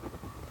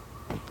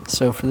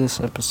So for this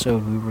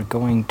episode, we were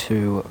going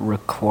to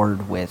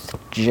record with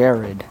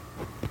Jared,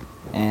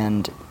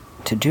 and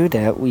to do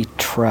that, we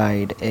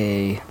tried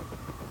a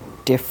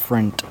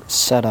different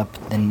setup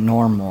than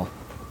normal,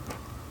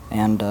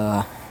 and,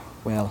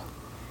 well,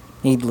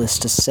 needless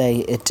to say,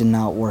 it did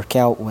not work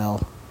out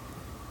well.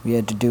 We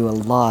had to do a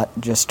lot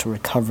just to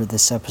recover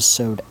this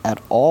episode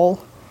at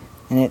all,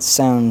 and it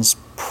sounds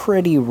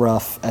pretty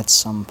rough at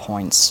some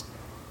points,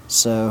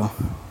 so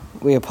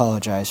we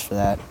apologize for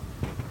that.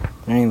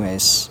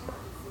 Anyways,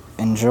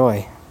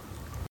 enjoy.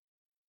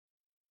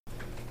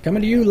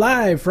 Coming to you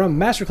live from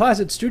Master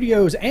Closet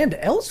Studios and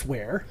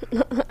elsewhere,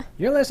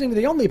 you're listening to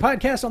the only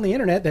podcast on the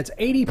internet that's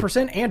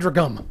 80%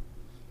 androgum.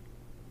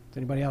 Does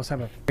anybody else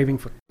have a craving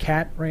for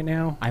cat right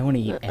now? I want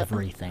to eat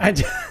everything.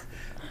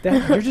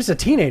 You're just a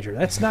teenager.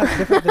 That's not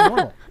different than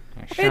normal.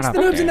 It's the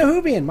Noobs and the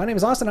Whovian. My name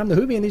is Austin. I'm the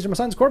Whovian. These are my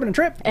sons, Corbin and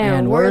Trip.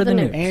 And we're the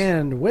Noobs.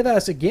 And with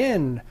us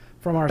again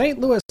from our St.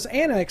 Louis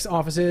Annex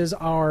offices,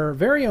 our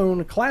very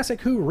own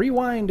Classic Who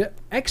Rewind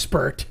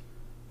expert,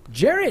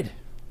 Jared.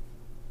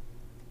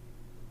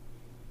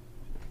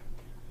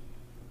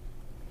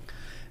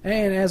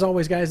 And as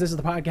always, guys, this is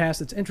the podcast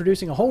that's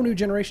introducing a whole new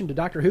generation to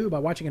Doctor Who by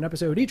watching an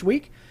episode each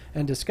week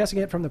and discussing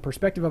it from the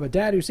perspective of a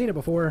dad who's seen it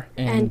before.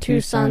 And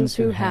two sons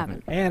who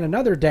haven't. And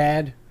another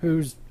dad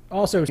who's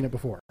also seen it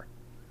before.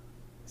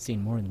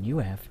 Seen more than you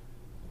have.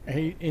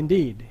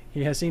 Indeed.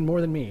 He has seen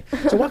more than me.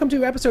 So welcome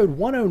to episode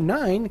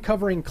 109,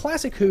 covering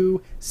Classic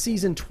Who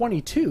Season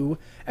 22,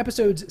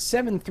 episodes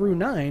 7 through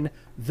 9,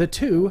 The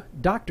Two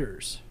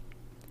Doctors.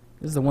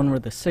 This is the one where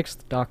the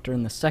 6th Doctor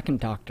and the 2nd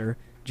Doctor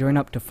join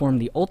up to form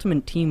the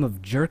ultimate team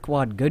of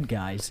jerkwad good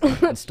guys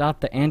and stop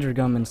the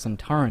Androgum and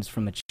Centaurans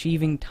from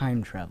achieving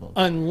time travel.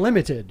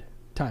 Unlimited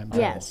time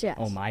travel. Yes.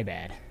 Oh, my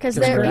bad. Because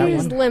Just there for that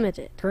is one?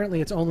 limited.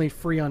 Currently, it's only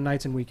free on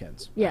nights and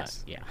weekends.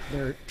 Yes. Yeah.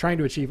 They're trying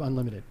to achieve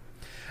unlimited.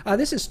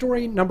 This is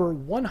story number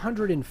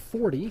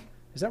 140.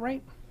 Is that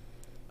right?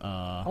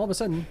 All of a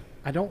sudden,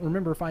 I don't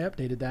remember if I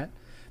updated that.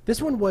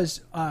 This one was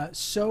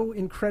so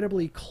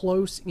incredibly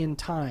close in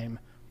time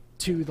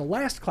to the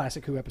last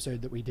Classic Who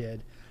episode that we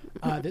did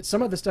that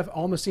some of the stuff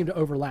almost seemed to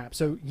overlap.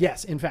 So,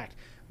 yes, in fact,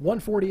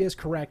 140 is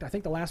correct. I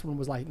think the last one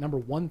was like number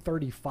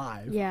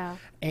 135. Yeah.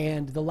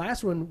 And the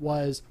last one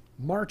was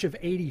March of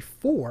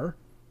 84.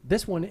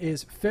 This one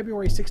is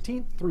February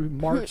 16th through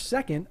March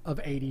 2nd of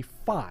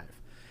 85.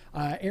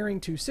 Airing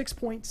to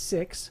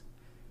 6.6,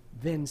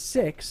 then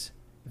 6,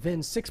 then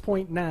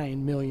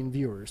 6.9 million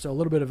viewers. So a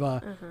little bit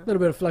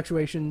of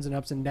fluctuations and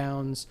ups and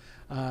downs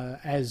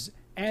as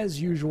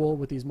usual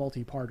with these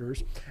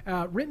multi-parters.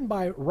 Written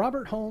by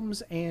Robert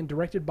Holmes and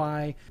directed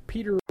by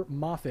Peter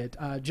Moffat.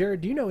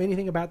 Jared, do you know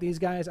anything about these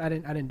guys? I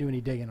didn't do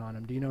any digging on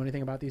them. Do you know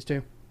anything about these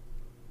two?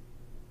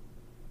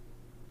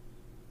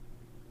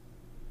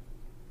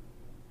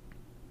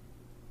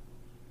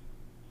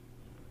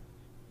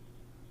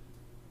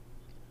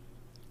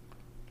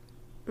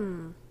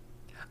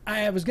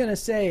 I was gonna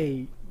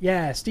say,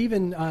 yeah.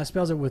 Stephen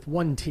spells it with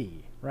one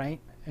T, right?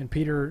 And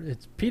Peter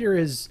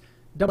is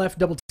double F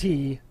double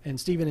T, and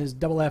Stephen is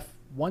double F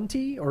one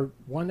T or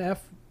one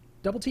F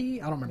double T.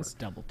 I don't remember. It's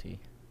double T.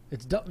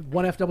 It's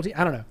one F double T.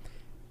 I don't know.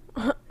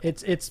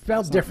 It's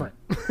spelled different.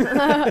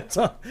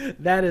 So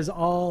that is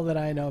all that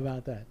I know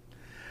about that.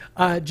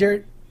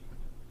 Jared,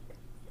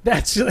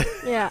 that's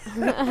Yeah.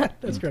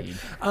 that's great.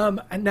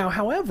 Now,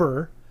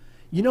 however,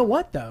 you know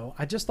what though?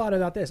 I just thought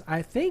about this.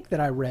 I think that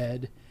I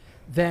read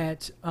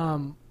that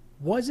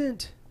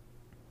wasn't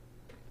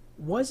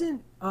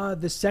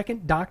the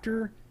second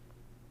Doctor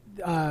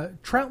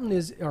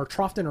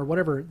Troughton or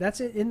whatever.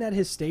 That's it. Isn't that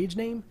his stage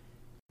name?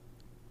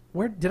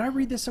 Where did I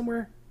read this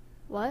somewhere?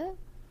 What?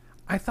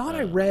 I thought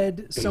I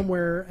read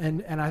somewhere,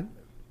 and I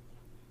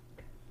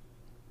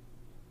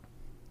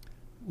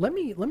let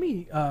me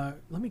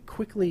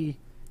quickly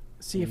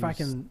see if I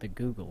can the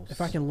Googles. if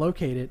I can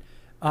locate it.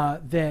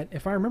 That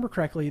if I remember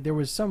correctly, there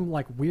was some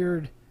like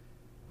weird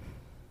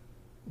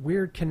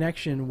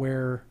connection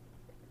where,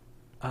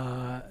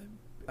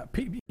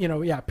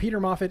 Peter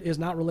Moffat is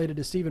not related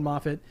to Stephen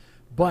Moffat,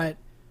 but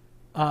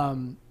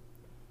Cracker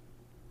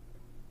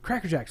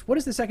Jacks. What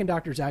is the second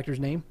Doctor's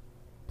actor's name?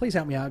 Please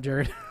help me out,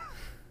 Jared.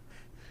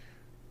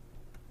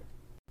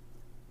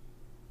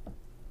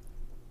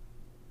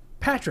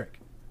 Patrick.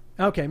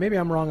 Okay, maybe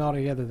I'm wrong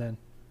altogether then.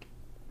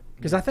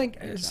 Because I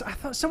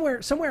thought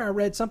somewhere I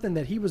read something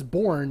that he was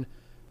born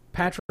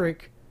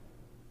Patrick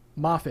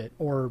Moffat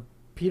or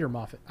Peter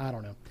Moffat. I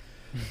don't know.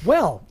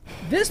 Well,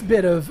 this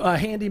bit of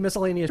handy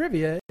miscellaneous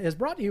trivia is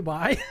brought to you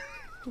by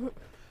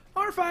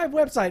R5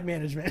 Website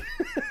Management.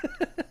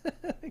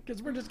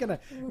 Because we're gonna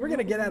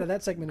get out of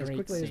that segment as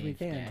quickly as we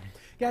can. Dad.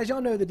 Guys,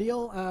 y'all know the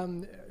deal.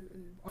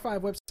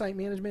 R5 Website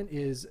Management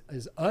is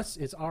us.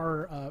 It's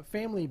our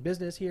family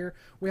business here.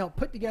 We help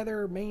put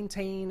together,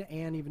 maintain,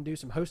 and even do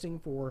some hosting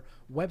for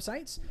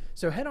websites.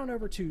 So head on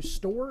over to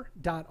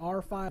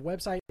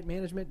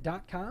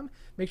store.r5websitemanagement.com.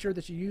 Make sure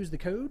that you use the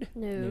code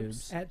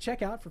Noobs. at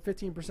checkout for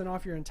 15%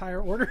 off your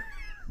entire order.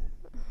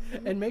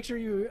 And make sure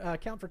you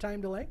account for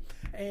time delay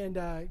and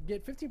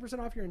get 15%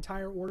 off your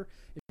entire order.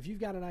 If you've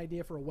got an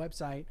idea for a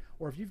website,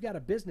 or if you've got a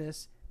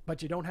business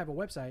but you don't have a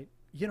website,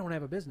 you don't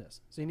have a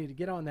business. So you need to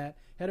get on that.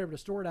 Head over to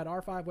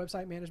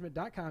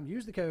store.r5websitemanagement.com.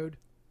 Use the code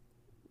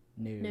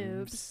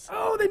Noobs.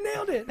 Oh, they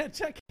nailed it at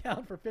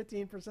checkout for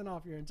 15%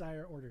 off your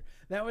entire order.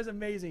 That was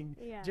amazing.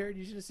 Yeah. Jared,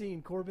 you should have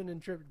seen Corbin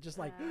and Trip just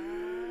like,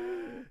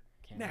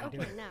 now. do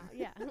Okay, it. now,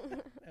 yeah.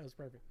 That was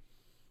perfect.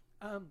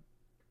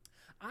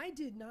 I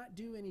did not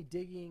do any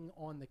digging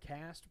on the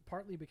cast,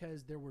 partly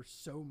because there were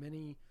so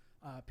many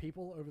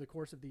people over the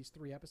course of these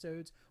 3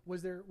 episodes.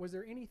 Was there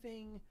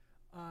anything,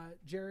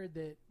 Jared,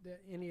 that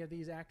any of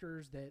these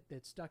actors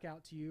that stuck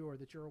out to you or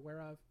that you're aware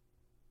of?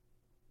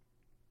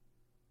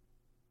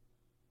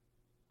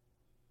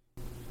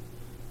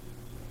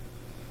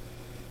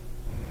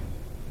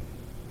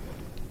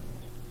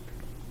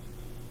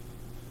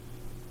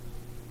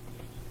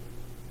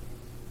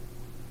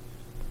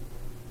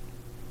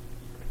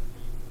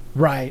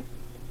 Right.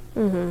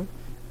 Mm-hmm.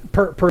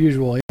 Per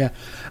usual, yeah.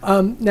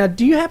 Now,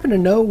 do you happen to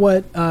know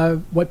what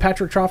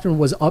Patrick Troughton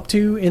was up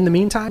to in the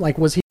meantime? Like,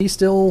 was he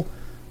still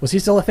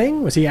a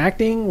thing? Was he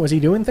acting? Was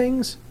he doing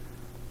things?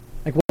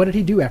 Like, what did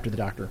he do after the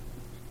Doctor?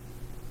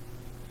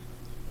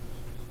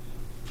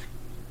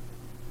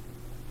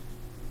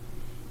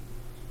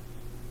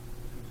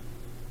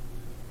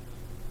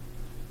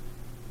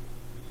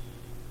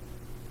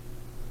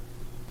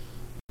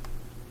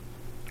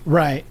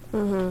 Right.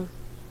 Mm-hmm.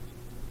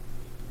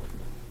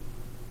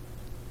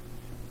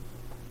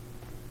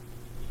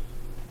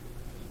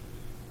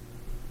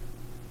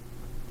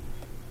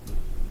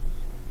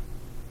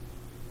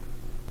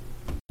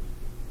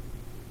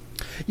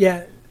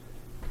 Yeah.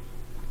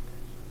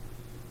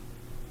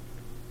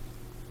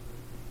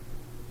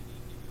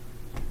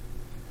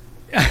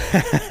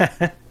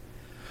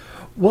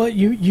 Well,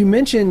 you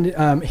mentioned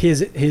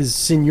his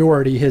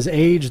seniority, his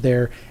age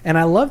there, and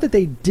I love that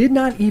they did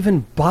not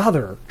even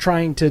bother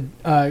trying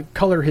to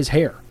color his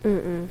hair.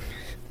 Mm-mm.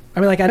 I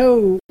mean, like, I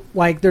know,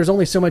 like, there's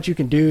only so much you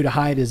can do to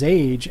hide his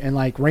age, and,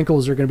 like,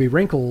 wrinkles are going to be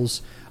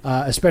wrinkles,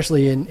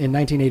 especially in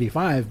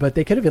 1985, but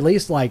they could have at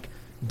least, like,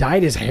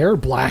 dyed his hair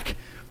black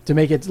to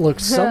make it look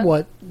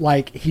somewhat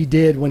like he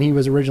did when he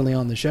was originally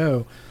on the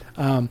show.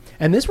 And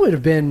this would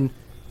have been...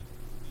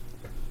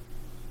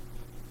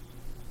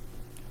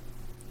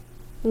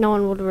 No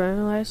one would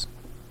realize.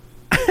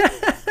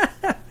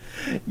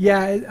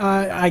 Yeah,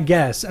 I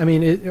guess. I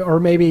mean, or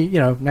maybe,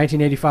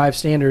 1985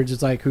 standards,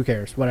 it's like, who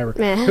cares? Whatever.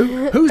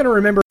 Who's going to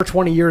remember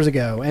 20 years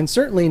ago? And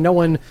certainly no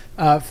one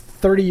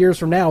 30 years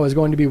from now is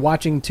going to be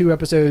watching 2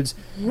 episodes,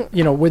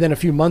 within a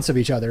few months of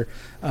each other,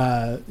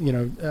 from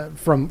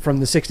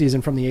the 60s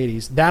and from the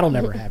 80s. That'll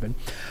never happen.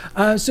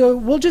 So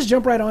we'll just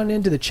jump right on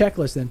into the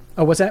checklist then.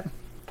 Oh, what's that?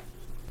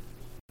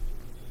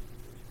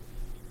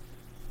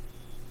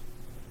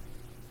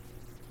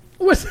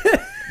 What's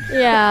that?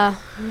 Yeah.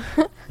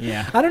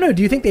 Yeah. I don't know.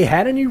 Do you think they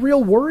had any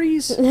real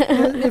worries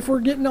if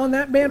we're getting on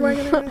that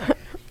bandwagon?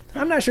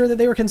 I'm not sure that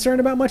they were concerned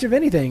about much of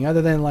anything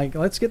other than, like,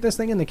 let's get this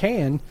thing in the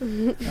can.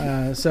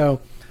 So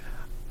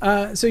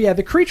yeah,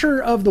 the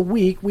creature of the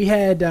week, we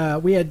had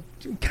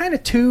kind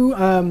of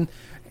 2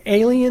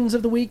 aliens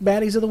of the week,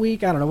 baddies of the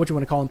week. I don't know what you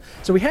want to call them.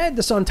 So we had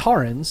the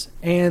Sontarans,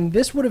 and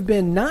this would have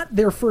been not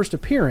their first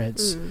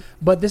appearance,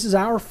 but this is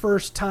our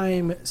first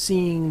time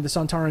seeing the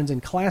Sontarans in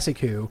Classic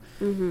Who.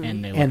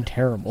 And they look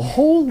terrible.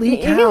 Holy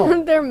cow!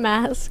 Even their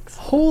masks.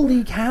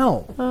 Holy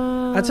cow!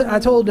 I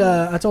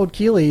told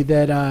Keely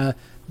that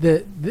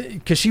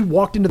because she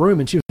walked into the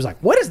room and she was like,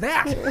 "What is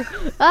that?"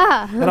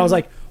 And I was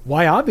like,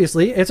 "Why?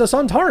 Obviously, it's a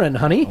Sontaran,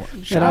 honey."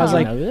 And I was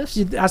like,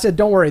 "I said,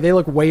 don't worry, they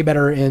look way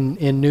better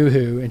in New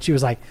Who." And she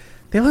was like,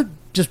 "They look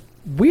just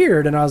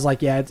weird." And I was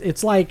like, "Yeah,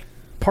 it's like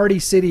Party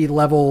City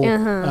level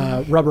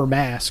rubber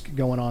mask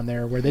going on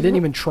there, where they didn't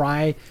even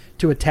try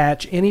to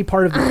attach any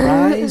part of the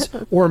eyes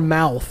or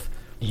mouth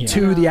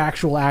to the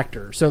actual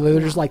actor, so they're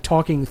just like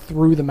talking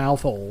through the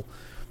mouth hole."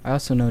 I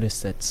also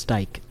noticed that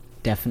Stike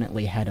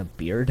definitely had a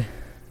beard.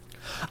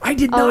 I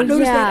did not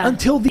notice that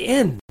until the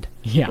end.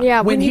 Yeah.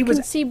 Yeah, When when he you was-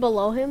 can see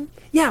below him.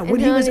 Yeah, when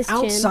And he on was his chin.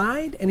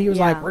 outside and he was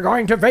Yeah. like, "We're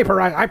going to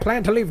vaporize. I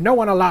plan to leave no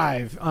one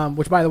alive."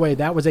 Which, by the way,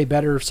 that was a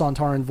better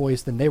Sontaran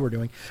voice than they were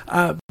doing.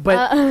 That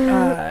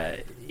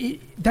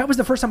was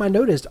the first time I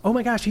noticed, oh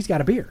my gosh, he's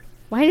got a beard.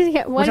 Why does he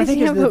have, why Which I does he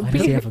think is have the- a Why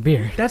does he beard? have a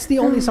beard? That's the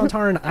only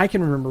Sontaran I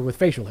can remember with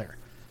facial hair.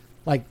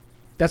 Like,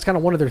 that's kind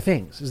of one of their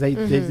things, is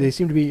they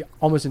seem to be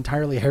almost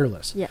entirely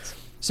hairless. Yes.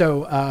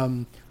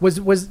 So,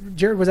 was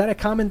Jared, was that a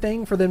common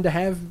thing for them to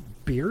have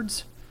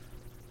beards?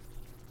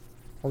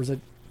 Or was it...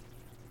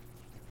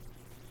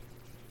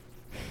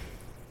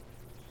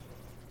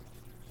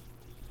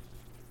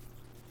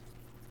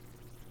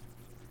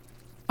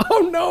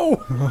 Oh no!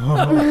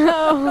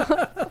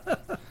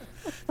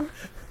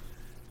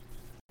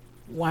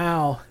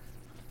 Wow.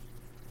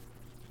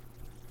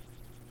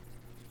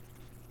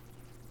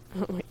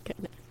 Oh my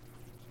goodness.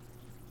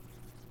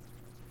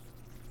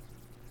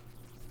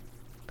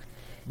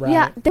 Right.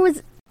 Yeah, there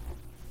was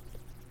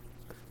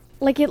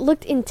like it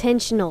looked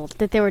intentional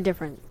that they were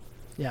different.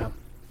 Yeah.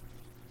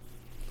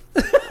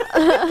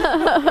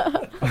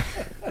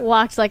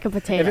 Walks like a If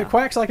potato. it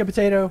quacks like a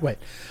potato, wait.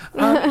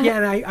 Yeah,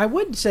 and I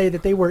would say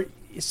that they were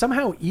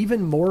somehow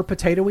even more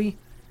potatoey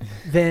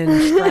than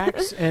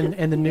Strax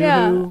and the new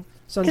Yeah. Who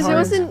Because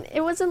Suntarans.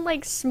 it wasn't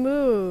like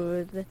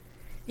smooth.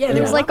 Yeah, It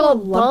they was were like a all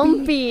lot more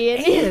lumpy,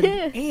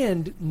 bumpy.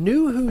 and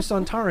new Who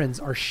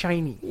Suntarans are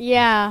shiny,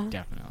 Yeah.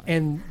 Definitely.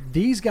 and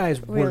these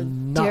guys were We're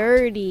not.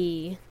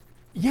 dirty.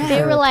 Yeah,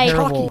 They were like-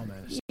 chalky Terrible.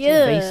 almost.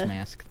 Yeah. Face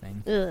mask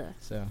thing. Ugh.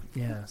 So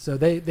Yeah, so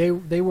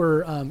they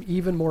were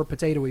even more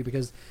potatoey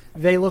because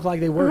they looked like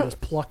they were just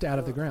plucked out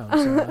of the ground.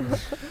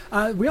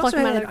 So, we also Plucked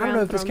 'em out had, of the I don't know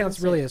ground, if this throw 'em in counts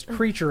the really soup. as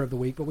creature of the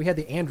week, but we had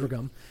the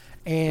androgum,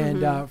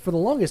 and for the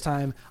longest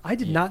time I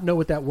did not know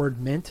what that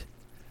word meant.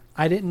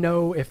 I didn't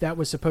know if that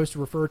was supposed to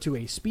refer to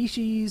a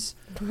species,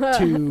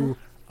 to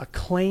a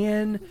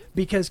clan,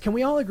 because can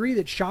we all agree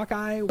that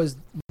Shockeye was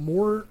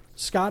more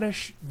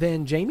Scottish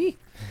than Jamie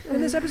in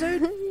this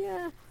episode?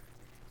 Yeah.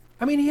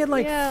 I mean, he had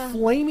like Yeah.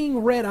 flaming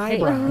red hey,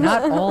 eyebrows.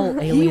 not all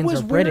aliens was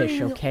are British,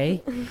 wearing-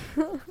 okay?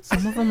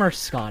 Some of them are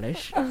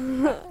Scottish.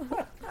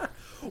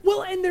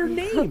 Well, and their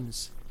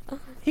names.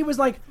 He was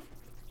like,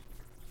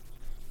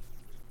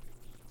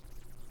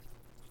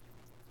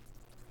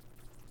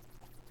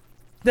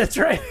 that's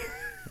right.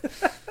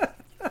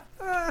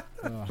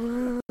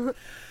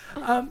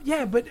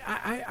 Yeah, but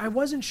I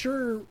wasn't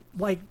sure.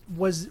 Like,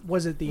 was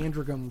it the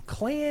Androgum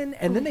clan?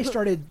 And then they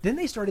started.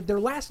 Their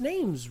last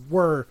names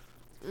were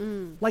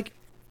like,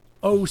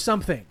 oh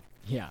something,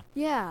 Yeah.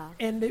 Yeah.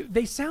 and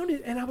they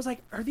sounded. And I was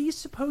like, are these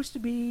supposed to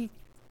be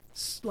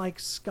like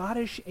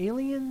Scottish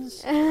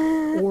aliens,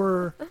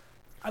 or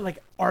like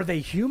are they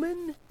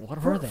human?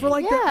 What For, are they? for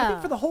like I Yeah.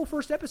 think for the whole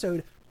first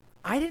episode,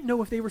 I didn't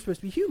know if they were supposed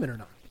to be human or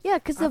not. Yeah,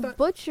 because I the thought-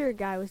 butcher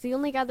guy was the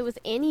only guy that was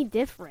any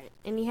different,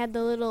 and he had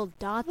the little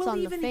dots Well, on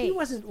the even face. he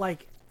wasn't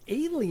like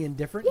alien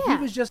different. Yeah.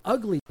 He was just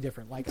ugly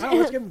different. Like, oh,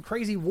 let's give him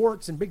crazy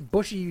warts and big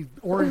bushy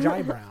orange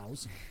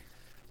eyebrows.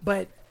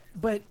 But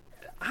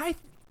I.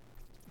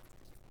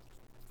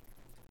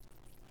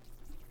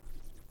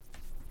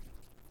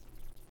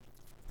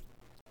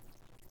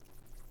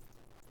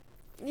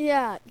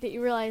 Yeah, that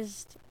you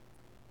realized.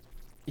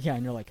 Yeah,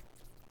 and you're like,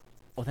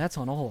 oh, that's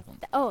on all of them.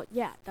 Oh,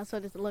 yeah, that's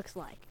what it looks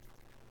like.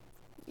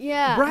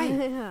 Yeah. Right.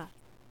 Yeah.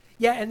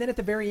 Yeah, and then at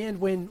the very end,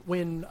 when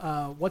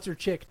what's her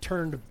chick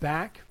turned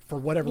back for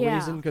whatever Yeah.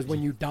 reason, because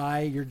when you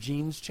die, your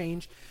genes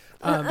change.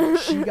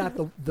 She got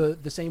the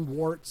same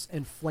warts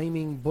and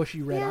flaming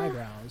bushy red Yeah.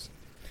 eyebrows.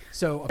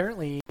 So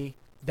apparently,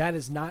 that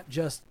is not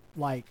just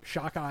like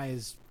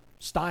Shockeye's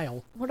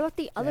style. What about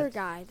the other That's-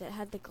 guy that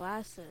had the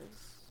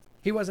glasses?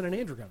 He wasn't an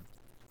androgon.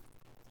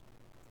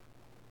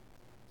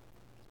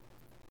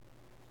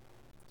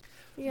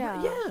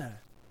 Yeah.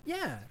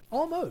 Yeah,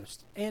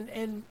 almost.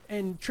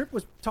 And Trip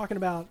was talking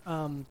about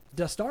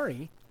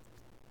Dastari.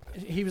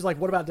 He was like,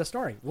 "What about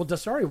Dastari?" Well,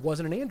 Dastari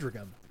wasn't an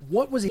androgum.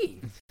 What was he?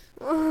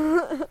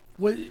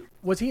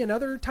 was he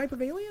another type of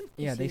alien?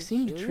 Yeah, Is they he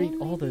seem to treat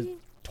human, all the maybe?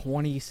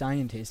 20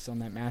 scientists on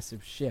that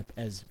massive ship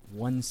as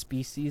one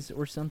species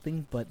or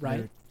something, but Right.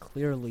 they're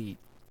clearly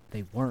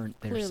they weren't.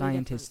 They're Clearly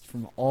scientists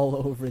from all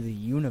over the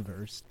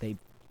universe. They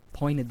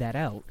pointed that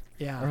out.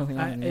 Yeah, Early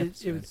on in the it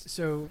episode. was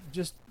so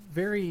just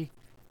very,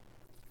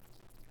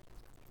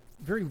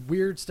 very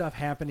weird stuff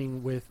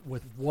happening with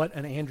what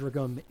an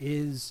androgum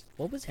is.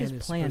 What was And his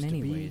it's plan supposed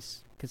to be-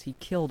 anyways? Because he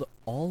killed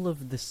all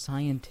of the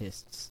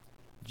scientists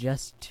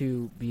just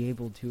to be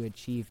able to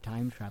achieve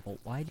time travel.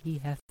 Why did he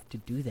have to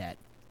do that?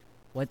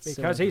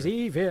 Because he's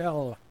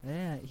evil.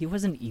 Yeah, he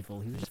wasn't evil.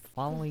 He was just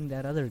following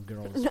that other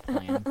girl's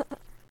plan.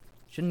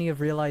 Shouldn't he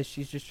have realized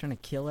she's just trying to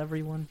kill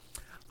everyone?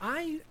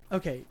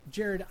 Okay,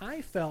 Jared,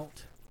 I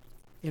felt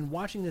in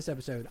watching this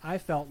episode, I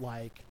felt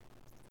like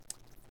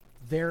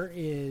there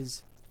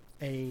is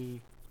a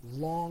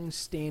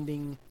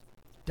long-standing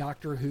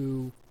Doctor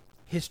Who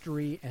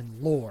history and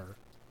lore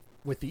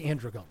with the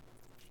Androgum.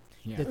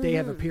 Yeah. That they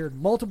have appeared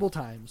multiple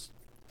times,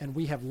 and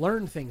we have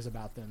learned things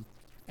about them,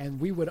 and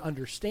we would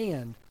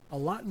understand a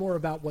lot more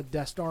about what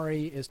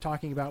Dastari is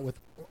talking about with,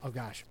 oh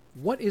gosh,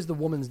 what is the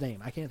woman's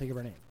name? I can't think of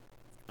her name.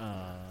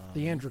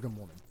 The Androgum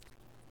woman.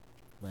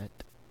 Let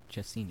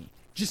Cassini.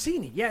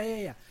 Jacini,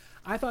 yeah.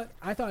 I thought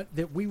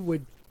that we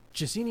would.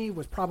 Jacini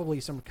was probably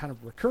some kind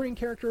of recurring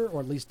character, or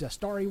at least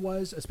Dastari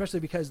was, especially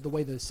because the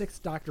way the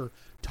Sixth Doctor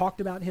talked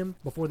about him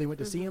before they went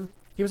to see him.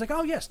 He was like,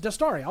 "Oh yes,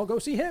 Dastari, I'll go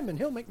see him, and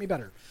he'll make me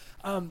better."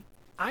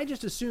 I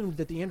just assumed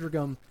that the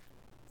Androgum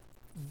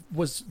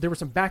there was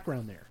some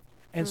background there,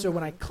 and so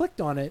when I clicked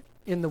on it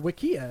in the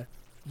Wikia,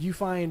 you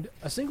find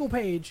a single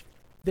page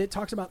that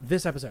talks about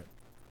this episode,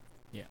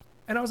 Yeah.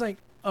 and I was like,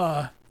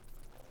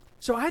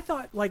 So I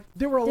thought like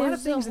there were a lot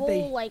of There's things a that they.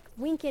 whole, like,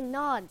 wink and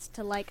nods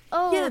to, like,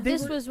 oh, Yeah, they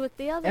this were- was with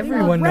the other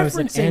Everyone guy. knows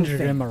that referencing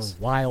androgym things.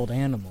 are wild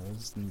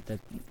animals, and that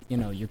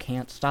you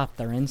can't stop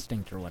their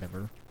instinct or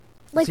whatever.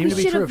 Like, seemed we to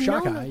be should true have of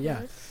known Shaka, of yeah.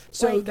 this.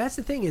 So Like, that's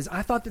the thing is,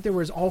 I thought that there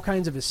was all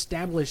kinds of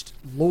established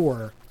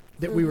lore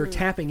that we were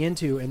tapping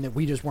into and that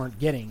we just weren't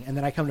getting, and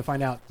then I come to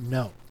find out,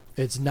 no,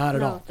 it's not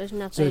at no, all. there's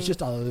nothing. So it's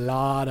just a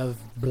lot of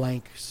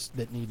blanks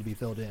that need to be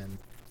filled in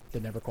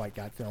that never quite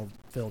got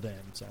filled in.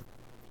 So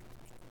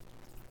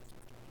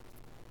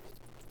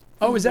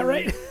Oh, is that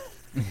right?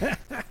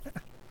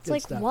 It's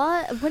like,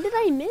 what? What did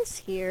I miss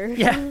here?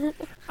 Yeah.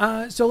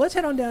 So let's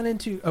head on down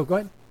into... Oh, go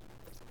ahead.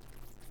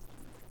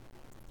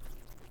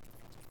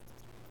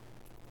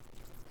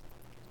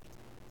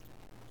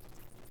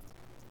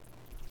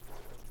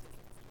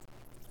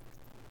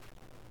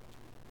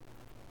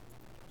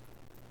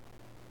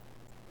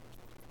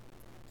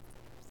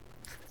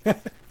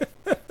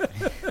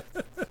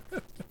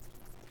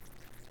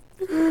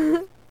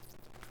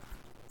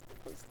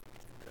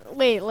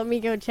 Wait, let me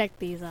go check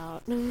these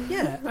out.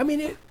 Yeah, I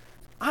mean,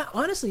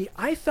 honestly,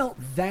 I felt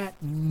that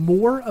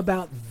more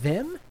about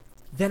them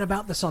than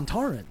about the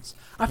Sontarans.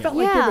 I felt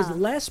like there was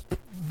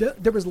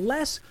Yeah.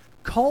 less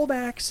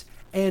callbacks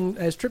and,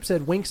 as Tripp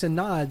said, winks and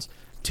nods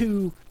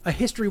to a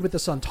history with the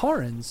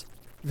Sontarans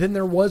than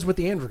there was with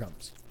the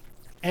Androgums.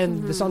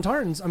 And the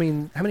Sontarans, I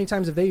mean, how many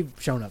times have they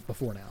shown up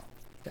before now?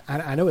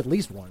 I know at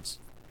least once.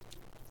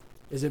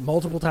 Is it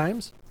multiple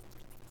times?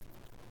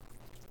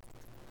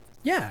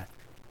 Yeah.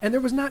 And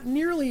there was not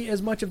nearly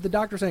as much of the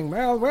Doctor saying,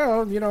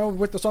 well, you know,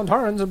 with the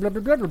Sontarans and blah,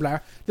 blah, blah, blah, blah.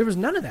 There was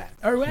none of that.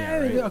 Or,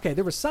 okay,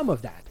 there was some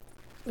of that.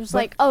 It was But-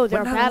 like, oh, but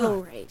they're not a battle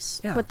lot.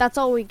 race. Yeah. But that's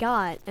all we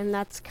got. And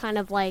that's kind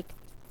of like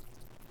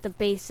the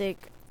basic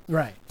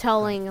Right.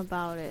 telling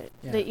about it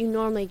Yeah. that you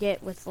normally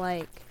get with,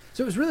 like,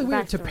 So it was really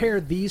weird to Backstory.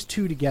 pair these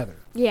two together.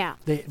 yeah.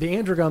 The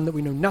Androgum that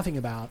we know nothing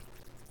about,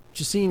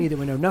 Cassini that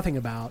we know nothing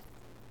about,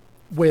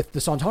 with the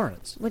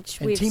Sontarans. Which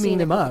And we've teaming seen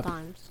them a up. couple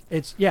times.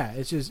 It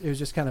was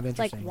just kind of It's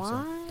like, interesting.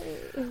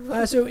 so.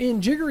 why? So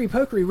in Jiggery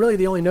Pokery, really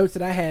the only notes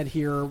that I had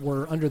here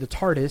were under the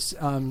TARDIS.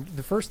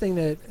 The first thing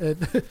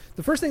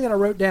that I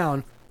wrote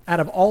down out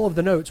of all of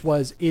the notes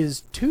was,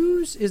 is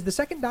the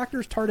second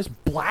Doctor's TARDIS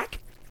black?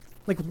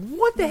 Like,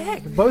 what the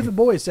heck? Both the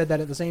boys said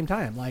that at the same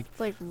time. Like, It's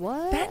like,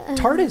 what? that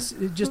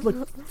TARDIS, it just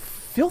looked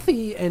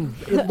filthy, and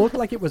it looked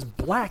like it was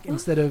black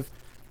instead of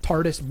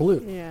TARDIS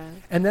blue. Yeah.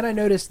 And then I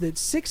noticed that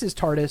 6's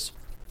TARDIS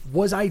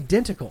was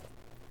identical,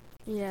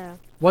 Yeah.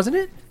 wasn't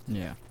it?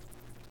 Yeah.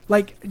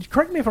 Like,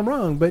 correct me if I'm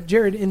wrong, but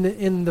Jared,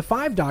 in the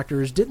 5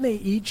 Doctors, didn't they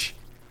each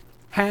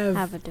have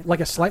Have a different like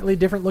a slightly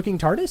different looking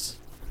TARDIS?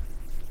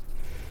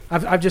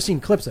 I've just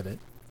seen clips of it.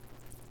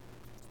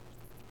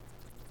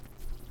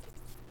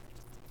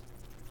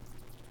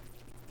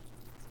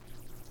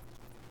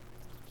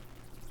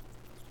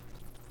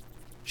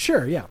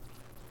 Sure, yeah.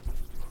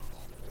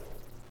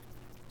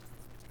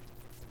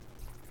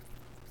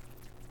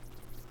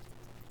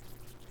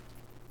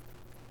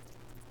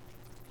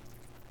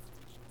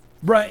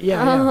 Right,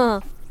 yeah, yeah.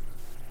 Uh-huh.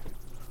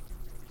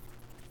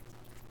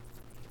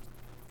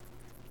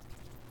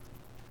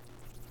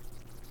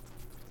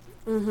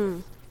 Mm-hmm.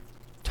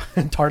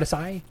 TARDIS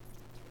eye?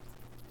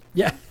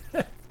 Yeah.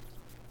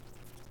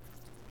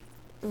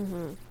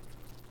 Mm-hmm.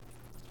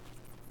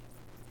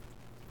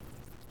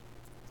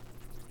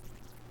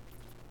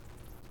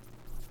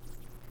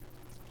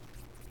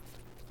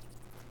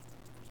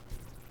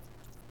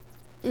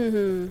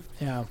 Mm-hmm.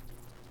 Yeah.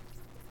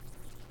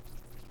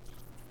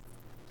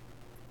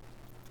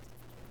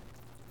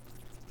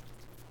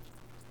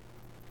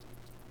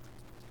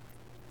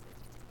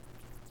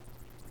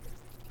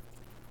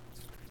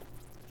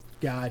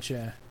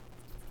 Gotcha.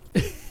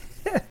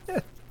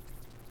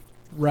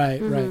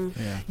 Right, right.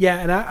 Yeah. Yeah,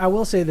 and I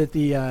will say that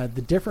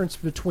the difference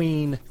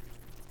between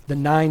the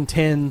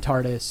 9-10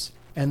 TARDIS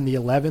and the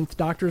 11th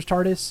Doctor's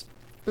TARDIS,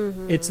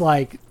 it's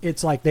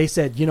like they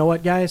said, you know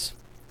what, guys?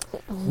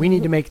 We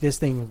need to make this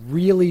thing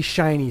really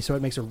shiny so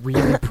it makes a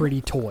really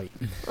pretty toy.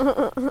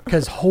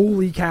 Because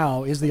holy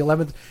cow, is the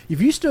 11th...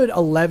 If you stood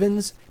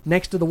 11s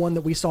next to the one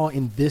that we saw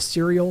in this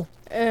serial,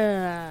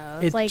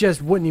 It's it like,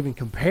 just wouldn't even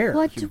compare.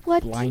 what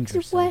blind what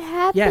yourself.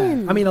 Yeah,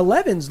 happened? I mean,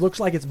 11s looks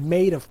like it's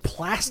made of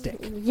plastic.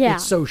 Yeah.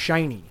 It's so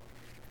shiny.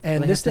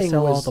 And They this have to thing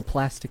sell was... all the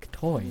plastic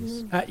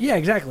toys. yeah,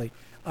 exactly.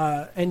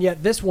 And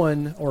yet this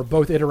one, or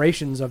both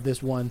iterations of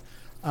this one,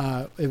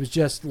 it was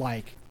just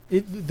like...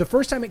 the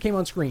first time it came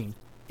on screen,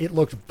 it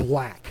looked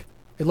black.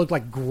 It looked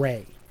like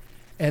gray.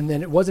 And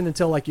then it wasn't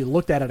until like you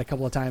looked at it a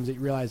couple of times that you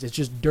realized it's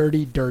just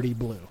dirty, dirty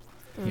blue.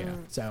 Yeah.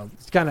 So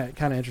it's kind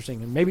of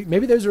interesting. And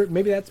maybe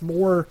that's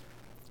more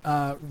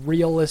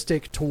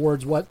realistic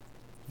towards what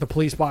the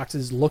police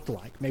boxes looked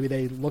like. Maybe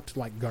they looked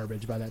like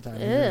garbage by that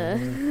time.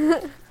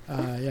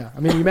 Yeah, I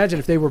mean, imagine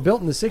if they were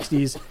built in the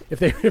 '60s.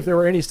 If there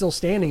were any still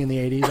standing in the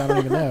 '80s, I don't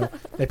even know.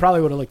 They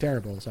probably would have looked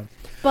terrible. So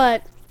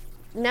But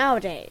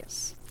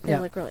nowadays, they Yeah.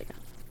 look really good.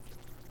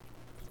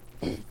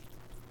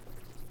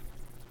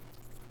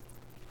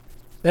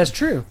 that's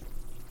true.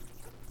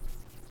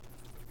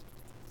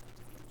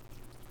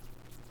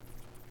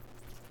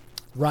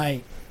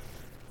 Right.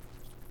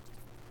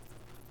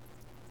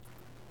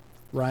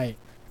 Right.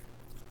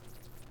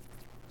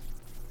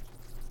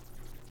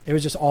 It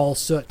was just all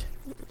soot.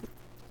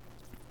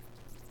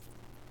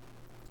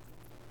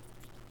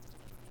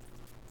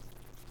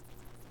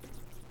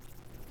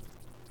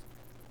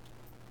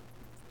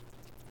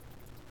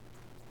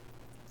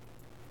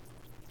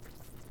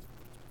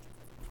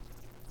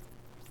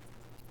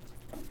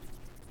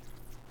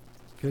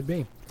 Could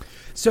be.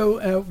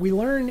 So we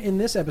learn in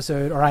this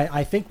episode, or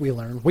I think we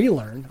learn,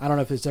 I don't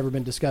know if it's ever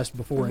been discussed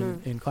before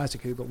in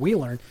Classic Who, but we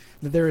learn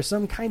that there is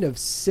some kind of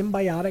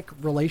symbiotic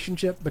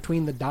relationship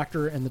between the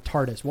Doctor and the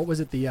TARDIS. What was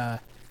it? The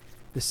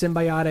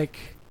symbiotic,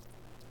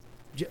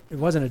 it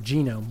wasn't a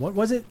genome. What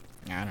was it?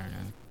 I don't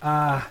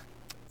know.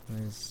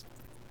 It was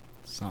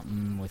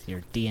something with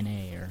your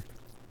DNA or...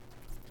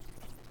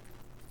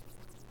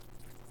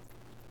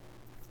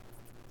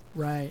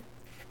 Right.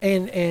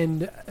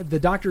 And the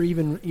Doctor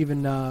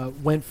even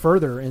went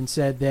further and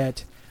said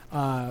that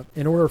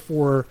in order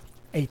for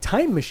a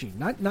time machine,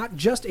 not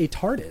just a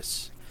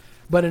TARDIS,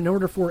 but in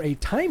order for a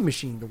time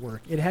machine to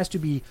work, it has to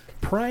be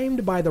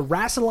primed by the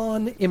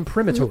Rassilon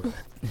imprimatur,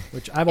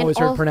 which I've always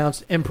heard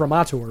pronounced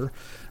imprimatur,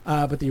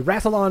 but the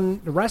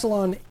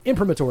Rassilon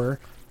imprimatur,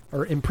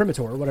 or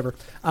imprimatur, whatever,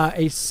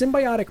 a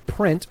symbiotic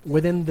print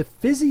within the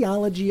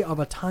physiology of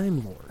a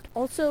Time Lord.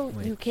 Also,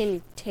 Wait. you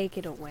can take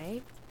it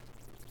away.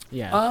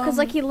 Yeah. Because,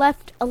 like, he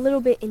left a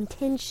little bit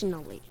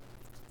intentionally.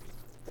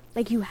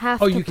 Like, you have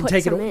Oh, to you can put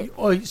take it. some in.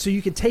 Oh, so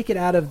you can take it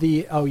out of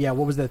the. Oh yeah,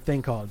 what was that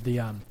thing called?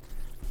 The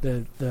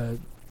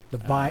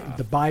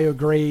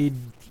biograde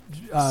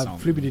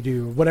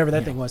flubidy-doo, whatever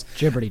that thing was.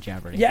 Jibberty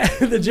jabberty. Yeah,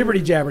 the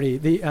jibberty jabberty.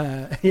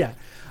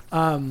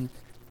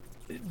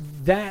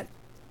 That.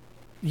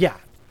 Yeah.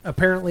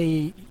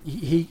 Apparently,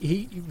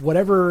 he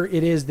whatever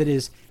it is that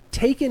is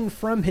taken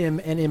from him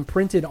and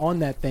imprinted on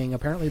that thing.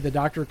 Apparently, the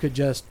Doctor could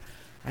just,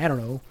 I don't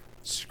know,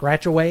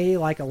 scratch away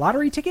like a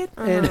lottery ticket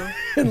and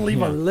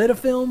leave a little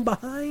film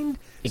behind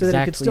so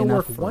that it could still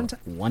work for one time.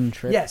 one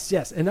trip. Yes,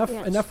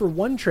 enough for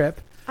one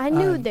trip. I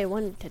knew they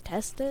wanted to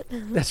test it.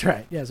 That's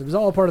right. Yes, it was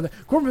all part of the.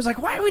 Corbin was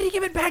like, "Why would he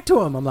give it back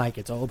to him?" I'm like,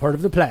 "It's all part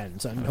of the plan,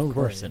 son. Don't Of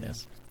course worry." it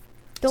is.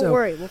 Don't So,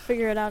 worry, we'll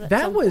figure it out at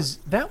That some was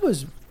point. that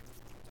was.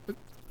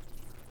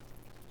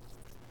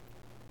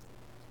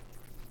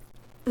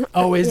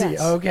 Oh, is he?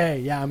 Yes. Okay,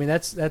 yeah. I mean,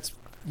 that's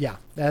yeah.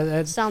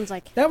 That's Sounds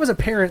like... that was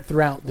apparent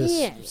throughout this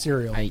Yeah.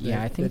 serial. I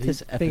that- think that he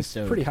this thinks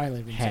episode pretty highly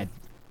of himself. had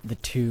the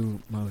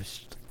two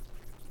most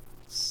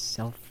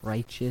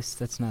self-righteous,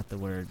 that's not the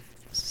word,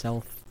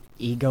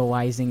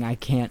 self-egoizing, I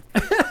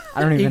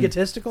don't even...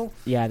 Egotistical?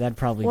 Yeah, that'd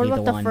probably What be the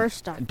about the one.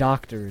 first Doctor?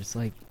 Doctors,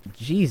 like,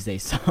 geez, they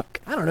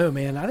suck. I don't know,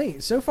 man. I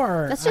think so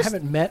far That's I just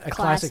haven't met a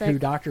classic classic. Who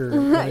Doctor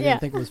that I Yeah.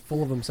 didn't think was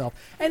full of himself.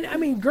 And I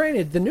mean,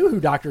 granted, the new Who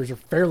Doctors are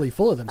fairly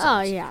full of Oh,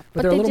 themselves. yeah.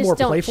 But they're a they little just more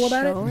don't playful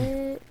about show it.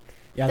 it.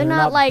 Yeah, They're they're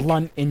not like,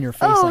 blunt in your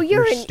face Oh, like,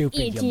 you're an stupid,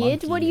 you idiot.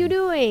 monkey. What are you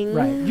doing?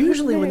 Right.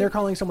 Usually, when they're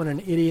calling someone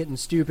an idiot and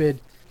stupid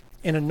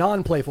in a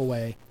non-playful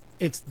way,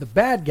 it's the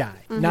bad guy,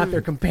 not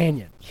their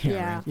companion.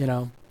 Yeah. right. You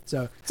know.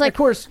 So It's like, of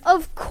course,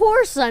 Of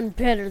course I'm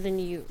better than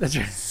you. that's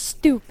right.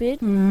 Stupid.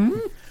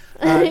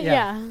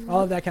 Yeah,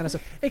 all of that kind of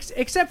stuff.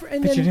 Except for,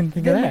 and But then, you didn't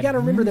think then of you that. got to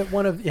remember that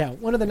one of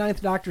the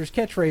Ninth Doctor's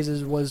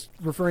catchphrases was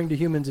referring to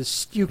humans as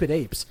stupid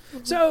apes.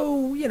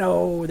 So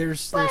there's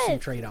some What?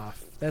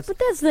 trade-off. That's But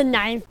that's the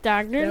Ninth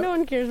Doctor. Yep. No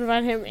one cares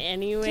about him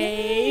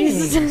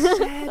anyways. Dang,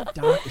 sad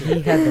Doctor.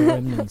 He had the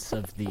remnants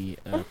of the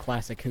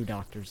classic Who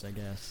Doctors, I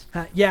guess.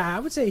 Yeah, I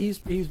would say he's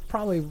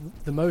probably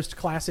the most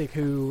classic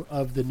Who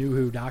of the new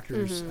Who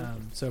Doctors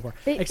so far.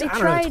 They I don't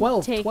tried know,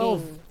 12,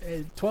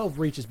 taking- 12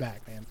 reaches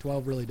back, man.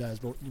 12 really does.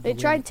 They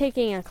tried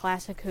taking a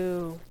classic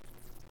Who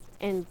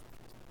and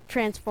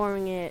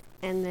transforming it,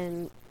 and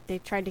then they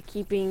tried to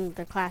keeping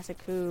the classic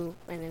Who,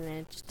 and then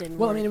it just didn't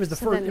Well, I work. mean, it was the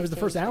So first. then It they was the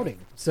first changed it. outing,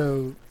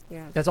 so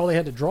Yeah. that's all they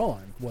had to draw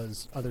on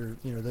was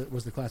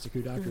was the classic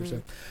Who Doctor.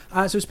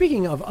 So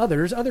speaking of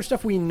other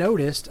stuff we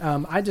noticed.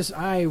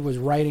 I was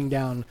writing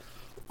down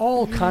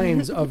all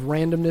kinds of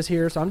randomness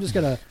here, so I'm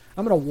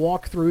gonna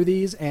walk through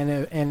these,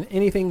 and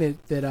anything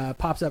that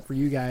pops up for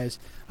you guys,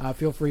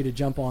 feel free to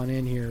jump on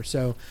in here.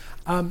 So,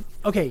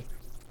 okay,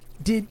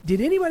 did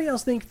anybody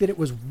else think that it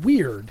was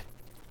weird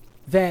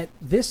that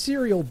this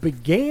serial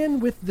began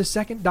with the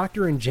second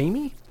Doctor and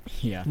Jamie,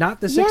 Yeah. not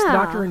the sixth Yeah.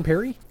 Doctor and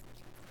Perry?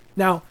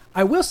 Now,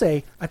 I will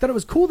say, I thought it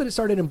was cool that it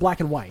started in black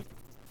and white,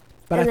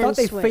 but And I then thought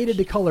they switched. faded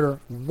to color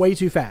way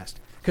too fast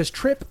because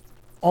Trip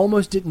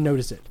almost didn't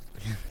notice it.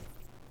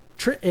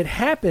 It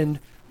happened,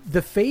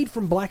 the fade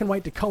from black and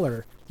white to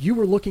color, you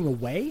were looking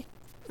away,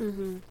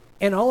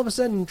 and all of a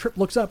sudden Trip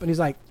looks up and he's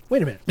like,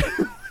 wait a minute.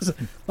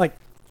 Like,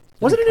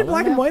 wasn't it in color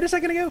black and now? white a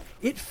second ago?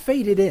 It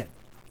faded in.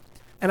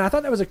 And I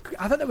thought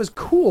that was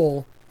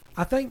cool.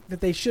 I think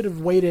that they should have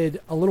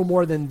waited a little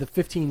more than the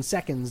 15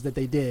 seconds that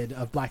they did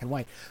of black and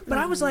white. But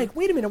I was like,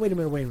 wait a minute.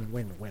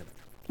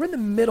 We're in the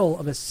middle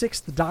of a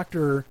sixth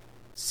Doctor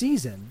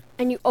season.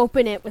 And you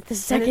open it with the and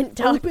second it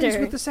Doctor. opens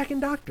with the second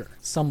Doctor.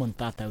 Someone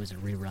thought that was a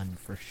rerun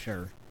for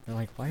sure. They're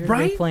like, why are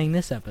Right? they playing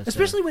this episode?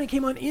 Especially when it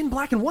came on in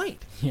black and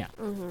white. Yeah.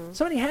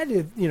 Somebody had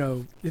to,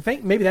 you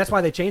think maybe that's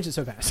why they changed it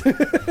so fast,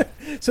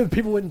 so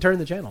people wouldn't turn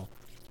the channel.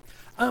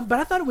 But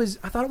I thought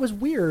it was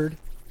weird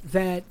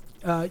that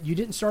you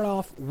didn't start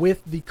off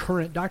with the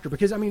current Doctor,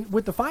 because I mean,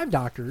 with the 5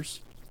 Doctors,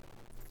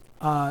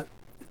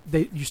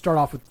 you start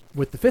off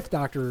with the 5th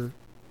Doctor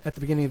at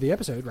the beginning of the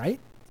episode, right?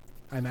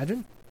 I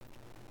imagine.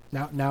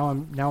 Now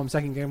I'm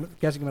second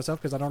guessing myself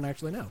because I don't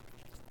actually know.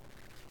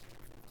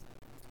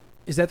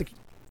 Is that the?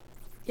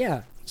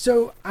 Yeah.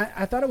 So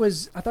I thought it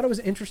was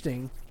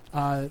interesting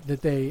that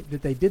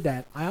they did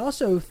that. I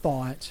also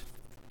thought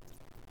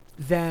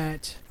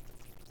that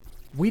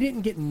we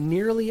didn't get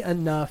nearly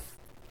enough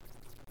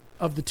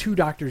of the two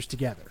doctors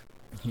together.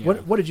 Yeah.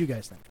 What did you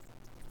guys think?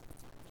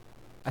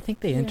 I think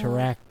they Yeah.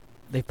 interact.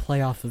 They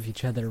play off of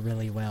each other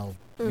really well,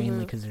 mainly Mhm.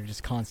 because they're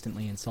just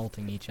constantly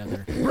insulting each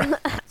other.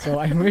 So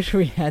I wish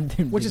we had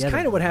them. Which is together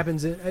kind of what more.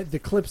 happens in the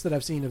clips that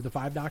I've seen of the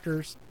five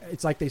doctors.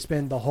 It's like they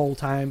spend the whole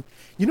time.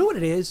 You know what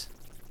it is?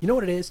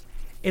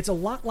 It's a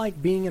lot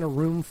like being in a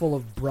room full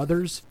of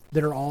brothers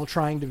that are all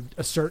trying to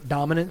assert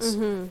dominance.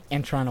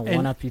 And trying to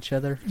one up each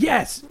other.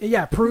 Yes,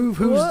 yeah, prove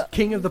who's What?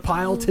 king of the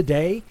pile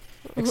today.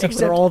 Except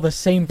they're all the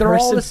same They're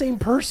person. all the same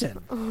person.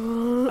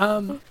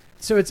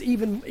 So it's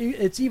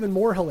even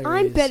more hilarious.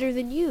 I'm better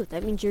than you.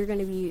 That means you're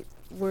gonna be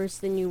worse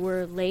than you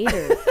were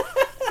later.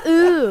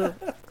 Ooh.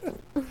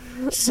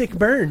 Sick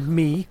burn,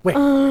 me. Wait.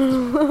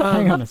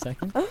 Hang on a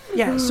second.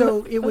 Yeah,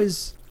 so it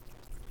was.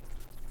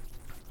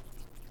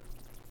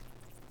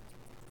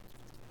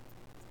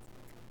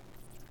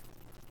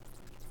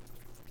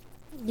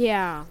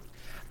 Yeah.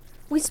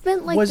 We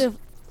spent like Was- the.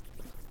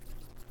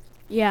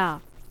 Yeah.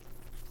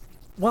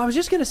 Well, I was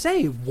just gonna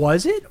say,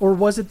 was it or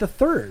was it the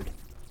third?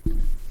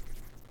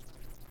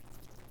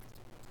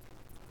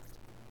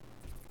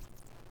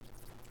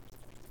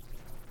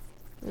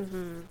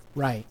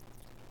 Right.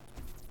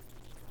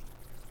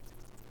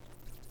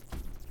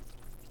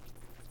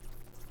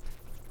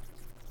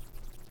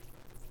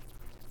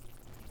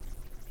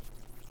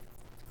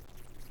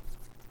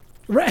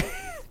 Right.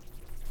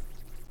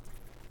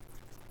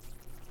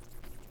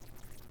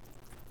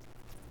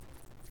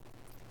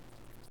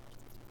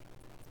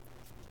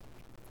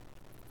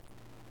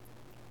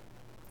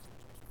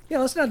 Yeah,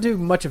 let's not do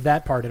much of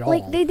that part at all.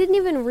 Like they didn't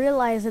even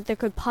realize that there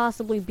could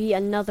possibly be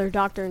another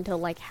doctor until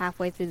like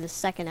halfway through the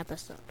second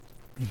episode.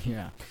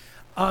 Yeah.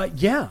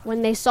 Yeah.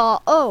 When they saw,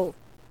 oh,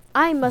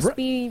 I must Ri-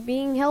 be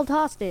being held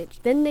hostage.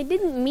 Then they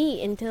didn't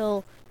meet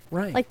until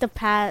Right. like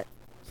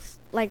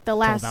the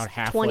last about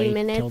halfway 20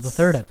 minutes till the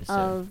third episode.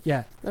 of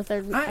yeah. the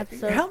third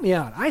episode. Help me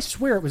out. I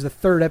swear it was the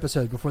third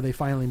episode before they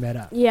finally met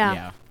up.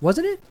 Yeah.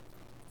 Wasn't it?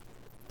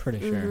 Pretty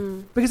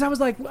sure. Because I was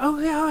like, oh,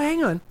 yeah,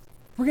 hang on.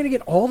 We're going to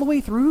get all the way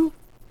through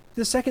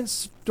the second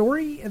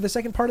story, the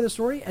second part of the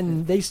story,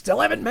 and they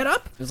still haven't met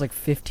up? It was like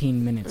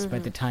 15 minutes by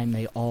the time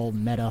they all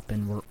met up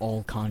and were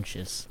all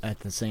conscious at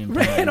the same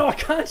time. And all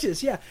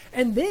conscious, yeah.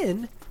 And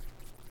then,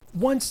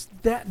 once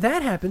that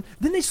happened,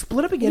 then they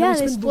split up again Yeah, and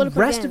they spend split the up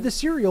rest again. of the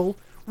serial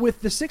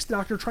with the sixth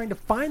doctor trying to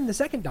find the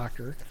second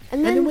doctor.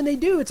 And then then- when they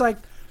do, it's like,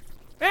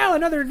 well,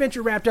 another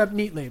adventure wrapped up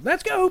neatly.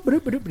 Let's go.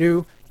 Ba-doop, ba-doop,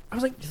 ba-doo. I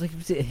was like, Just like,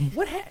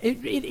 what?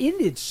 It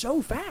ended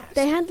so fast.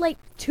 They had like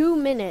 2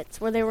 minutes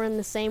where they were in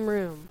the same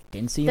room.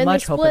 didn't see you Then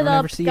much. they Hope I split don't up,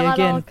 ever see you got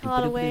again. all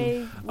caught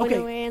away, went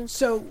away, and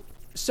So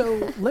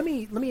let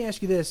me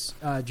ask you this,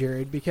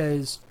 Jared,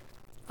 because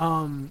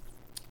one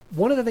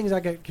of the things I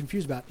got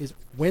confused about is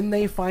when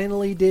they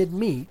finally did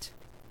meet,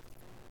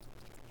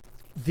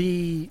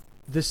 the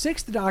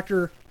sixth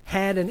doctor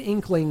had an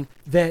inkling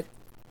that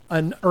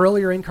an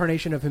earlier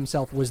incarnation of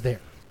himself was there,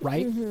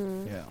 right?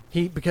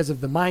 Yeah. Because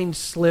of the mind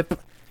slip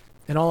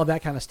and all of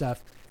that kind of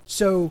stuff.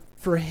 So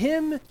for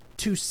him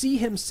to see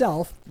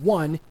himself,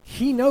 one,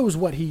 he knows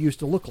what he used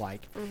to look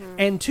like,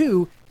 and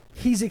two,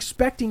 he's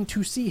expecting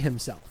to see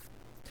himself.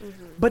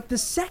 But the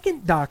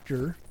second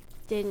doctor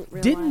didn't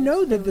know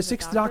realize that it the was a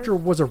sixth doctor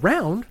was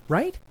around,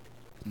 right?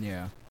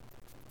 Yeah.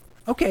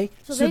 Okay,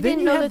 So so they then didn't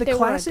you know have that the they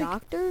classic, were a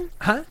doctor.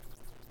 huh?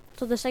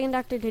 So the second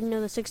doctor didn't know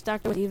the sixth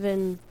doctor was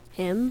even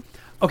him.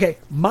 Okay,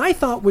 my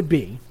thought would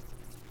be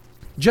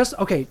just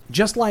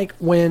like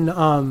when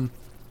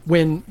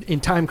in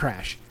Time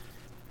Crash,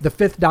 the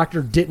fifth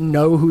doctor didn't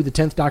know who the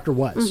 10th doctor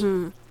was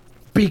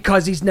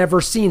because he's never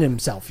seen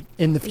himself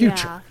in the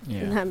future.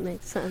 Yeah. That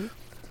makes sense.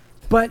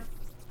 But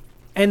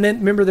and then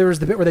remember there was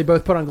the bit where they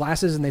both put on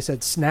glasses and they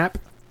said snap,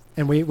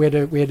 and we had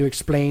to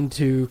explain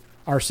to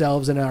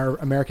ourselves and our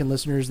American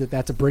listeners that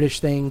that's a British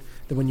thing,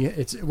 that when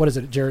it's what is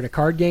it, Jared, a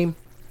card game?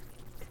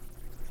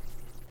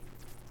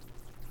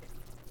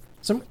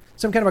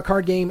 Some kind of a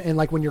card game, and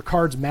like when your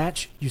cards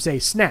match, you say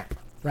snap,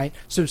 right?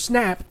 So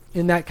snap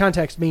in that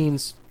context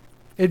means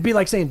it'd be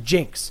like saying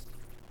jinx.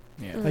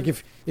 Yeah. Like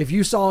if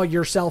you saw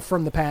yourself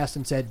from the past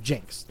and said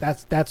jinx,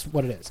 that's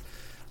what it is.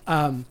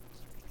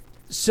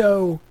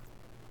 So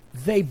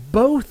they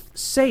both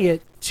say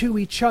it to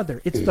each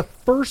other. It's the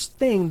first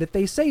thing that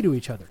they say to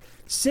each other.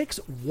 6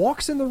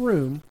 walks in the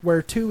room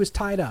where 2 is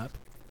tied up,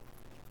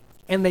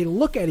 and they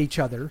look at each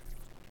other,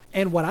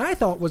 and what I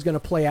thought was going to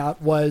play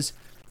out was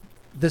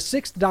the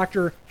sixth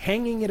doctor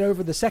hanging it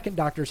over the second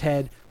doctor's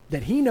head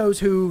that he knows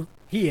who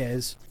he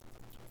is.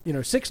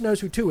 6 knows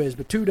who 2 is,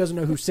 but 2 doesn't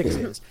know who 6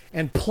 is,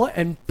 and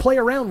play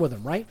around with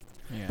him, right?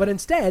 Yeah. But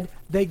instead,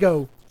 they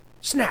go,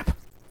 snap.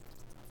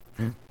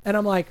 And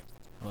I'm like,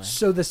 What?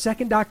 so the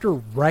second doctor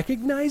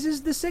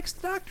recognizes the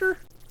sixth doctor?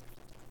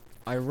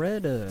 I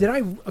read a Did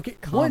I? Okay,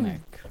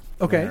 comic.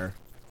 Okay. where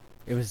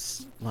it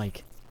was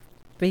like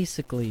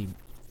basically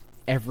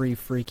every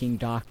freaking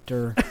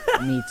doctor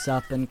meets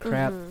up and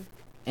crap.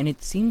 And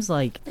it seems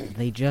like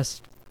they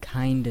just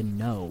kind of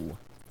know.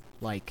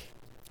 Like,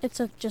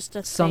 It's just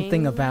a something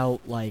thing.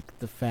 about, like,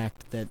 the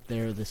fact that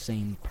they're the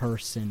same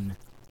person,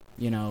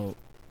 you know,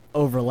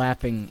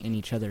 overlapping in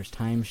each other's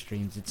time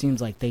streams. It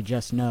seems like they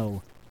just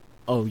know,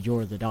 oh,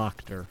 you're the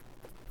Doctor.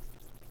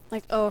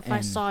 Like, oh, if I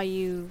and-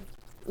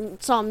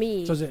 saw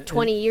me So is it-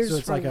 20 years so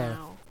it's from like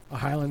now. a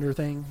Highlander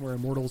thing where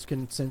immortals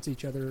can sense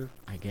each other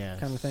I guess.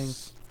 kind of thing.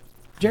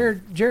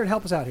 Jared,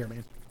 help us out here,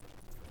 man.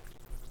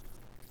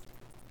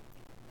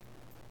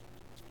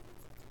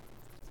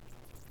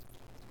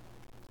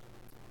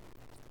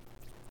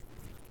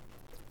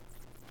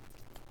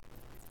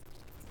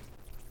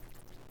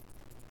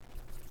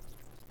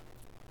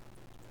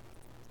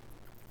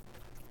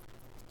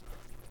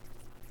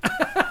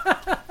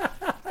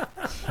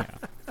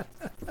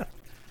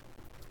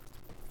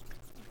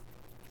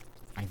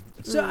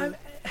 So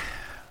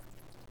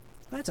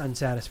that's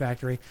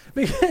unsatisfactory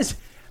because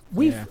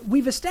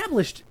we've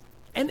established,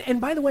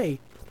 and by the way,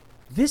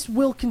 this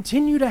will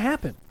continue to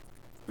happen.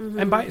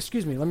 And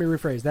excuse me, let me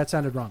rephrase. That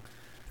sounded wrong.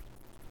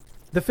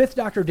 The 5th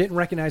Doctor didn't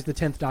recognize the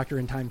 10th Doctor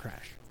in Time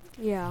Crash.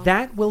 Yeah.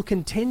 That will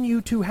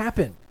continue to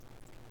happen.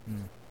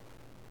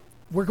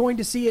 We're going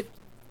to see it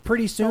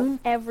pretty soon.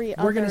 Every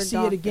We're going other to see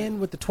Doctor. it again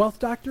with the 12th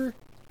Doctor.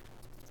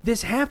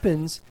 This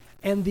happens,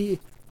 and the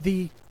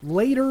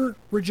later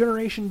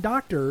Regeneration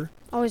Doctor,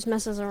 Always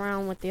messes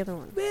around with the other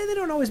one. they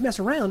don't always mess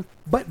around,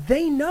 but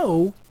they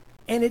know,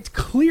 and it's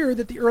clear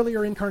that the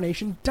earlier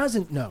incarnation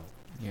doesn't know.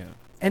 Yeah.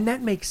 And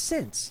that makes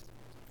sense.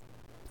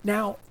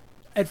 Now,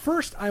 at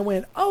first I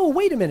went, oh,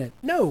 wait a minute.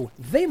 No,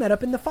 they met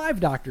up in the 5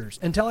 Doctors.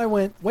 Until I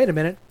went, wait a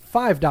minute,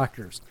 5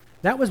 Doctors.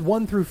 That was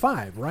 1 through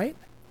 5, right?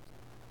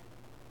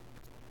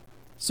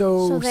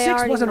 So So they 6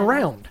 already wasn't met up.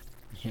 around.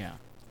 Yeah.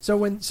 So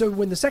when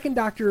the second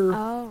Doctor,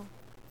 Oh.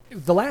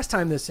 the last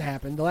time this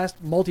happened, the last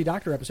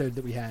multi-Doctor episode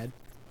that we had,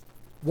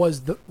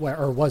 was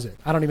or was it?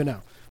 I don't even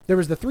know. There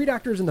was the 3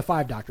 Doctors and the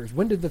 5 Doctors.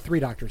 When did the 3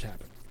 Doctors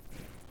happen?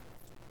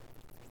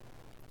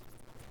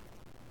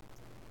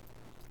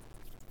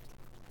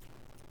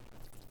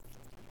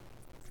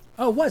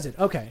 Oh, was it?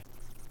 Okay.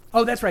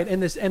 Oh, that's right.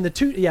 And the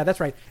 2, yeah, that's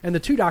right. And the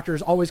 2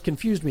 Doctors always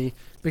confused me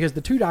because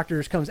the 2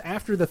 Doctors comes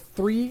after the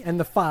 3 and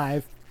the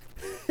 5,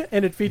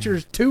 and it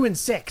features 2 and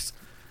 6.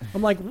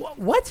 I'm like,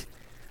 what?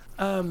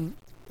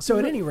 So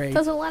at any rate,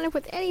 Doesn't line up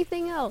with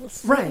anything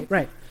else.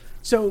 right.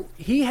 So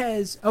he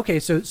has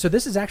So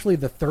this is actually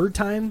the 3rd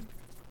time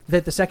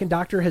that the second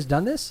Doctor has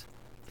done this.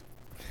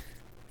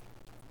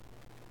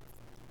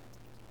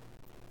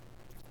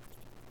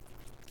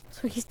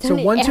 So he's done So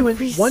it 1, 2,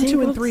 every and 1, 2,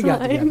 single and 3 got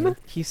time. together,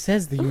 He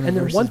says the universe and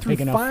then 1 is through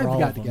big enough 5 for all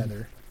got of them.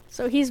 together,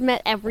 So he's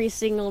met every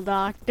single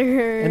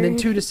Doctor. and then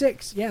 2 to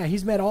 6. Yeah,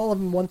 he's met all of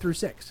them 1 through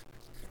 6.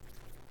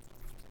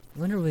 I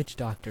wonder which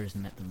Doctors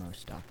met the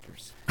most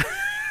Doctors.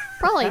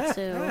 Probably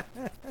 2.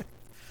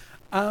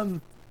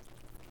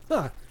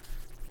 Huh.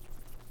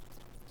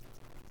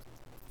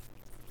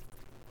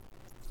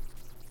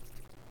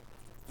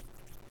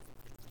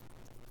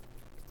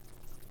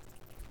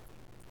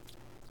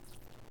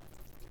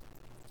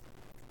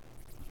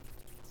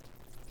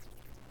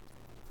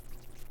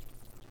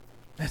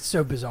 That's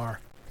so bizarre.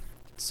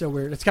 It's so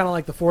weird. It's kind of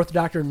like the 4th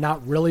Doctor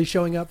not really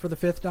showing up for the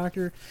 5th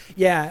Doctor.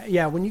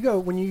 Yeah.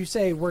 When you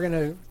say we're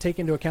gonna take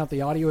into account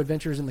the audio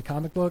adventures in the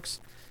comic books,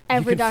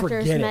 Every you can Doctor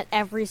has forget met it.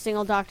 every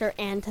single Doctor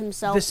and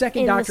himself. The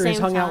second in Doctor the has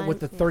same hung out time. with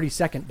the Yeah.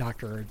 32nd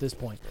Doctor at this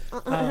point.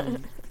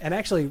 And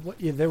actually,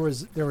 there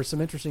was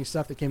some interesting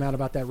stuff that came out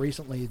about that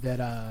recently.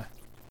 That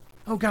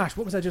oh gosh,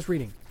 what was I just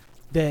reading?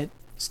 That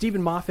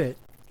Stephen Moffat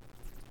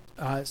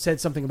said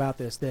something about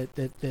this. That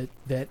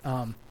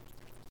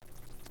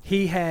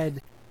he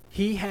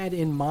had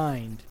in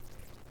mind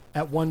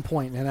at one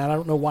point, and I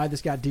don't know why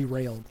this got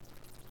derailed,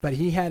 but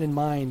he had in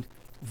mind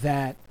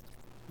that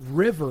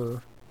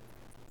River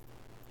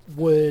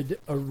would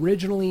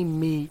originally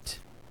meet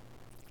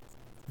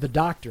the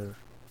Doctor,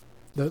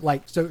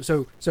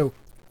 so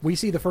we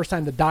see the first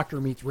time the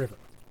Doctor meets River,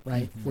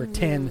 right? Where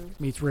 10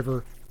 meets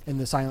River in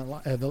the silent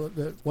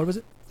what was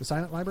it? The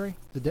Silent Library,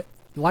 the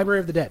Library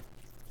of the Dead,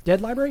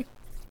 Dead Library.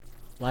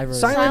 Library.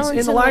 Silence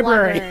in the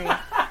library.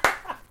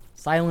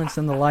 Silence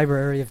in the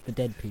Library of the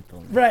Dead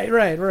People. Right.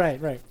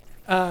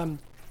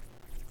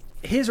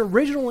 His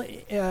original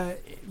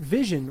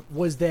vision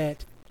was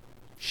that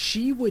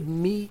she would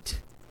meet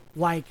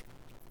like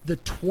the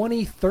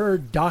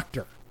 23rd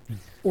Doctor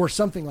or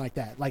something like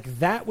that. Like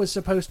that was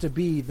supposed to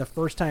be the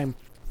first time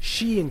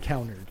she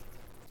encountered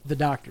the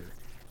Doctor.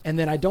 And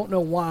then I don't know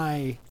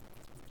why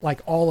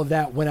like all of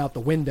that went out the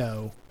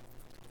window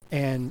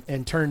and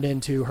turned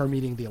into her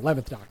meeting the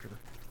 11th Doctor.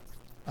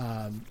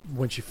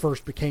 When she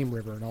first became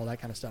River and all that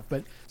kind of stuff.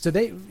 But so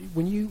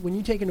when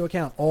you take into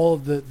account all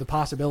of the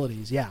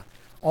possibilities, yeah,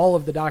 all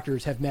of the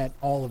Doctors have met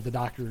all of the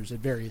Doctors at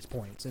various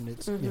points, and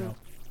it's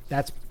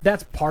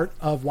that's part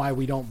of why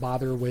we don't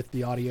bother with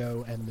the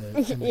audio and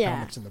the Yeah.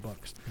 comics and the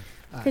books.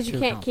 Because you Too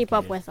can't keep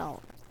up complicated. with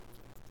all.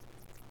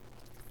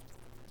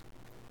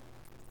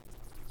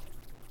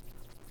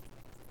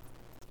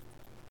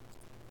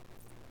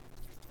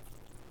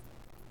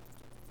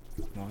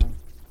 Wow.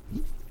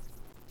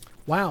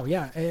 Wow,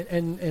 yeah,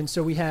 and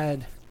so we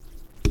had.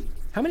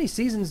 How many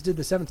seasons did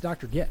the Seventh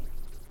Doctor get?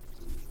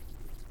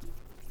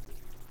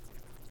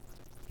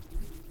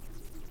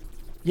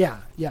 Yeah.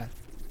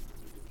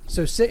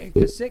 So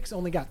six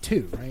only got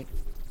 2, right?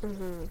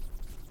 Mm-hmm.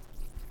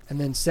 And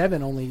then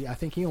 7 only. I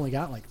think he only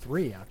got like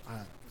 3.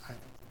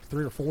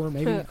 3 or 4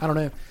 maybe. I don't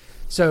know.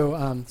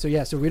 So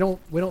so we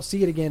don't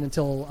see it again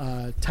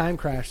until Time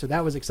Crash. So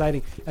that was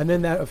exciting. And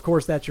then that, of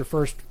course, that's your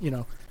first.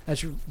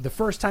 That's the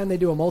first time they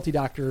do a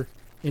multi-Doctor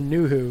in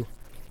New Who.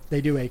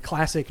 They do a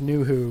classic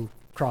New Who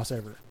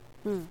crossover.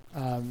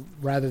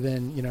 Rather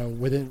than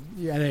within,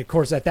 and of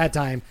course at that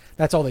time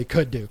that's all they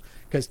could do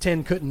because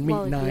 10 couldn't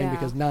meet 9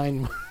 because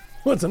 9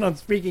 wasn't on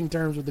speaking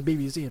terms with the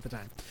BBC at the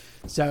time.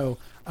 So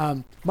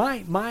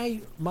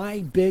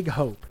my big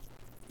hope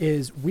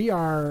is we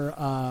are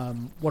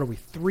what are we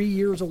 3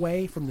 years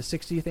away from the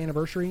 60th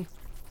anniversary.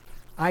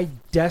 I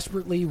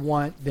desperately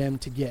want them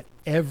to get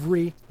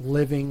every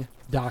living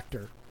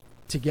Doctor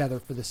together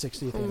for the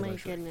 60th Oh my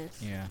anniversary.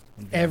 goodness. Yeah.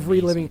 Every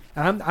living,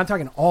 and I'm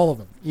talking all of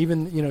them,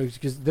 even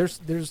because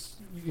there's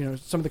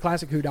some of the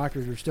classic Who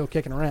Doctors are still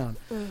kicking around.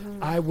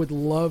 Mm-hmm. I would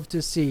love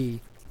to see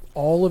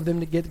all of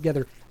them to get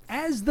together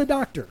as the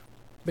Doctor,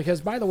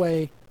 because by the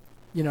way,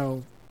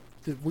 have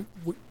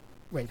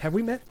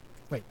we met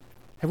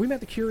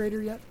the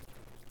Curator yet?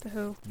 The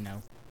Who?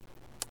 No.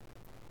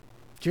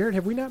 Jared,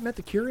 have we not met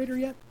the Curator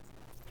yet?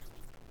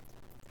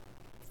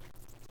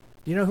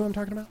 Do you know who I'm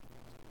talking about?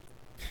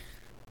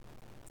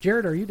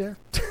 Jared, are you there?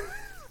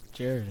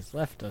 Jared has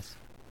left us.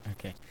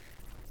 Okay.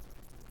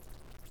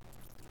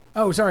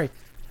 Oh, sorry.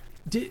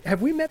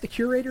 Have we met the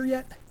Curator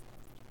yet?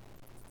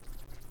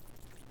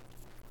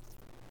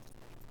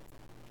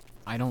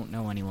 I don't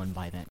know anyone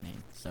by that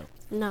name, so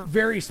No.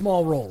 Very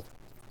small role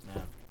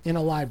no. in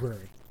a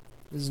library.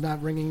 This is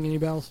not ringing any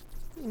bells?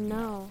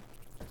 No.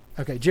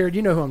 Okay, Jared,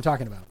 you know who I'm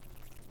talking about.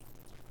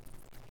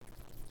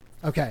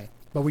 Okay,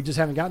 but we just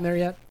haven't gotten there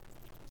yet?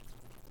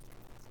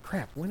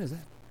 Crap, when is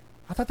that?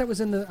 I thought that was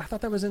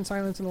in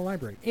Silence in the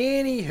Library.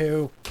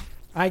 Anywho,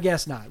 I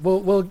guess not.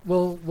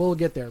 We'll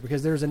get there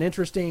because there's an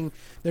interesting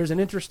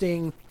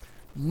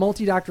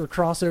multi-Doctor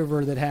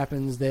crossover that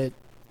happens that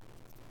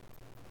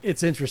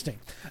it's interesting.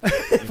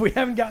 If we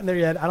haven't gotten there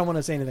yet, I don't want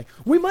to say anything.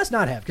 We must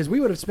not have because we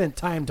would have spent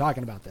time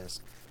talking about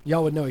this.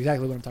 Y'all would know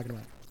exactly what I'm talking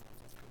about.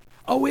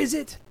 Oh, is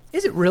it?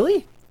 Is it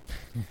really?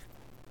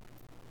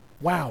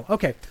 Wow.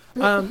 Okay.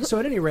 So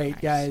at any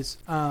rate, guys,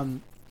 for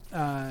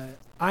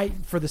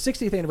the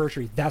 60th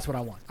anniversary, that's what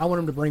I want. I want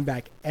them to bring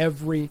back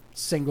every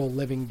single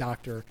living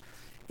Doctor.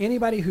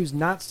 Anybody who's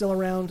not still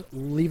around,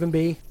 leave them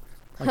be.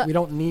 Like we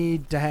don't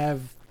need to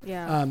have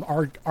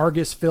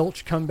Argus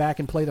Filch come back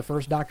and play the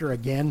first Doctor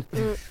again.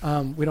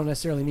 We don't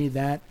necessarily need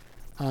that.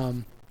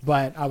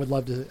 But I would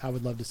love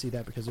to see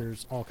that because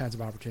there's all kinds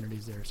of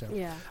opportunities there. So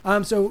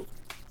Yeah. So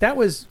that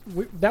was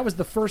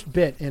the first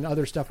bit in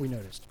other stuff we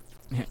noticed.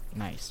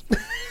 Nice.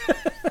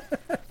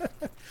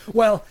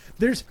 Well,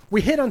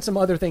 we hit on some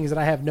other things that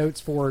I have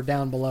notes for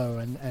down below,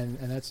 and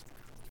that's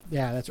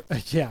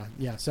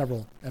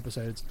several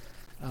episodes.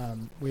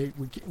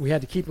 We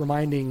had to keep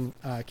reminding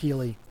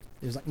Keely.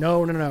 It was like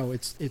no,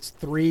 it's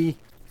 3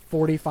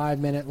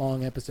 45-minute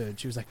long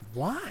episodes. She was like,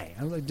 why?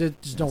 I was like,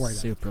 just don't worry about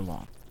it. Super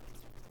long.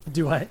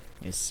 Do what?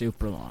 It's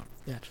super long.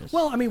 Yeah. Just-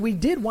 Well, I mean, we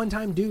did one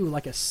time do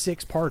like a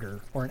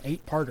 6-parter or an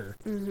 8-parter.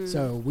 Mm-hmm.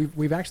 So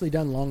we've actually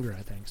done longer,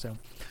 I think. So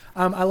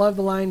I love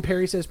the line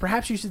Perry says,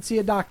 perhaps you should see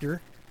a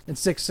doctor. And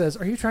 6 says,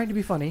 are you trying to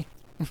be funny?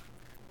 I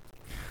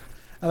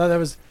thought that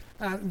was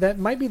that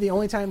might be the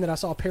only time that I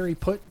saw Perry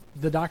put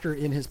the Doctor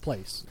in his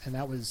place, and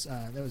that was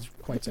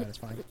quite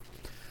satisfying.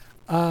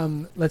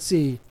 Let's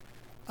see.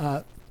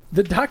 The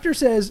Doctor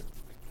says,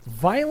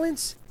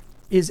 violence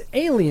is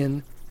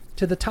alien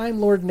to the Time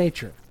Lord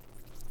nature.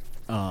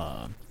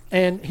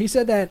 And he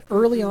said that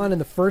early on in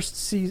the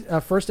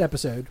first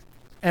episode,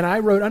 and I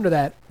wrote under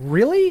that,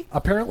 really?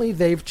 Apparently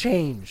they've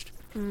changed,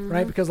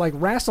 right? Because like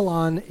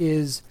Rassilon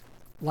is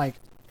like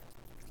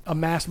a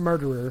mass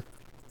murderer,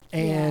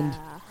 and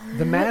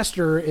the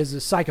Master is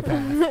a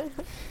psychopath.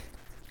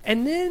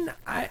 And then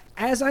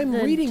as I'm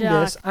reading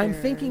this, I'm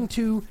thinking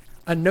to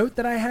a note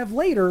that I have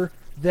later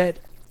that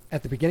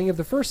at the beginning of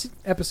the first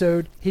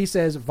episode, he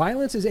says,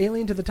 violence is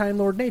alien to the Time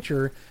Lord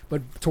nature,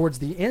 but towards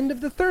the end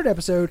of the third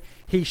episode,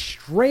 he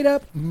straight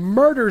up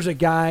murders a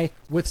guy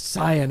with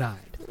cyanide.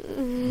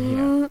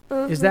 Yeah.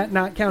 Does that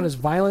not count as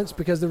violence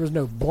because there was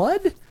no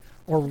blood?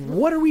 Or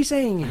what are we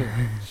saying here?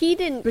 He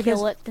didn't Because-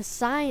 kill it. The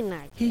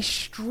cyanide. He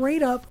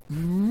straight up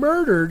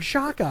murdered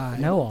Shockeye.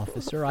 No,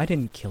 officer, I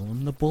didn't kill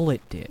him. The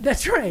bullet did.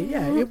 That's right,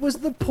 yeah. It was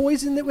the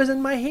poison that was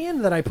in my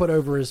hand that I put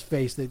over his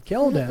face that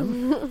killed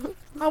him.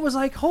 I was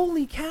like,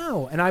 holy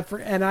cow. And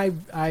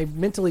I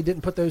mentally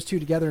didn't put those two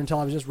together until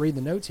I was just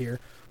reading the notes here.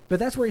 But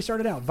that's where he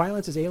started out.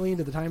 Violence is alien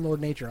to the Time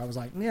Lord nature. I was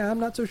like, yeah, I'm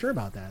not so sure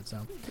about that.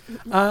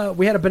 So,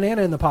 we had a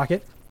banana in the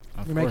pocket.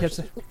 Of You might course.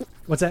 catch that.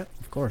 What's that?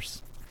 Of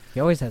course. He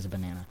always has a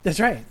banana.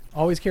 That's right.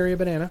 Always carry a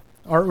banana.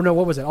 Or no,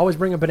 what was it? Always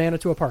bring a banana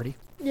to a party.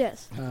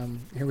 Yes.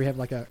 Here we have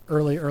like a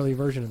early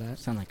version of that.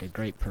 Sound like a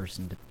great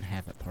person to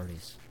have at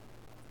parties.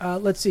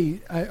 let's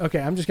see. Okay,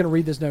 I'm just going to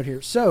read this note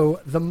here.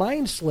 So the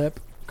mind slip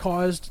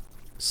caused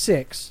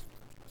 6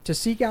 to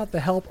seek out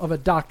the help of a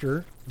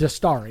doctor,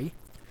 Dastari,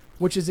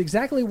 which is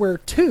exactly where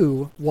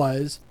 2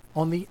 was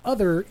on the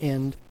other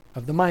end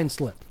of the mind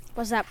slip.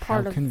 Was that How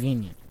part of?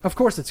 convenient. Of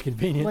course, it's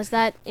convenient. Was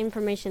that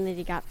information that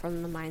he got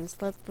from the mind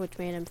slip, which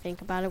made him think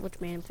about it, which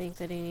made him think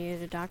that he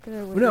needed a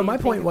doctor? Or Well, no, my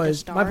point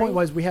was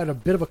we had a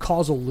bit of a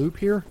causal loop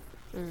here.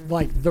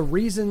 Like the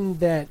reason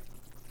that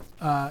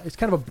it's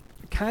kind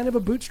of a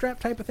bootstrap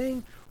type of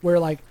thing, where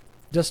like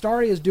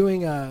Dastari is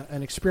doing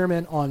an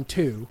experiment on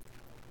 2,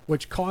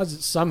 which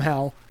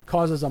somehow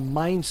causes a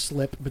mind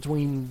slip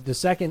between the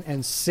 2nd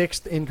and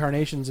 6th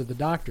incarnations of the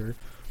Doctor,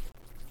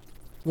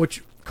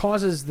 which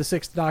causes the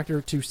 6th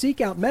Doctor to seek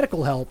out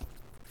medical help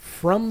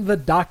from the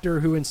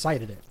Doctor who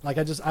incited it. Like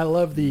I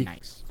love the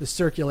Nice. the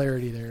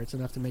circularity there. It's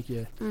enough to make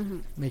you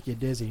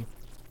dizzy.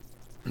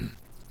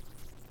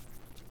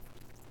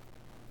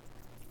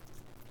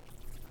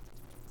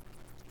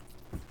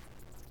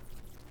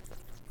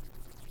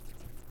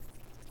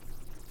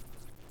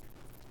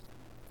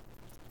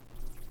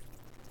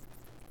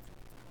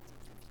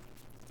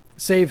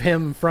 Save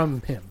him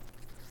from him.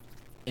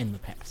 In the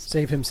past.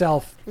 Save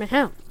himself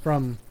Ahem.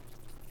 from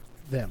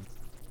them.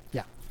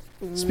 Yeah.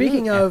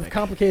 Speaking of Epic.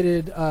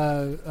 complicated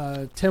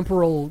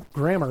temporal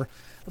grammar,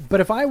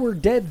 but if I were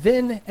dead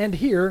then and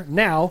here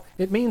now,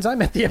 it means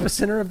I'm at the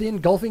epicenter of the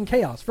engulfing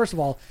chaos. First of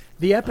all,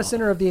 the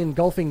epicenter of the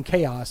engulfing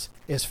chaos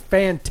is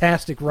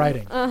fantastic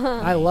writing.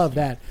 I love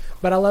that.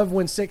 But I love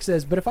when 6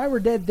 says, but if I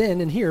were dead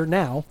then and here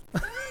now,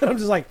 I'm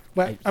just like,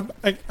 well,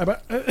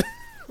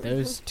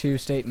 Those two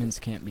statements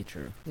can't be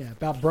true. yeah,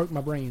 about broke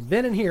my brain.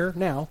 Then and here,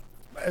 now.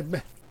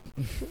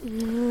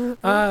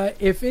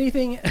 If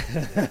anything,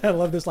 I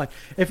love this line.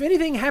 If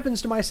anything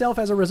happens to myself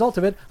as a result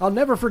of it, I'll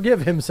never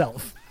forgive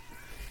himself.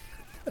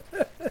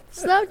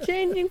 Stop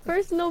changing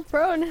personal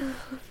pronouns.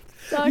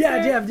 Doctor.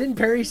 Yeah, didn't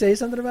Perry say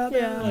something about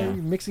that? Yeah. Like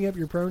mixing up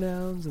your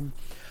pronouns and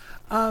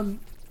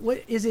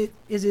what is it?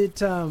 Is it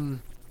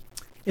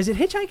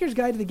Hitchhiker's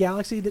Guide to the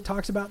Galaxy that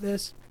talks about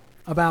this?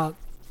 About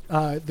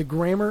the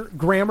grammar.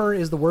 Grammar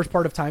is the worst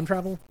part of time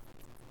travel.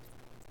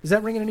 Is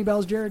that ringing any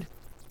bells, Jared?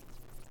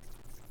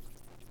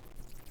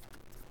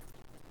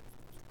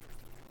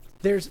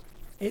 There's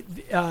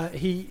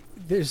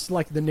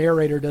like the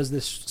narrator does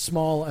this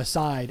small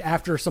aside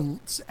after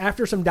some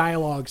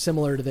dialogue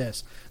similar to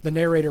this. The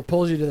narrator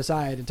pulls you to the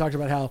side and talks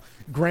about how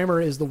grammar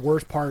is the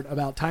worst part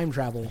about time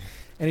travel.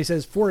 And he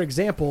says, for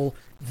example,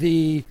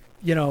 the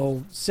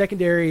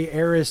secondary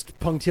aorist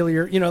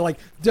punctiliar,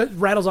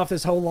 rattles off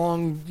this whole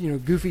long,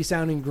 goofy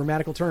sounding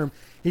grammatical term.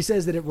 He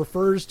says that it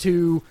refers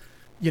to,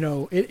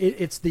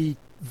 it's the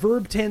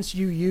verb tense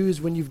you use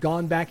when you've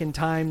gone back in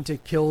time to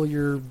kill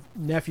your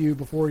nephew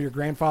before your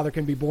grandfather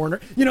can be born, or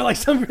like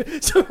some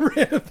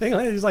random thing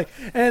like that. He's like,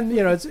 and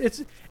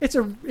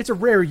it's a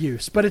rare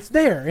use, but it's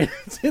there.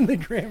 It's in the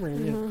grammar.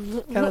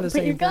 Kind of the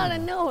same. But you gotta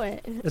thing. know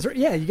it. That's right.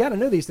 Yeah, you got to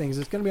know these things.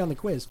 It's going to be on the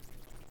quiz.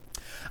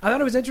 I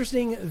thought it was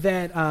interesting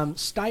that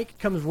Stike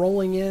comes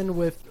rolling in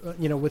with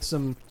with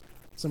some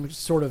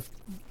sort of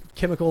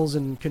chemicals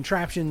and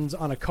contraptions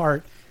on a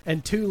cart,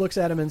 and 2 looks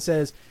at him and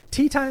says,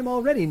 "Tea time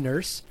already,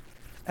 nurse."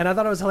 And I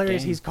thought it was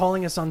hilarious. Dang. He's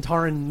calling a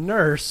Sontaran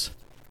nurse,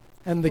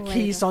 and the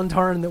key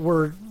Sontaran that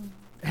we're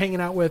hanging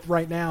out with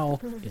right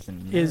now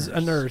is a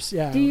nurse.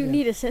 Yeah. Do you yeah.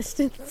 need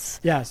assistance?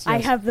 Yes. I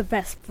yes. have the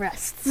best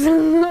breasts.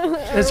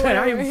 That's right.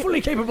 I am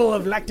fully capable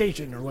of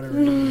lactation, or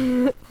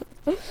whatever.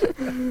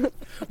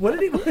 What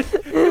did he?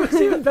 It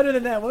was even better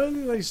than that. What did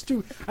he like?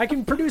 I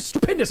can produce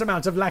stupendous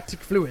amounts of lactic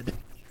fluid.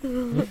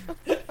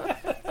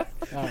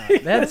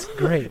 That's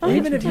great.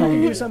 Even if you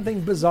can do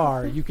something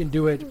bizarre, you can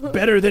do it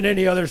better than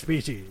any other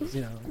species.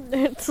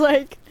 It's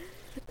like,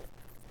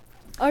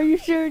 are you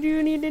sure? Do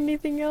you need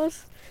anything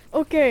else?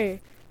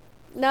 Okay,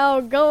 now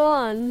go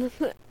on.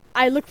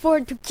 I look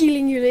forward to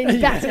killing you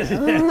in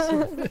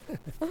battle.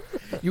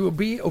 You will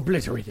be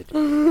obliterated.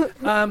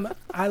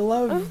 I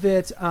love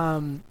that.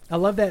 I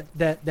love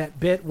that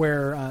bit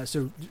where.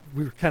 So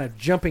we're kind of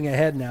jumping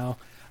ahead now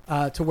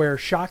to where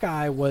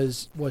Shockeye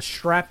was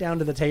strapped down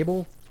to the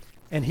table,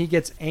 and he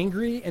gets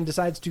angry and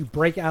decides to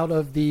break out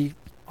of the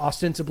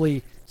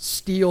ostensibly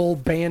steel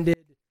banded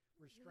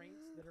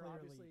restraints that are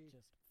obviously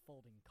just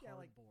folding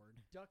cardboard.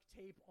 duct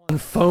tape on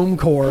foam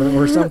core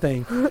or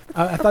something.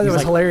 I thought it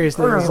was hilarious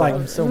that it was like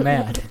I'm so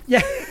mad.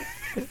 Yeah,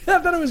 I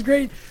thought it was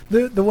great.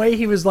 The way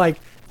he was like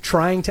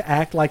trying to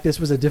act like this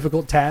was a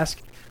difficult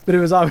task, but it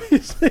was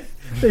obviously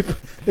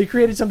they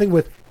created something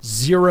with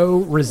zero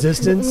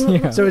resistance.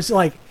 Yeah. So it's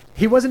like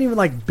he wasn't even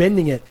like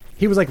bending it;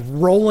 he was like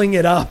rolling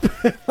it up,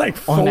 like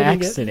folding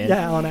accident. It.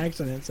 Yeah, on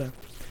accident. So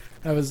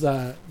that was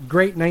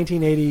great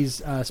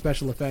 1980s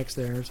special effects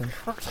there. So.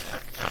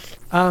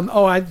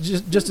 I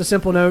just a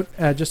simple note,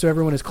 just so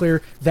everyone is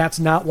clear, that's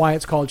not why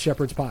it's called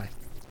shepherd's pie.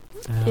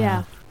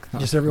 Yeah.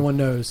 Just so everyone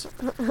knows,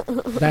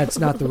 that's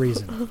not the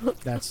reason.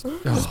 That's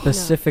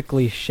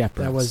Specifically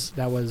shepherds.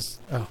 that was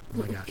oh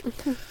my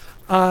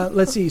gosh.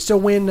 Let's see. So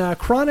when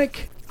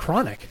chronic,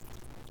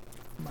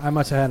 I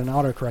must have had an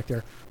autocorrect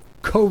there.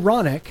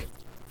 Chorionic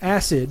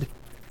acid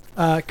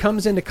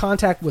comes into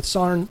contact with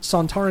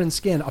Sontaran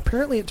skin.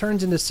 Apparently, it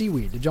turns into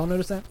seaweed. Did y'all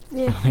notice that?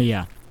 Yeah.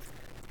 Yeah.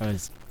 That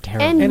was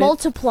terrible. And And it-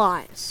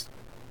 multiplies.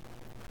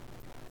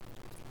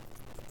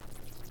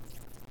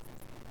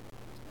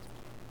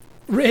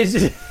 Is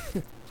it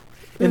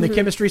in the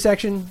chemistry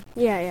section?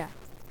 Yeah, yeah.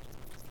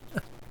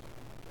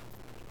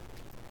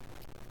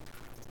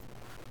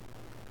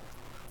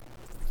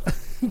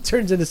 It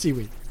turns into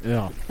seaweed.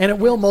 Ugh. And it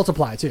will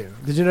multiply, too.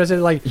 Did you notice it?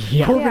 Like,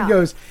 Yeah. Corbin Yeah.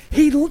 goes,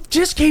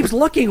 just keeps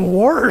looking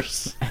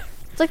worse.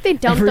 It's like they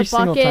dumped Every the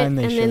single bucket time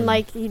and they then showed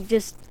like he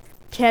just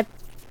kept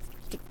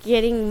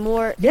getting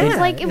more. Yeah. It's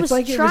like it was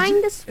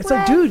trying to spread. It's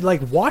like, dude,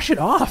 like, wash it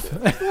off.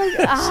 At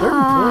a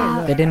certain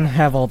point. They didn't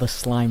have all the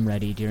slime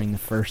ready during the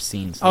first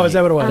scene. So Oh, is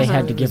that what it was? They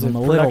had to give Was it him a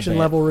little production bit.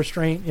 level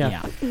restraint.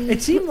 Yeah.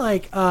 It seemed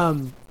like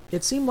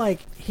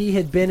he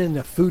had been in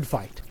a food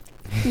fight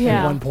at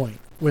Yeah. one point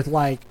with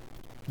like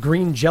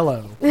green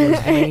Jello was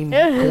his main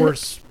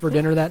course for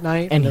dinner that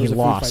night, And there he was a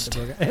food fight lost. that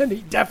broke out. And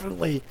he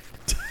definitely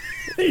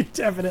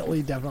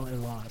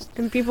lost.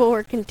 And people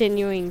were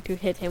continuing to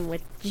hit him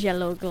with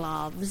jello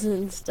globs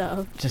and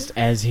stuff. Just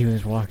as he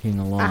was walking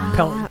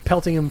along.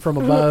 Pelting him from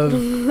above,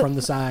 from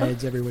the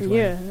sides, every which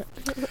way.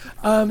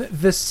 Yeah.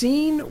 The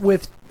scene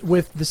with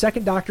the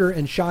second Doctor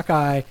and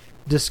Shockeye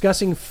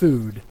discussing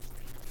food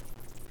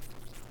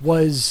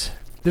was,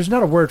 there's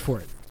not a word for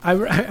it. I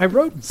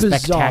wrote bizarre.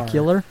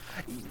 Spectacular.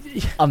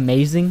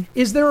 Amazing.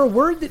 Is there a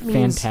word that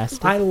means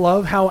Fantastic. I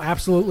love how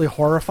absolutely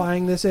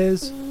horrifying this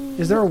is?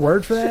 Is there a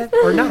word for that?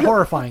 Or not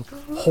horrifying,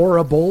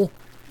 horrible?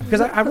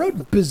 Because I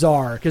wrote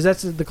bizarre because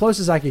that's the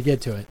closest I could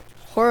get to it.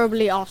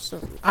 Horribly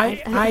awesome.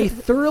 I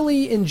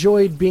thoroughly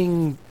enjoyed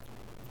being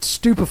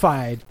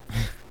stupefied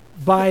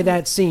by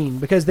that scene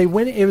because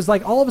it was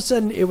like all of a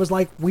sudden it was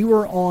like we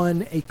were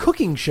on a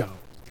cooking show.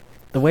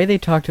 The way they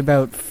talked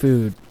about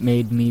food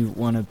made me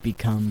want to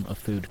become a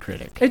food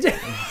critic.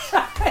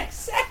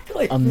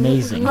 Exactly.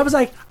 Amazing. I was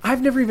like,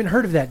 I've never even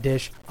heard of that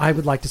dish. I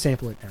would like to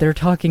sample it now. They're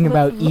talking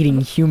about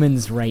eating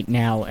humans right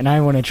now, and I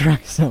want to try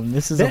some.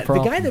 This is a The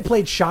problem. guy that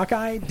played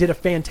Shockeye did a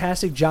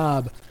fantastic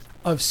job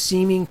of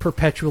seeming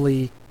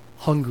perpetually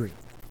hungry.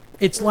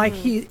 It's like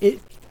the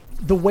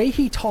way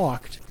he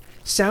talked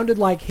sounded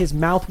like his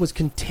mouth was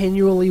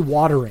continually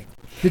watering.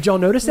 Did y'all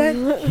notice that?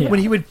 Yeah. When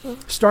he would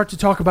start to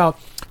talk about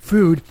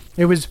food,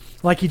 it was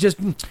like he just...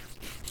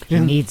 He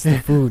needs the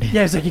food.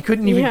 Yeah, it's like he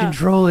couldn't even Yeah.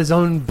 control his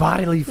own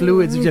bodily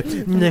fluids. He just-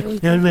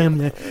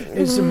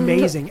 It's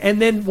amazing.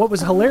 And then what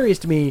was hilarious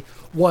to me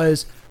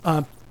was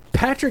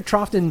Patrick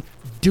Troughton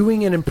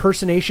doing an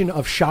impersonation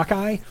of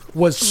Shockeye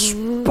was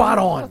spot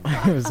on.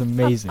 It was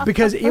amazing.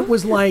 Because it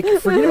was like,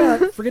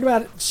 forget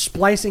about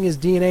splicing his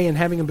DNA and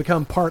having him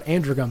become part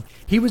Androgum.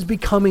 He was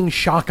becoming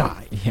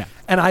Shockeye. Yeah.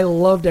 And I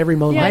loved every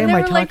moment. Yeah, Why and am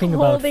they I were like talking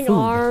about holding food?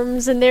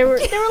 arms, and they were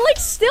like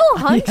still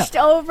hunched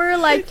over,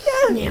 like.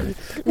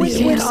 When,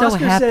 seem when so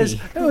Oscar happy. says,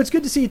 "Oh, it's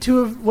good to see two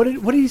of what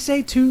did he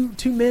say? Two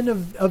men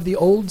of the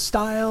old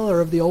style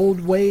or of the old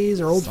ways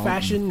or old Something.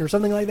 fashioned or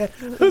something like that."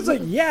 I was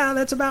like, "Yeah,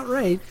 that's about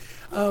right."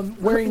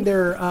 Wearing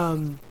their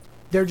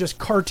just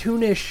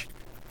cartoonish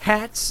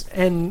hats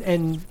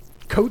and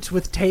coats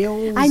with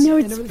tails. I know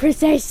and it's everything.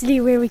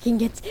 precisely where we can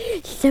get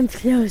some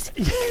clothes.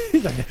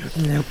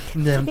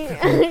 No.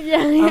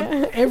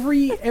 Yeah.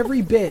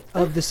 Every bit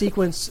of the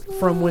sequence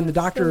from when the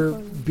Doctor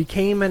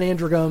became an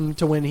androgum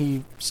to when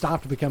he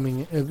stopped being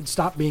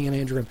an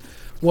androgum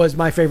was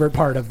my favorite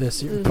part of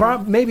this.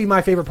 Maybe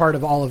my favorite part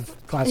of all of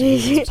Classic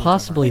Who.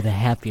 Possibly the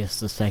happiest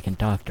the Second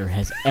Doctor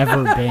has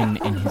ever been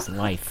in his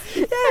life.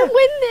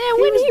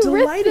 When was he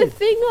ripped the delighted.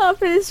 thing off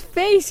his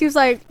face, he was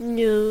like,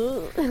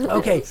 no.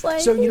 Okay, It's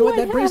like, so you know what?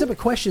 That brings up happened?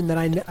 a question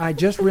that I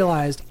just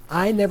realized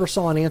I never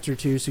saw an answer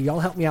to, so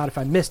y'all help me out if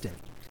I missed it.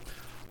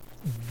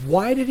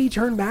 Why did he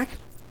turn back?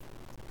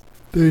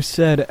 They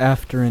said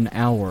after an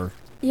hour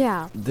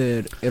Yeah.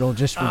 that it'll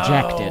just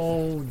reject it.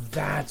 Oh,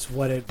 that's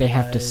what it They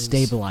have to was.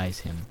 stabilize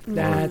him.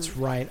 That's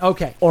right.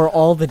 Okay. Or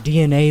all the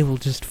DNA will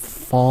just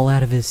fall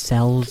out of his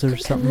cells or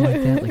something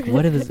like that. Like,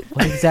 what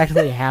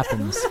exactly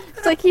happens?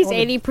 It's like he's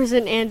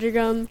 80%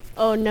 androgum.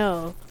 Oh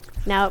no.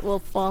 Now it will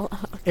fall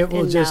out. It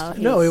will and just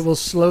now it he's- will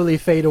slowly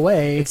fade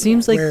away. It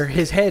seems like- where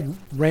his head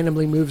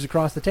randomly moves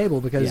across the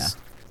table because Yeah.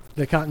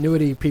 the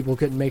continuity people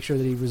couldn't make sure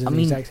that he was in I the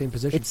mean, exact same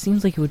position. It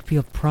seems like it would be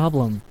a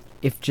problem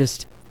if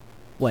just,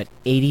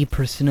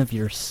 80% of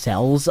your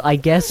cells, I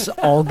guess,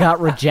 all got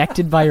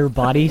rejected by your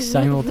body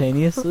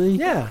simultaneously?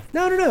 Yeah,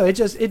 no. It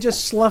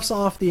just sloughs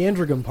off the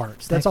androgum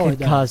parts. That's that all could it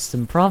does. cause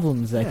some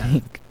problems, I Yeah.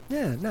 think.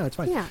 Yeah, no, it's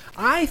fine. Yeah.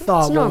 I thought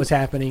It's what normal. was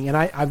happening, and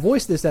I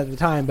voiced this at the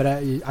time, but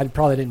I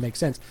probably didn't make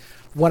sense.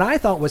 What I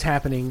thought was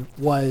happening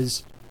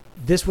was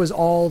this was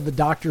all the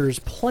Doctor's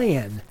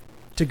plan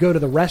to go to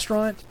the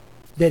restaurant,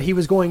 that he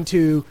was going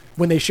to,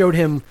 when they showed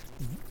him,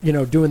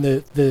 doing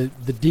the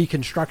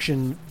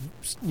deconstruction,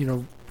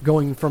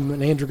 going from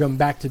an androgum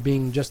back to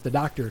being just the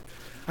Doctor,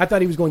 I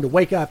thought he was going to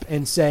wake up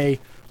and say,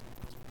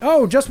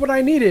 "Oh, just what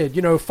I needed.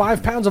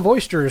 5 pounds of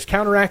oysters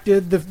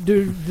counteracted the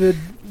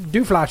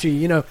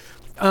dooflashy."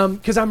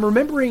 Because I'm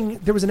remembering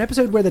there was an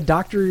episode where the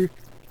Doctor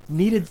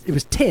needed, it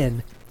was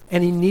 10,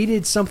 and he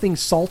needed something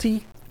salty.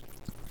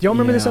 Do y'all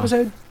remember this Yeah.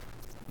 episode?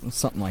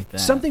 Something like that.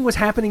 Something was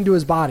happening to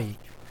his body,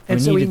 and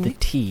he so needed the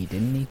tea,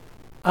 didn't he?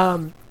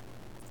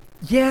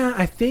 yeah,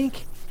 I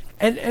think.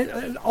 And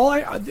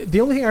the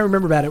only thing I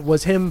remember about it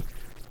was him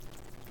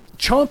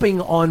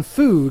chomping on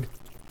food,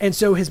 and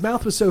so his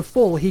mouth was so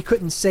full he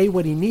couldn't say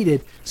what he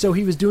needed, so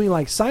he was doing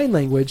like sign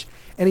language,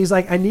 and he's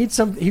like,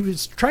 he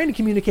was trying to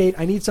communicate,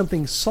 I need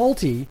something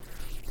salty,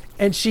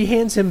 and she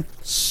hands him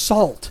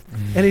salt,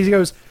 and he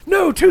goes,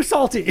 no, too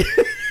salty.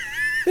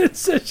 And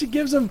so she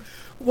gives him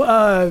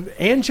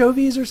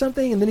anchovies or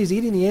something, and then he's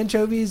eating the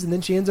anchovies, and then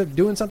she ends up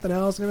doing something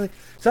else and everything.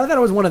 So I thought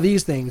it was one of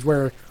these things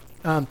where,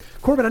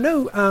 Corbin, I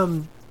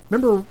know,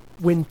 remember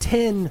when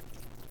 10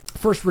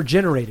 first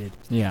regenerated,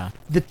 Yeah.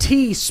 the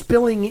tea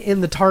spilling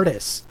in the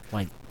TARDIS,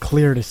 Like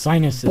cleared his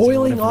sinuses.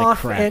 boiling or whatever the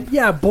off, crap.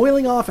 and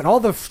boiling off, and all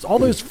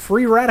those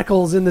free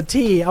radicals in the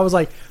tea. I was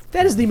like,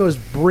 that is the most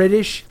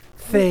British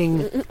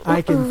thing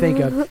I can think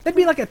of. That'd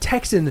be like a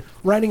Texan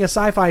writing a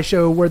sci-fi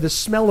show where the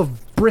smell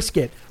of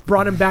brisket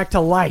brought him back to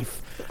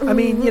life. I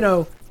mean,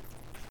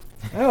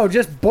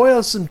 just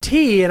boil some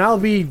tea and I'll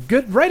be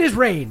good, right as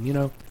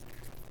rain.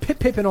 Pip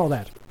pip and all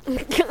that.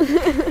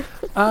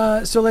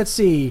 So let's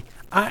see.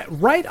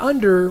 Right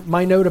under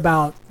my note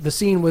about the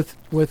scene with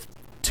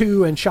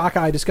 2 and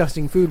Shockeye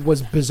discussing food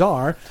was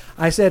bizarre,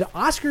 I said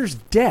Oscar's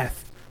death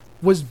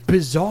was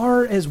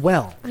bizarre as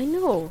well. I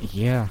know.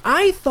 Yeah.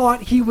 I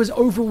thought he was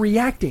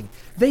overreacting.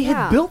 They had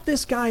Yeah. built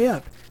this guy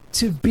up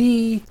to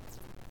be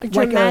A like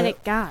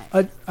dramatic guy.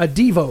 a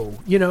divo,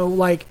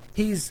 like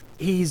he's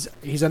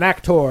an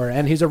actor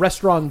and he's a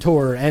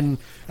restaurateur and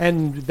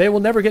they will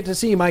never get to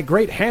see my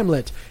great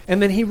Hamlet.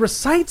 And then he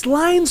recites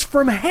lines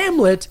from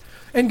Hamlet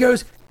and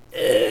goes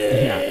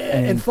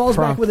and falls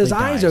back with his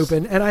promptly eyes dies.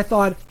 open. And I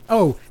thought,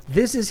 oh,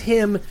 this is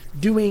him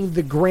doing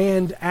the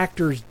grand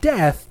actor's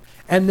death.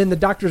 And then the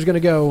doctor's going to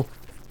go,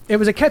 it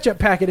was a ketchup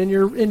packet in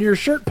your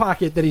shirt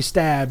pocket that he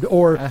stabbed,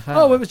 or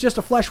oh, it was just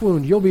a flesh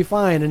wound, you'll be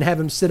fine, and have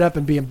him sit up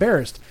and be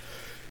embarrassed.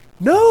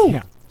 No,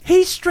 Yeah.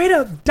 he straight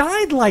up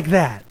died like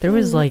that. There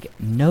was like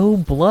no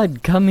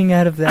blood coming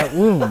out of that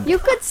wound. You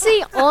could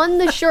see on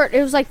the shirt,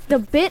 it was like the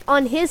bit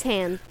on his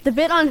hand, the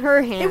bit on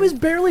her hand. It was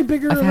barely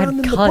bigger I've around had than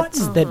the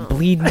cuts button. that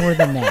bleed more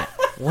than that.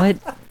 What?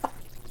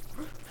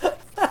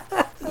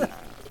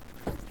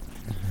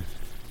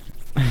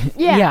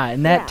 yeah,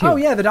 and that too. Oh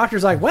yeah, the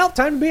doctor's like, well,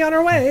 time to be on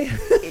our way.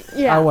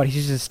 Yeah. Oh, what?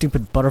 He's just a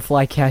stupid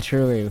butterfly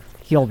catcher.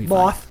 He'll be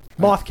Moth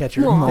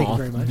catcher. Moth. Thank you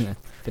very much. Yeah,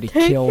 that he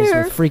Take kills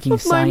care with freaking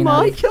of my moth.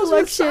 cyanide. He kills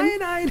with Collection.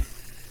 cyanide.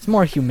 It's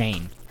more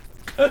humane.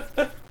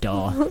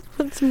 Duh.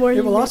 It's more.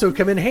 It will also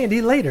come in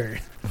handy later.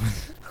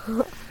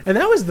 And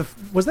that was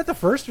that the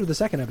first or the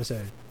second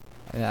episode?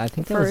 I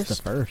think that was the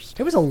First. first.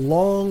 It was a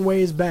long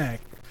ways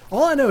back.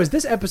 All I know is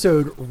this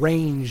episode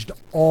ranged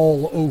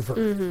all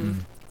over.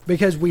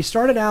 Because we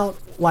started out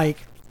like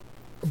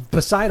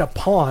beside a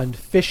pond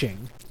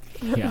fishing.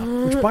 Yeah.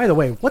 Which, by the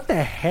way, what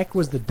the heck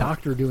was the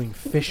doctor doing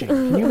fishing?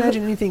 Can you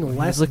imagine anything He's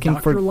less looking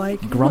for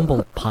doctor-like?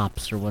 grumble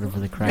pops or whatever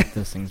the crap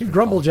those things are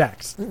Grumble called.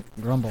 Jacks.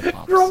 Grumble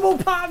pops. Grumble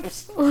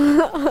Pops!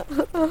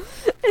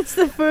 It's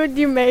the food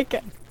you make.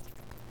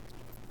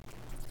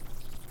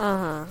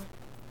 Uh-huh.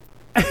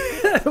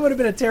 That would have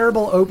been a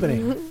terrible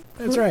opening.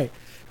 That's right.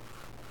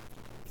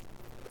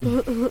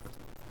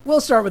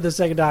 We'll start with the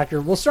second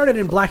doctor. We'll start it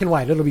in black and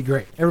white. It'll be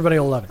great. Everybody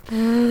will love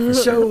it.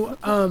 So,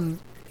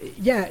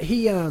 yeah,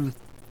 he,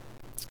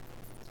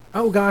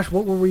 oh gosh,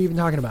 what were we even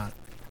talking about?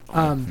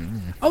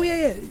 Oh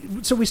yeah.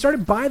 So we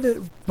started by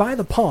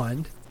the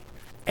pond,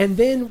 and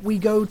then we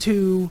go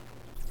to,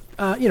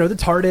 the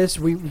TARDIS.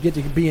 We get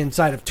to be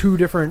inside of 2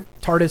 different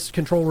TARDIS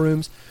control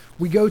rooms.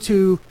 We go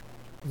to,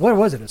 what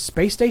was it? A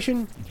space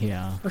station?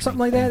 Yeah. Or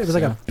something I like that. think It was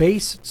like so. a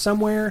base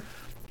somewhere,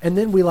 and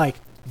then we like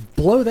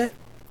blow that.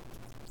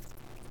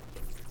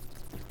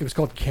 It was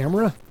called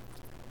camera,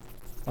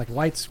 like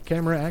lights,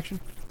 camera, action.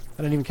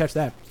 I didn't even catch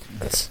that.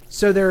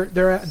 So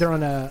they're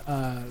on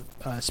a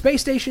space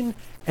station,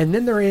 and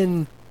then they're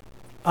in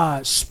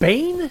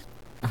Spain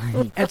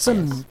at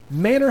some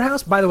manor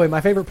house. By the way, my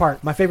favorite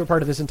part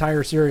of this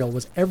entire serial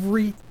was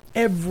every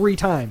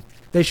time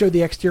they showed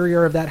the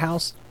exterior of that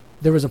house,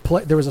 there was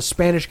a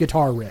Spanish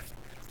guitar riff.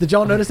 Did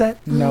y'all notice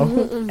that?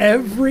 No.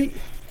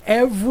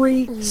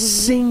 Every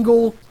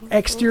single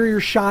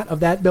exterior shot of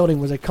that building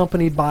was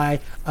accompanied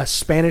by a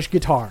Spanish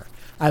guitar.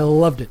 I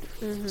loved it.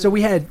 So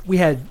we had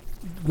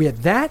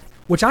that,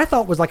 which I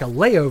thought was like a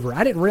layover.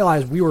 I didn't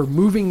realize we were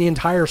moving the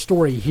entire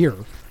story here.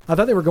 I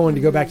thought they were going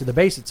to go back to the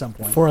base at some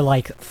point. For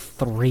like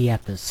 3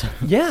 episodes.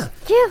 Yeah.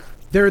 Yeah.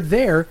 They're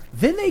there.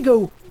 Then they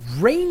go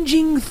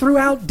ranging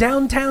throughout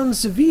downtown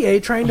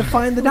Seville trying to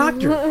find the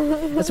doctor.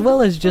 As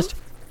well as just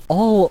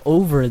all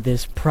over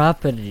this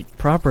property,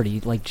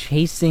 like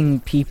chasing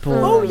people.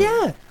 Oh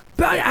yeah,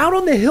 but out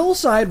on the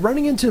hillside,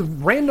 running into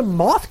random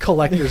moth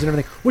collectors and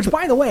everything. Which,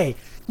 by the way,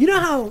 you know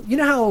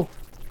how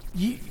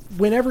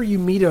whenever you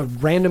meet a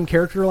random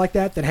character like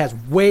that has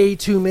way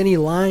too many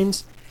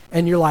lines,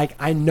 and you're like,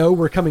 I know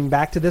we're coming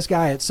back to this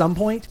guy at some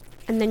point.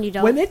 And then you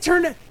don't. When it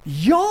turned,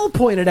 y'all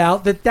pointed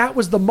out that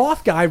was the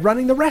moth guy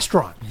running the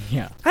restaurant.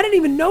 Yeah. I didn't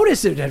even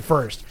notice it at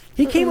first.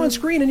 He came on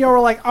screen and y'all were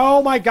like,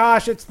 "Oh my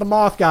gosh, it's the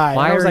moth guy."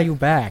 Why and I was are like, you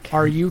back?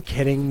 Are you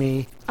kidding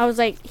me? I was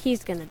like,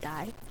 he's gonna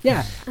die.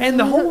 Yeah, and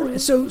the whole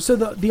so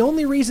the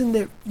only reason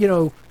that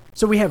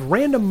so we have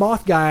random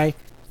moth guy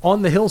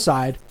on the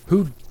hillside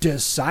who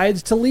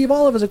decides to leave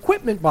all of his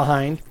equipment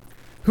behind,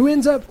 who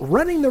ends up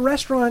running the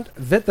restaurant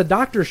that the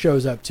doctor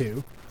shows up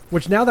to,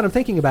 which now that I'm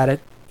thinking about it,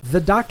 the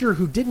doctor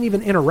who didn't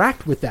even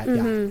interact with that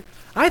guy.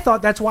 I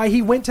thought that's why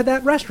he went to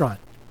that restaurant,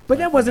 but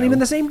that wasn't even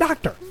the same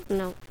doctor.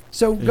 No.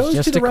 So goes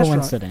just to the a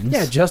restaurant. coincidence.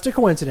 Yeah, just a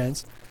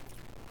coincidence.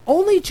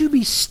 Only to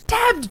be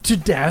stabbed to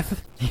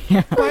death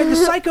by the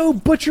psycho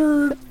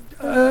butcher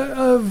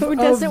Who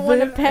doesn't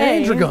want to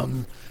pay.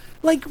 Andragum.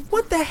 Like,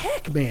 what the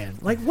heck, man?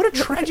 Like, what a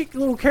tragic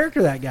little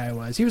character that guy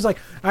was. He was like,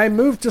 I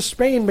moved to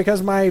Spain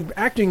because my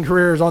acting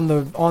career is on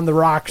the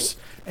rocks,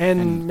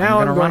 and now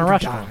I'm gonna going run a to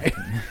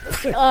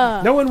restaurant.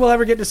 die. No one will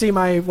ever get to see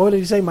what did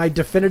he say? My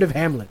definitive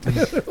Hamlet.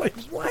 Like,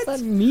 what? What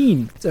does that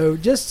mean? So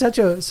just such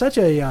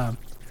a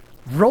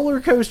roller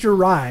coaster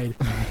ride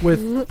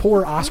with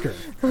poor Oscar.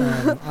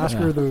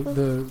 Oscar, Yeah.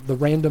 the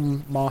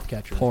random moth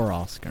catcher. Poor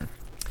Oscar.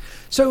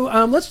 So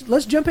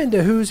let's jump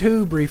into who's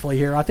who briefly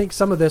here. I think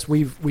some of this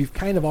we've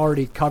kind of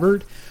already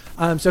covered.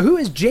 So who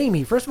is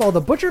Jamie? First of all,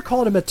 the butcher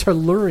called him a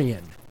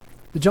Tellurian.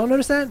 Did y'all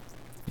notice that?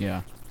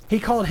 Yeah. He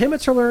called him a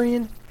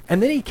Tellurian,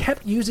 and then he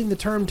kept using the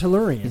term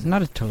Tellurian. He's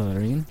not a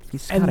Tellurian.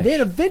 He's Scottish. And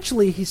then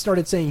eventually he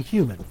started saying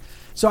human.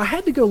 So I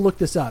had to go look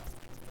this up.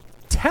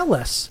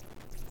 Tellus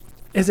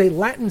is a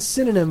Latin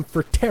synonym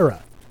for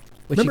terra.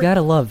 Which Remember- you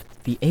gotta love.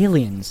 The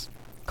aliens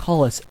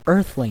call us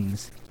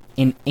Earthlings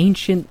in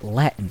ancient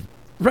Latin.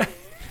 Right.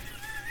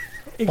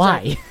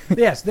 Why?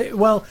 Yes.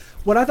 Well,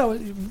 what I thought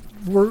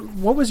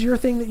what was your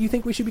thing that you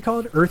think we should be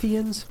called?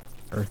 Earthians?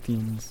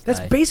 Earthians. That's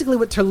basically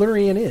what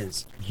Tellurian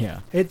is. Yeah.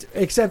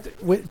 Except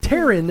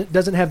Terran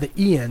doesn't have the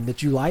en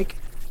that you like.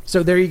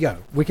 So there you go.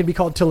 We can be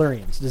called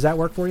Tellurians. Does that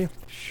work for you?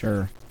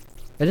 Sure.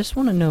 I just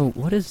want to know,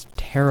 what does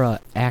Terra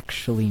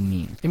actually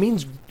mean? It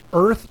means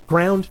earth,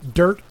 ground,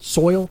 dirt,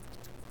 soil.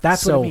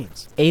 That's so what it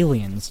means.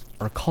 aliens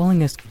are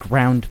calling us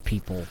ground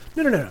people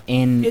No.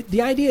 in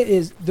The idea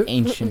is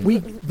ancient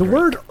the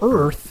word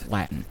earth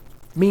Latin.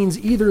 means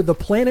either the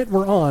planet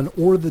we're on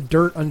or the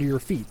dirt under your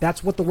feet.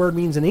 That's what the word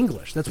means in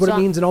English. That's what it So-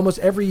 means in almost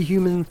every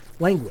human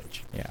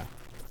language. Yeah.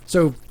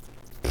 So,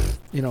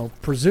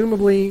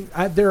 presumably,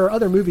 there are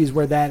other movies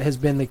where that has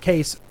been the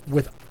case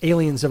with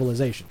alien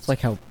civilizations. It's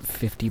like how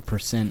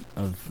 50%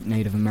 of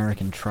Native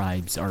American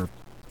tribes are,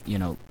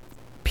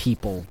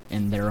 people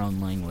in their own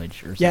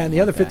language or something. yeah, and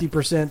the other like that.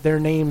 50%, their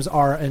names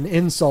are an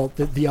insult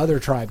that the other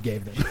tribe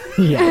gave them.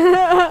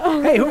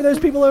 Yeah. Hey, who are those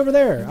people over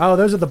there? Oh,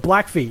 those are the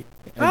Blackfeet.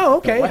 Oh,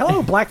 okay.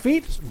 Hello,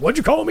 Blackfeet. What'd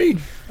you call me?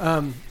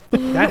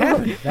 That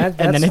happened.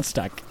 And then it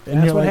stuck. And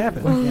That's you're what like,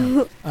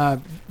 happened. Yeah.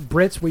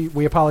 Brits,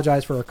 we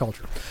apologize for our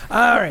culture.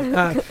 All right.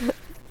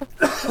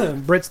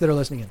 Brits that are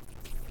listening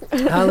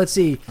in. Let's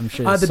see. I'm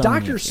sure The there's so many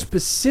doctor of you.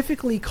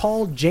 specifically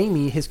called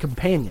Jamie his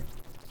companion.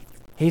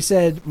 He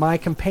said, "My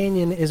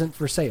companion isn't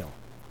for sale."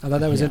 I thought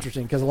that was Yeah.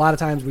 interesting because a lot of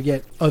times we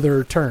get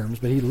other terms,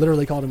 but he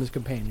literally called him his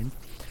companion.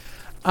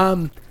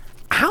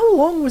 How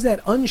long was that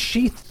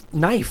unsheathed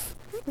knife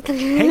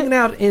hanging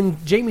out in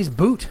Jamie's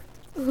boot?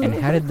 And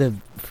how did the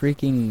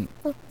freaking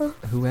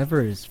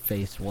whoever his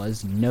face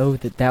was know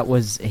that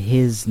was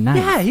his knife?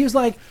 Yeah, he was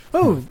like,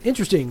 "Oh,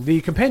 interesting. The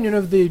companion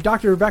of the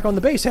doctor back on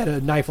the base had a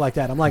knife like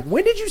that." I'm like,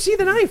 "When did you see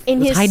the knife?" In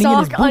was his hiding in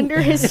his sock boot.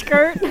 under his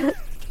skirt.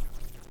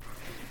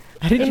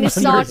 I didn't in his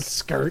under Under sock. his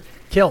skirt,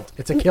 kilt.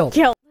 It's a kilt.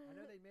 Kill.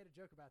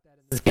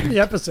 In the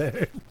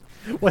episode,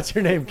 what's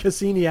her name?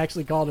 Cassini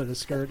actually called it a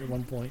skirt at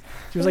one point.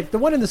 She was like, "The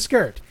one in the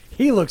skirt.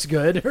 He looks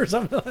good," or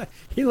something.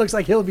 He looks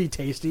like he'll be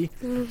tasty,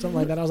 something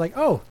like that. I was like,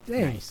 "Oh,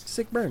 dang, Nice.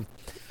 sick burn."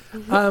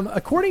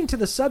 According to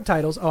the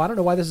subtitles, I don't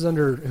know why this is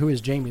under Who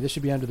is Jamie. This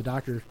should be under the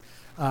Doctor.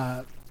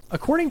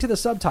 According to the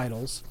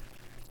subtitles,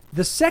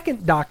 the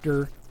second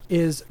Doctor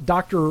is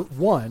Doctor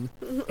 1,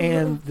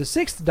 and the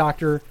sixth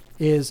Doctor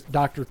is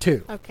Doctor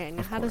 2. Okay,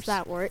 now how course. does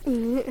that work?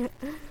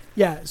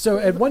 Yeah, so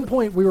at one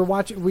point we were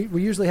watching,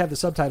 we usually have the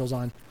subtitles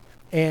on,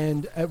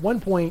 and at one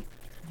point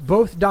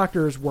both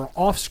doctors were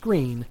off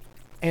screen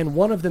and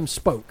one of them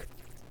spoke.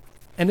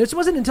 And this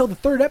wasn't until the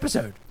third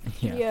episode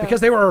Yeah. Yeah.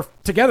 because they were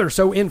together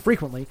so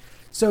infrequently.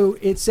 So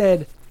it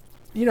said,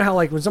 you know how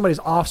like when somebody's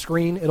off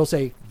screen, it'll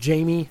say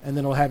Jamie and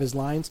then it'll have his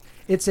lines.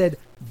 It said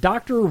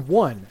Doctor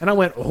 1. And I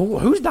went,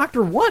 who's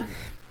Doctor 1?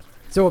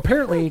 So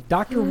apparently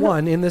Doctor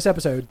 1 in this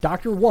episode,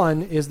 Doctor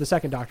 1 is the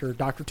second Doctor,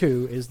 Doctor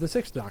 2 is the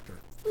sixth Doctor.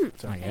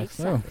 So I guess Makes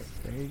so.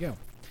 there you go.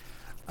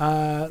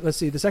 Let's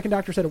see. The second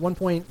Doctor said at one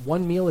point,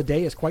 1 meal a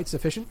day is quite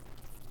sufficient.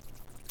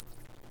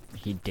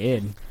 He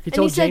did. He And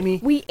told he said, Jamie.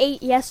 we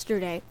ate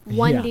yesterday.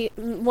 Yeah.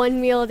 One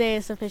meal a day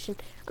is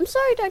sufficient. I'm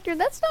sorry, doctor,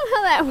 that's not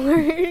how that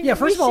works. Yeah,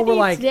 first We of all, should we're eat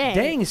like, today.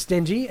 dang,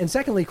 stingy. And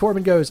secondly,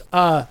 Corbin goes,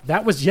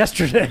 that was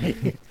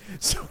yesterday.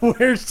 So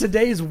where's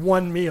today's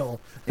one meal?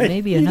 It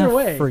may be Either enough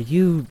way. for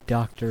you,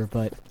 Doctor,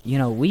 but,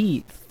 we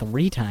eat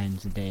 3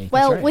 times a day.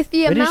 Well, right. with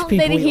the British amount that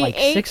people eat he like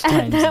ate 6 at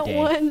times a that day.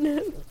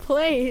 one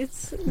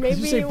place, maybe Did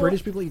you say it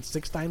British people eat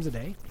 6 times a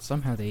day?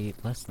 Somehow they eat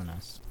less than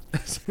us.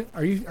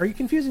 Are you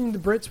confusing the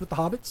Brits with the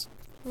hobbits?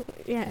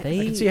 Yeah. I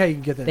can see how you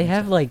can get that. They mixed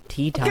have, up. like,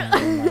 tea time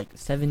and, like,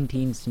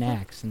 17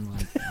 snacks and,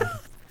 like...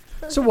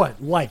 So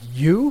what? Like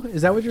you?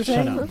 Is that what you're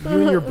Shut saying? up.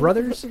 You and your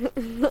brothers?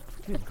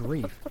 Good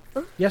grief!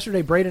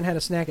 Yesterday, Braden had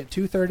a snack at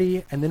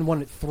 2:30, and then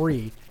one at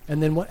 3,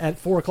 and then one at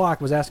 4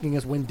 o'clock was asking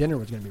us when dinner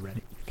was going to be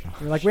ready.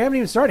 We're like, we haven't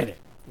even started it.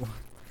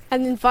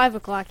 And then 5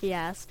 o'clock he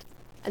asked.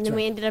 And then That's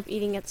we right. ended up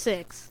eating at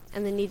 6.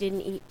 And then he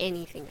didn't eat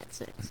anything at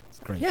 6. It's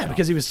great. Yeah, job.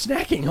 because he was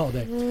snacking all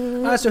day.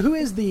 So who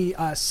is the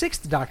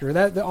sixth Doctor?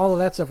 All of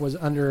that stuff was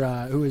under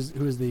who is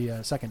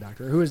the second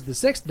Doctor? Who is the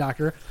sixth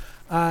Doctor?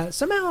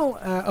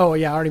 Somehow, oh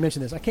yeah, I already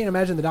mentioned this. I can't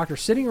imagine the Doctor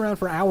sitting around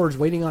for hours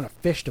waiting on a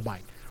fish to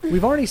bite.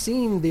 We've already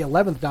seen the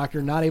 11th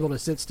Doctor not able to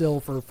sit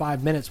still for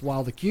 5 minutes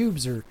while the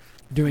cubes are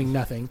doing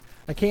nothing.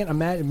 I can't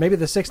imagine. Maybe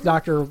the sixth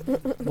Doctor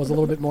was a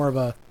little bit more of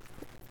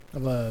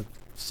a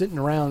sitting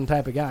around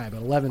type of guy, but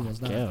 11 was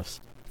not.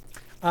 Yes.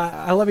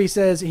 I love he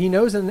says he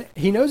knows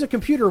a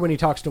computer when he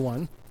talks to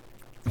one,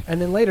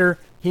 and then later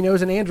he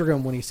knows an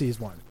androgram when he sees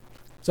one.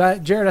 So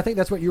Jared, I think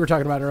that's what you were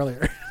talking about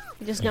earlier.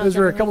 He just knows Those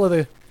were a everything. couple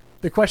of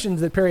the questions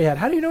that Perry had.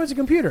 How do you know it's a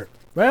computer?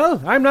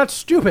 Well, I'm not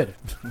stupid.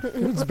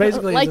 It's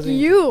basically Like the same.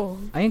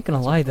 you. I ain't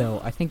gonna lie, though.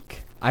 I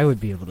think I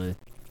would be able to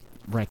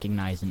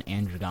recognize an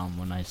androgon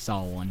when I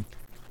saw one.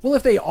 Well,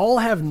 if they all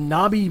have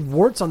knobby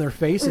warts on their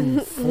face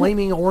and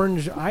flaming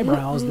orange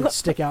eyebrows that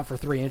stick out for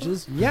 3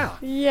 inches, yeah.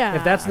 Yeah.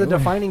 If that's the I would.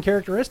 defining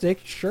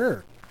characteristic,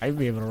 sure. I'd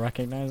be able to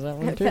recognize that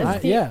one, too.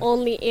 That's the yeah.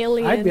 only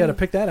alien. I'd be able to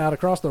pick that out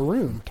across the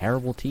room.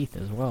 Terrible teeth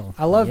as well.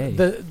 I love Yay.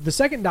 the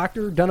second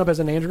Doctor done up as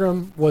an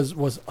androgram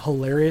was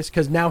hilarious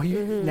because now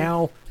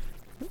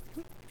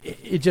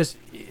it just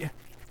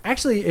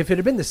actually if it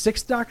had been the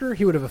sixth Doctor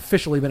he would have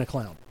officially been a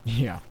clown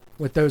Yeah.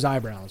 with those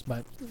eyebrows,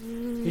 but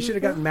he should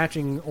have gotten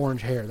matching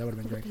orange hair. That would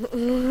have been great.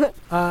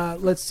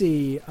 Let's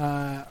see.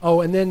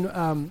 And then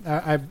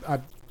I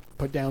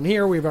put down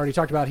here we've already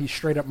talked about he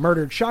straight up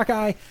murdered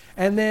Shockeye,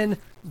 and then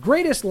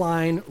greatest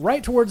line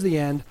right towards the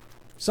end.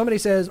 Somebody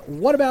says,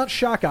 "What about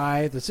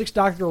Shockeye?" The sixth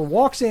Doctor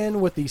walks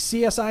in with the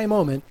CSI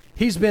moment.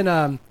 He's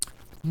been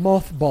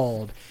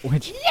mothballed.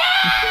 Which,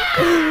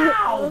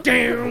 Down,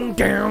 down,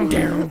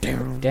 down,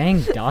 down.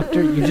 dang,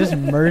 Doctor, you just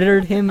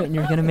murdered him and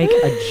you're gonna make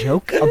a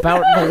joke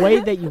about the way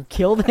that you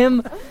killed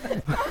him?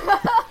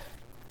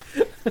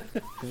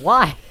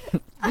 Why?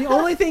 The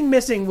only thing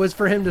missing was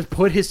for him to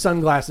put his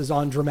sunglasses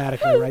on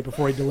dramatically right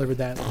before he delivered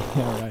that.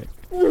 Yeah, right.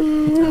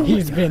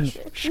 He's been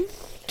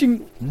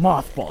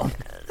mothballed.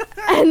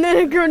 And then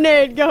a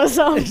grenade goes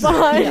off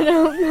behind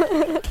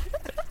him.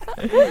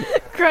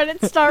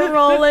 Credits start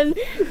rolling.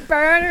 Hey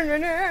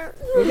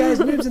guys,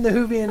 Noobs in the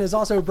Whovian is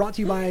also brought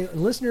to you by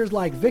listeners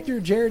like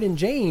Victor, Jared, and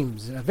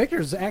James.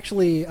 Victor's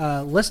actually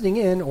listening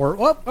in, or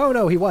oh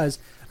no, he was.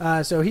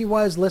 So he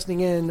was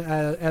listening in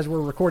as we're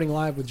recording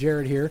live with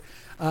Jared here.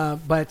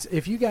 But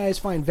if you guys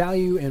find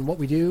value in what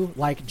we do,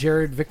 like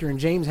Jared, Victor, and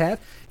James have,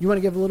 you want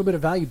to give a little bit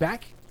of value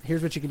back,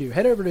 here's what you can do.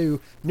 Head over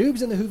to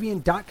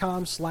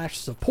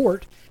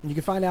noobsinthewhovian.com/support, and you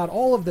can find out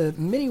all of the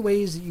many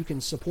ways that you can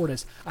support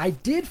us. I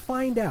did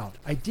find out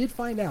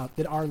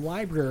that our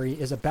library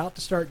is about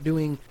to start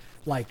doing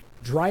like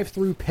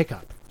drive-through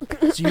pickup.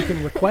 So you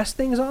can request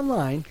things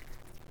online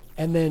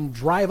and then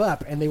drive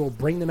up and they will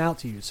bring them out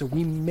to you. So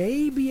we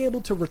may be able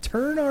to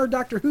return our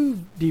Doctor Who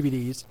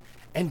DVDs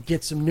and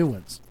get some new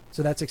ones.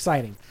 So that's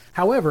exciting.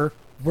 However,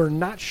 we're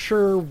not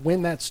sure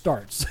when that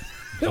starts.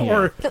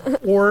 or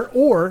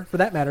for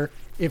that matter,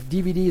 if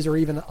DVDs are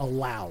even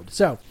allowed.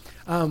 So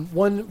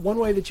one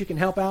way that you can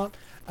help out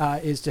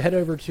is to head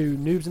over to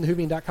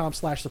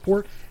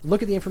noobsinthewhovian.com/support.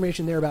 Look at the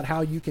information there about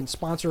how you can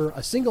sponsor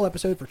a single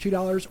episode for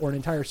 $2 or an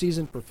entire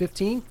season for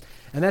 $15.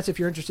 And that's if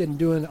you're interested in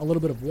doing a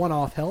little bit of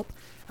one-off help.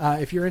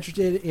 If you're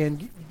interested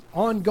in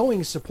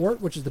ongoing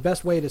support, which is the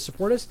best way to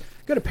support us,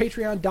 go to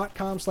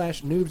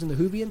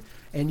patreon.com/noobsinthewhovian,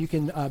 and you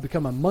can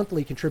become a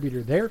monthly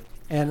contributor there.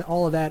 And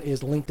all of that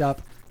is linked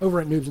up over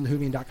at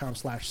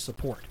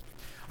noobsinthewhovian.com/support.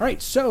 All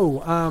right,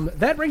 so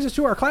that brings us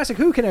to our Classic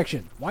Who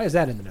connection. Why is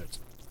that in the notes?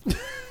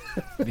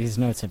 These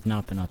notes have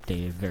not been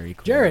updated very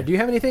clearly. Jared, do you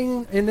have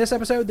anything in this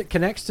episode that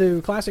connects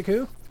to Classic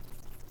Who?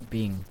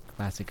 Being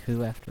Classic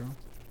Who, after all.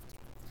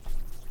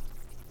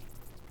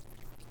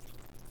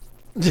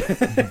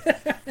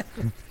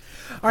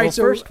 All right, Well,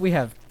 so first we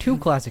have 2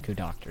 Classic Who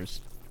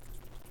Doctors.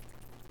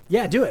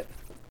 yeah, do it.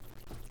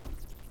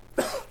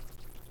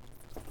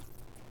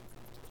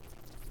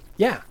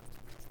 Yeah.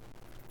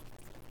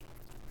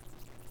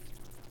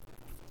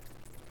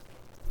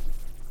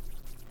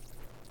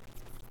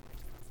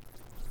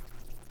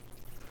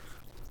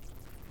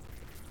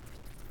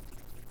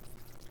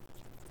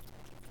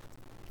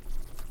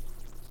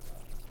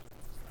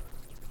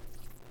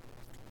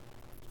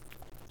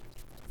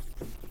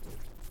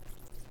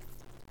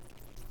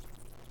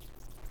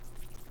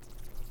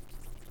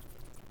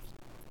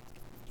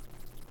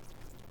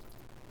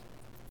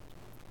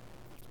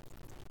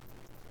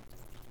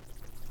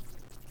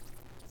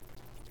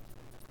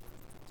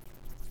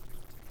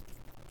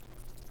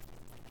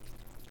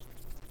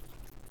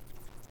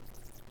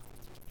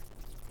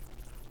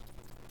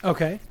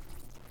 Okay.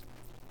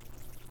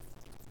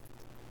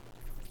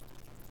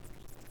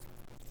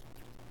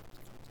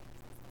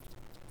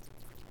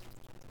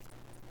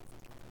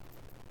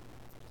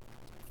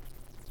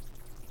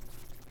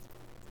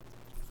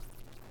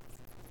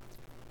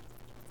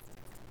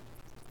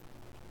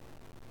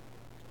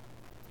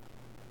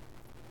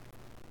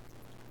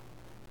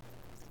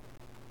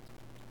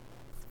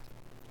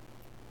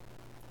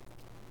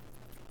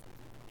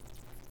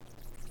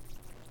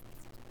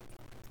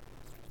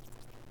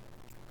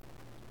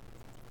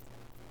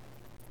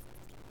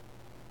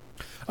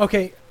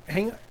 Okay,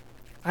 hang.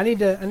 I need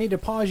to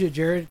pause you,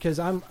 Jared, because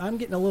I'm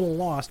getting a little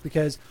lost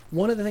because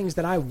one of the things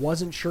that I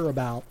wasn't sure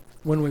about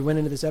when we went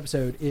into this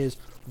episode is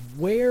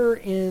where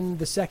in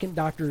the second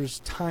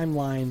Doctor's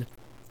timeline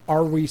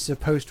are we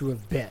supposed to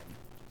have been?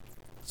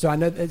 So I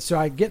know, so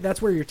I get that's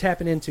where you're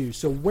tapping into.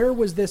 So where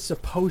was this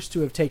supposed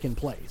to have taken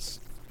place,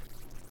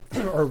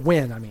 or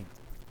when? I mean.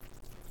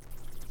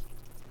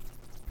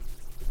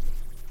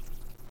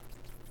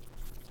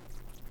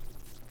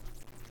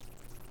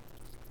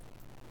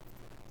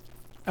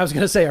 I was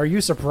going to say, are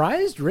you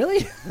surprised?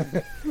 Really?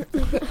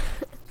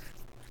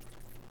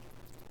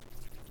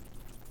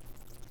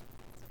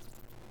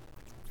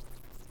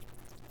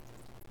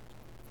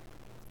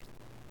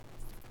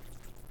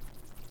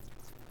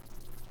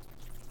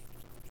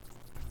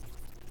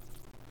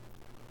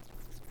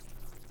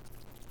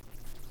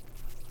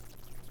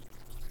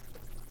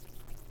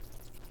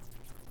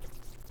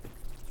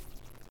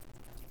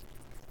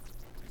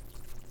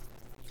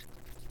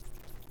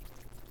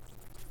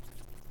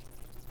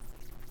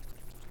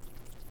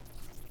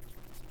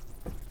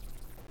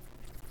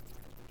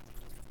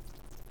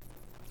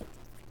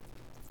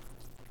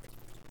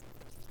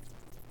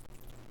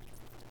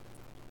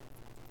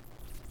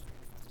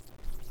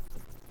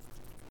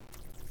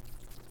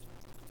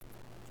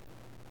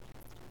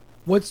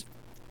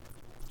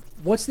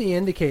 What's the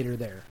indicator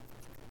there?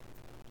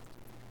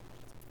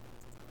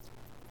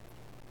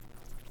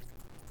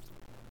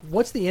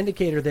 What's the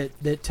indicator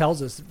that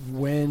tells us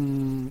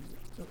when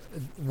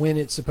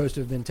it's supposed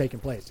to have been taking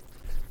place?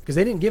 Because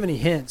they didn't give any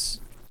hints,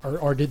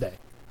 or did they?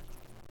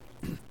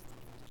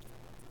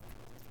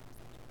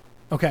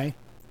 Okay.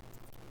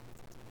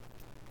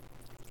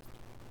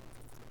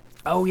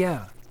 Oh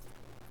yeah.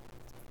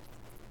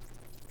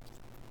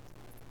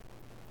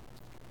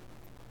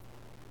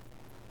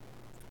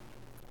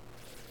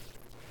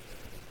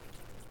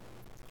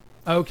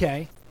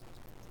 Okay.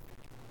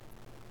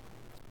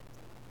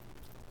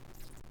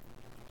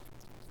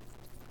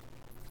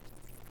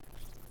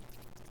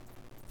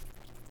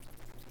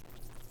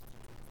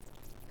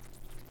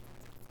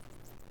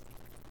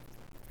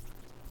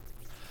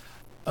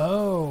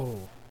 Oh.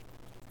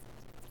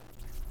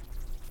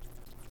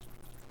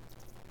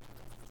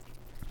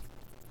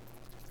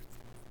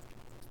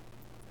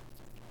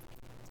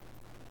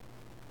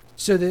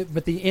 So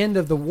but the end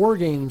of the War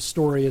Games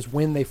story is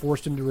when they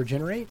forced him to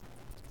regenerate?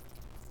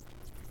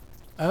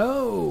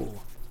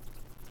 Oh.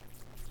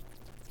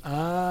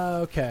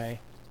 Okay.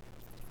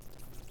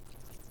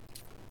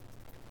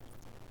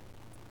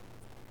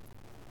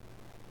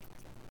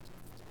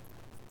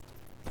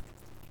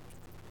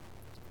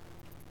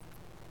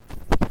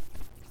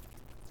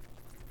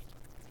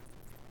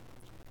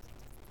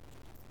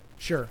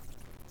 Sure.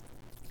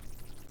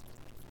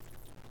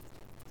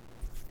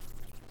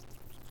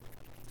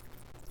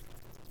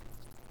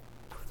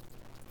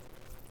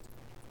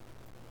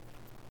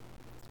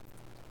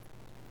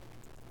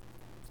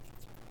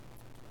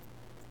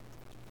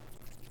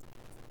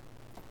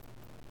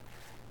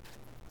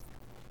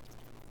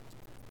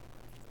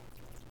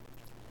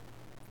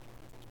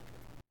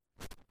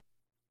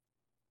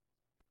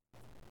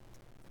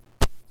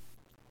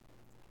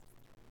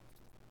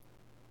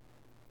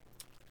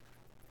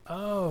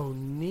 Oh,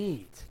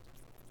 neat.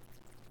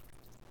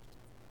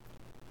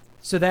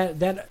 So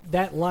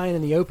that line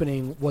in the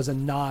opening was a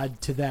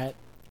nod to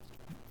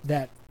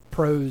that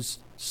prose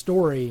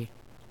story.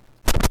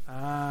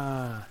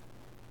 Ah.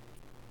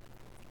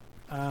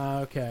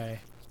 Okay.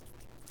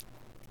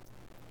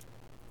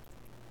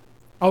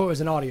 Oh, it was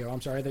an audio.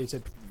 I'm sorry. I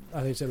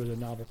thought you said it was a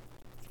novel.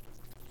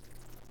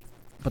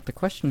 But the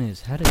question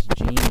is, how does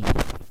Jamie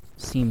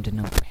seem to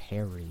know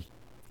Perry?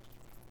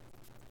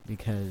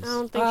 Because I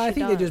don't think I she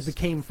think does. they just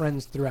became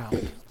friends throughout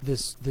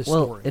this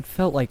well, story. it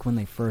felt like when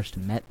they first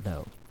met,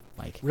 though.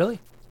 Like, Really?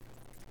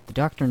 the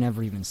Doctor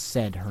never even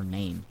said her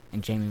name,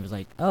 and Jamie was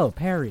like, "Oh,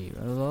 Perry,"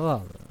 blah, blah,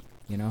 blah,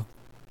 you know.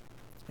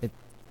 It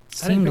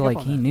seemed pick up like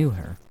on he that. knew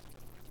her.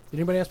 Did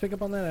anybody else pick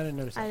up on that? I didn't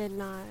notice that. I did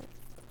not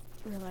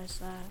realize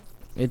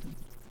that.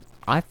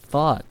 I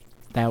thought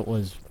that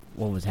was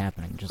what was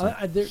happening. Just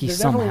like There he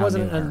definitely somehow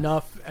wasn't knew her.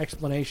 enough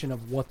explanation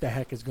of what the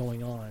heck is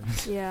going on.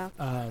 Yeah.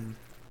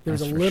 There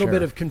was That's a for little bit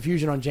sure. of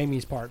confusion on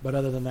Jamie's part, but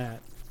other than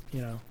that,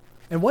 you know.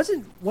 And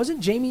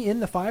wasn't Jamie in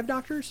the 5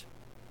 Doctors?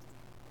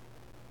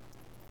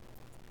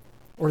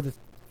 Or the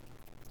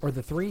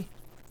 3?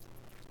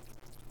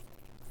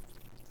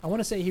 I want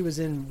to say he was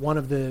in one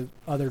of the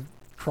other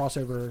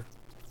crossover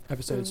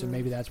episodes, so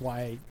maybe that's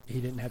why he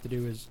didn't have to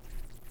do his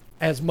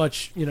as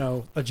much,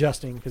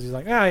 adjusting, because he's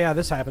like, oh yeah,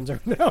 this happens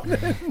every now and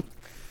then.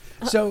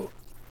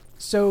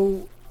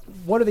 So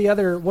what are the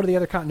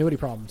other continuity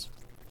problems?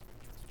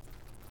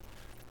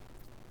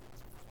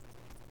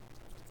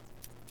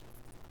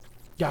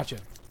 Gotcha.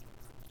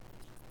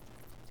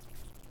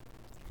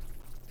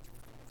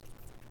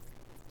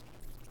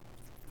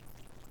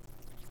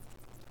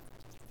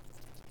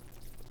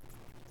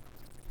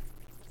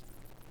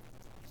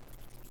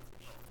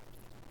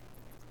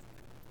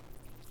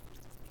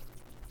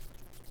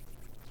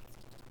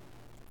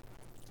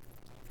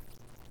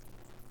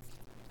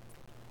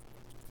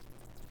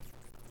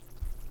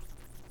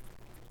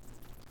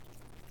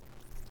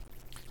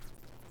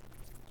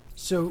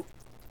 So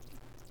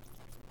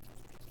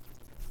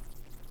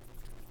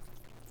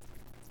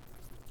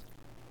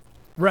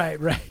right.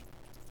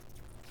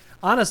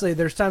 Honestly,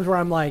 there's times where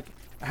I'm like,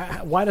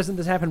 why doesn't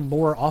this happen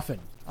more often?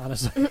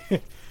 Honestly,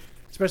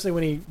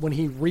 especially when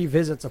he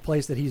revisits a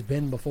place that he's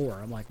been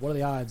before. I'm like, what are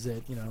the odds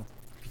that you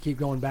keep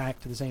going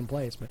back to the same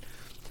place? But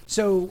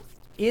so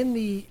in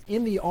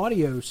the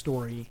audio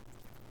story,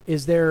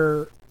 is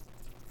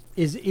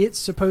it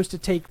supposed to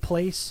take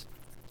place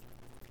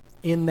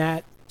in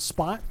that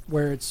spot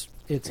where it's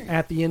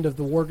at the end of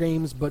the war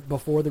games but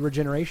before the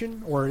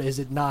regeneration, or is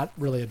it not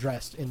really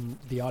addressed in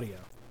the audio?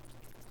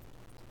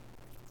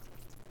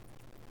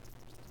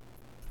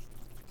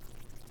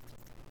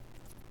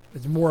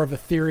 It's more of a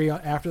theory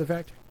after the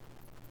fact.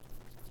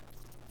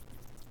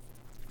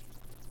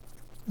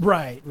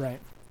 Right.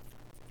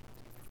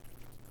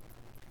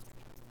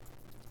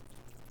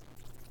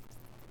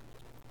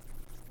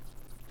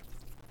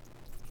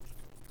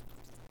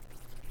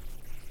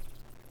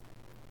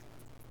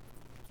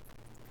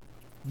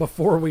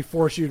 Before we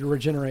force you to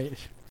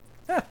regenerate.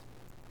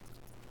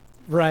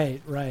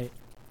 Right.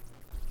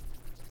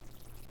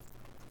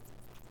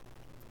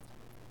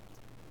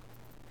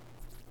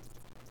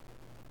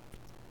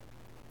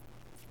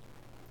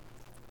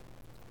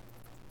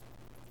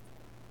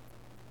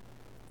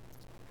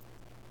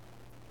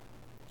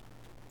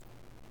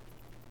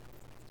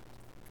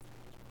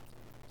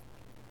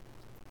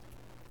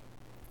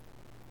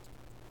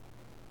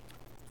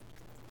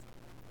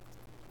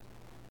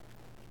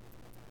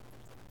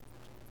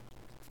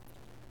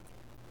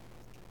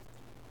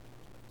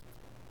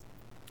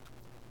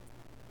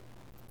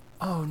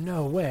 Oh,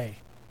 no way.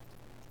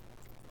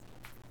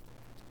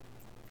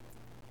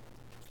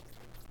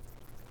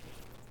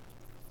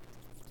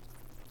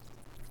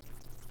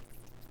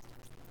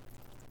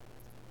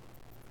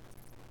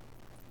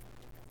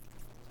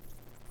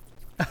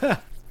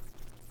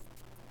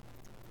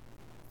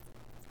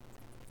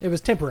 It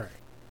was temporary.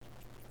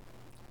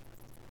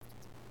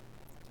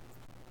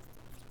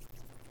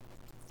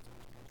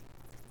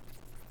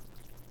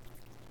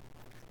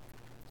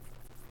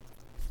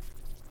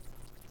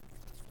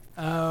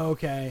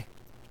 Okay.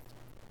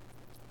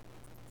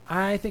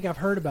 I think I've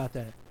heard about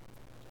that.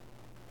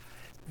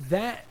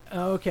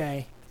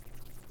 Okay.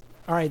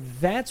 All right,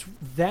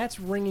 that's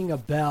ringing a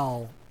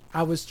bell.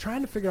 I was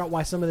trying to figure out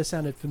why some of this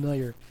sounded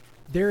familiar.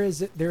 There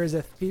is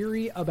a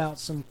theory about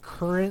some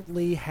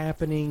currently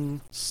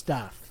happening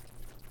stuff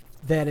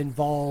that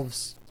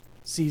involves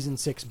season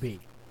 6B.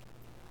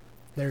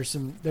 There's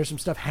some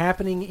stuff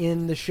happening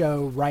in the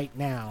show right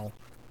now,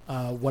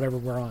 whatever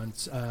we're on,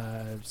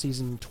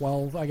 season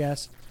 12, I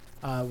guess,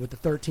 with the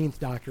 13th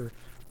Doctor,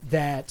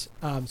 that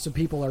some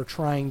people are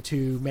trying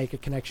to make a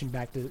connection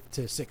back to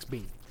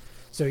 6B.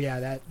 So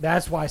yeah,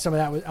 that's why some of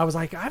that I was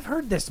like, I've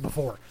heard this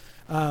before.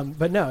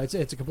 But no, it's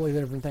a completely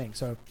different thing.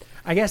 So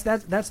I guess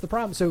that's the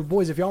problem. So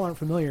boys, if y'all aren't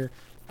familiar,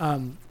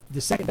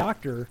 the second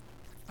Doctor,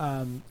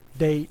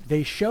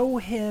 they show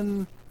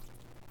him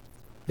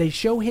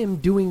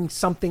doing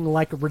something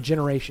like a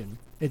regeneration.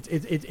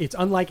 It's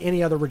unlike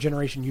any other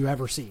regeneration you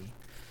ever see.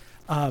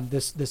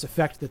 This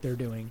effect that they're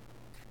doing,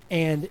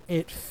 and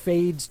it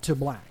fades to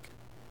black,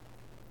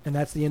 and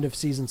that's the end of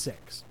season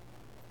 6.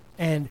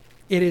 And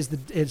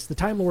it's the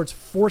Time Lords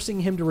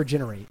forcing him to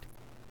regenerate,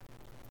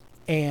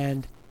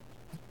 and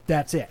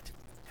that's it.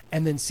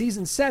 And then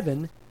season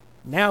 7,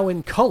 now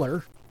in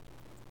color,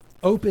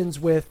 opens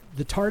with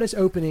the TARDIS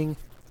opening,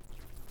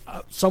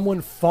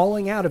 someone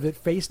falling out of it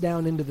face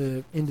down into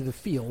the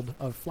field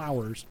of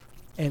flowers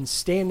and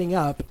standing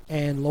up,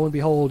 and lo and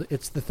behold,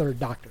 it's the third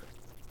Doctor.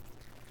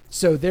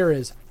 So there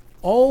is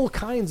all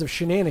kinds of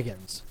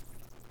shenanigans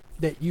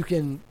that you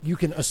can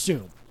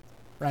assume,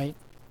 right?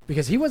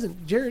 Because he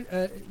wasn't Jared.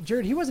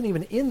 He wasn't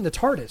even in the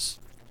TARDIS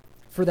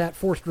for that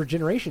forced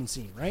regeneration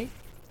scene, right?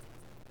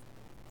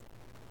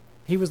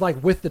 He was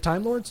like with the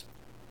Time Lords.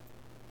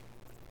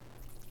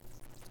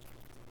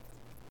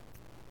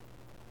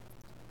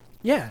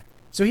 Yeah.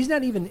 So he's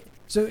not even.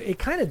 So it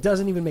kind of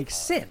doesn't even make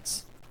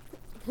sense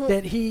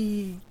that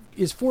he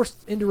is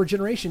forced into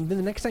regeneration. Then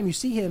the next time you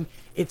see him,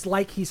 it's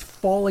like he's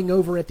falling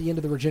over at the end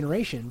of the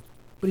regeneration,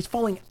 but he's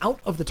falling out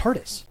of the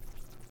TARDIS.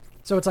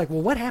 So it's like,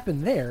 well, what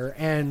happened there?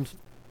 And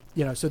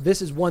so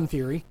this is one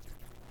theory,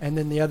 and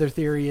then the other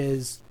theory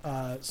is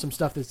some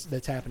stuff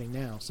that's happening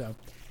now. So,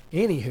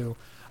 anywho,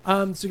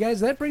 So, guys,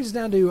 that brings us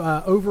down to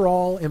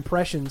overall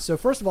impressions. So,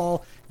 first of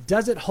all,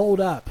 does it hold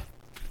up?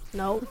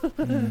 Nope.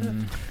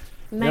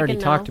 We already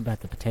talked about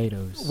the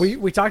potatoes.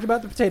 We talked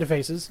about the potato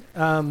faces.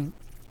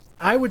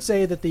 I would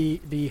say that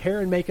the hair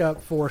and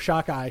makeup for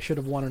Shockeye should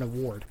have won an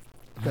award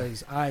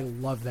because I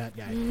love that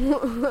guy.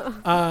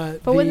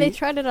 But when they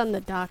tried it on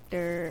the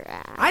doctor,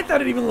 I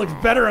thought it even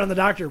looked better on the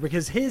doctor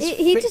because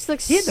he just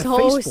looks he had the so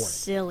face for it.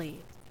 silly.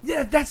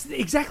 Yeah, that's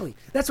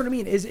what I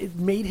mean. Is it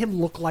made him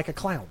look like a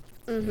clown,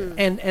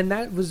 and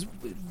that was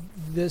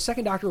the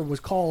second Doctor was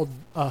called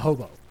a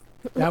hobo.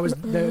 That was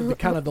the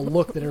kind of the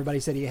look that everybody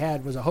said he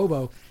had was a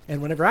hobo.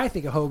 And whenever I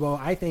think of hobo,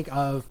 I think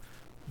of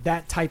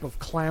that type of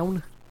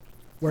clown,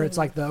 where it's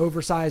like the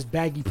oversized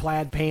baggy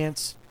plaid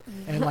pants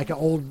and like an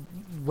old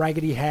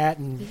raggedy hat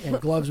and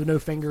gloves with no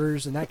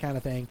fingers and that kind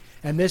of thing.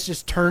 And this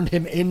just turned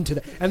him into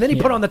the. And then he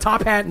put on the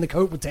top hat and the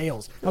coat with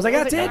tails. I was like,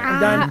 that's it.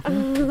 I'm done.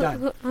 I'm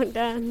done.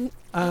 I'm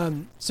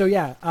done. So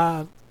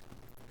yeah.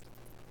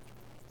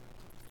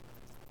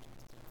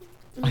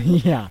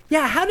 Yeah.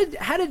 Yeah. How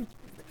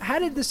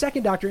did the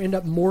second Doctor end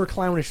up more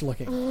clownish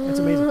looking? That's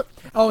amazing.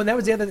 Oh, and that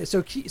was the other thing.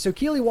 So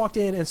Keely walked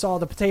in and saw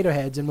the potato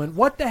heads and went,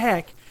 "What the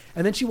heck?"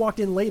 And then she walked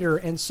in later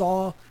and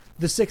saw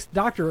the sixth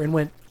Doctor and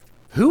went,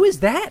 "Who is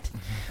that?"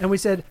 And we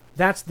said,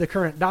 "That's the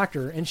current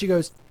Doctor." And she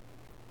goes,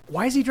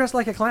 "Why is he dressed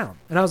like a clown?"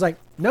 And I was like,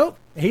 "Nope,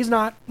 he's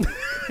not.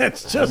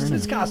 That's just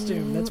his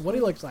costume. That's what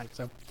he looks like."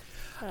 So,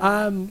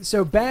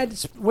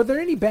 were there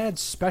any bad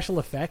special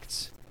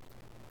effects?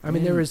 I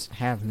mean, there was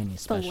have many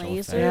special lasers.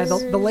 effects. yeah,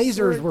 the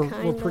lasers were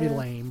kinda- pretty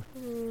lame.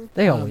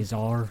 They always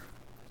are.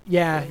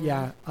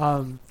 Yeah.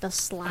 The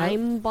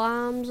slime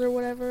bombs or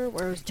whatever,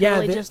 where it was Yeah,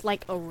 totally the- just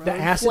like a road The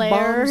acid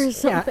flare or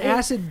bombs, yeah, something.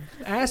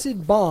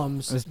 acid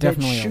bombs It was that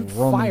definitely a shoot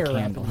Roman fire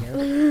candle. out in the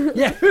air.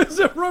 Yeah, it was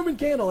a Roman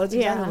candle. That's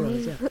exactly Yeah. what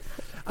it was.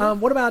 Yeah.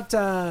 What about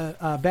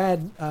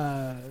bad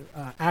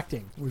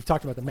acting? We've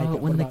talked about the makeup.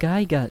 When What the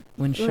about- guy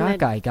when When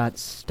Shockeye got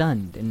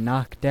stunned and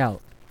knocked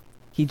out,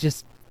 he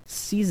just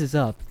seizes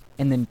up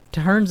and then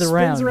turns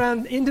spins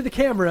around into the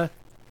camera,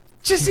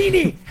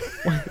 Chesini,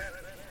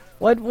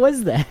 What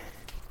was that?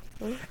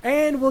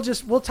 and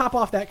we'll top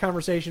off that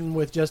conversation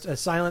with just a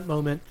silent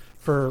moment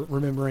for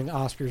remembering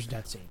Oscar's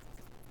death scene.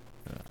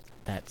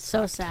 That's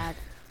So sad.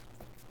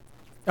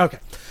 Okay,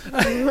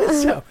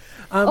 so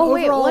Oh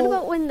wait, what overall-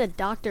 about when the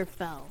doctor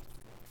fell,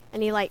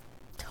 and he like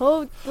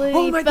totally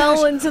Oh my fell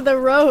gosh. into the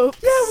ropes?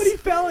 Yeah, when he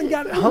fell and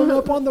got hung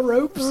up on the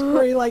ropes,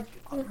 where he like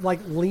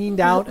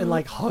leaned out and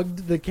like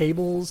hugged the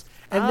cables,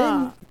 and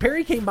then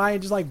Perry came by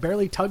and just like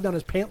barely tugged on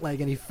his pant leg,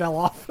 and he fell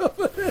off.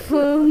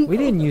 We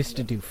didn't used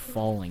to do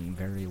falling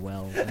very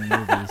well in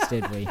movies,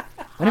 did we?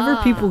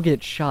 Whenever people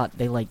get shot,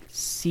 they like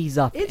seize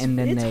up and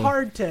then it's they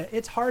hard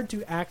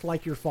to act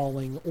like you're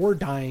falling or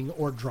dying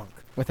or drunk.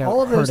 Without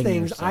all of those hurting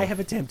things yourself. I have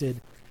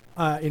attempted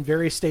in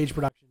various stage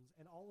productions,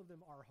 and all of them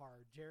are hard.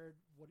 Jared,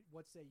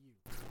 what say you?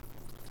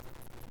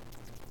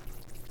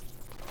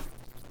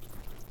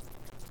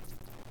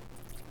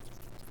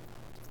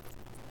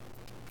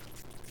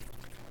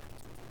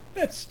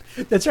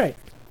 That's right.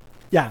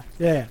 Yeah.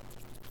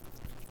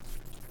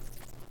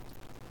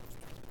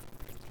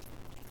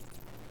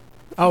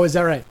 Oh, is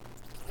that right?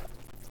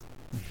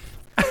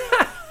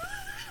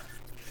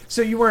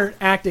 So you weren't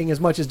acting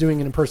as much as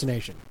doing an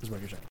impersonation, is what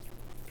you're saying.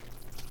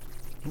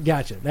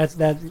 Gotcha. That's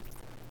that.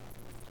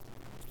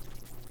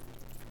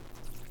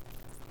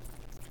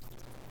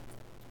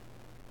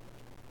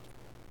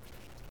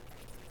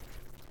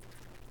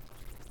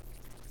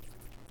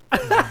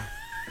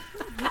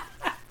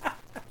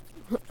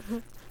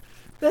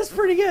 That's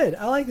pretty good.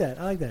 I like that.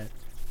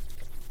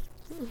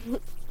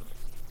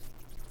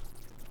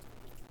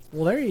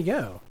 Well, there you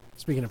go.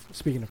 Speaking of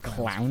clowns.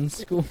 clown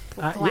school.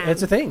 Yeah,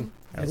 it's a thing.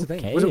 It's a thing.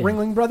 Okay. Was it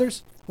Ringling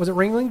Brothers?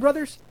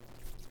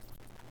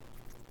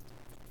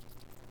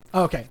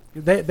 Okay.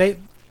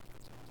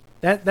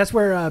 That's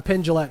where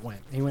Penn Jillette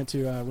went. He went to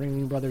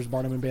Ringling Brothers,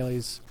 Barnum and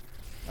Bailey's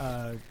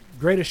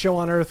greatest show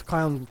on earth,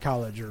 clown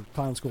college or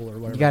clown school or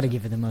whatever. You got to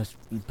give it the most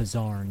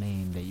bizarre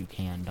name that you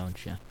can,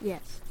 don't you?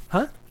 Yes.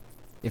 Huh?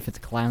 If it's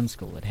clown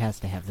school, it has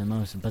to have the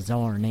most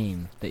bizarre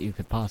name that you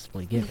could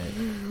possibly give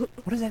it.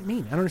 What does that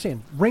mean? I don't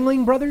understand.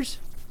 Ringling Brothers?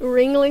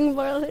 Ringling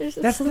Brothers.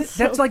 That's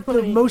so like the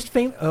funny. most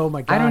famous. Oh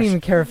my gosh! I don't even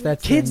care if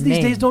that's Kids their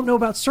these name. days don't know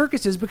about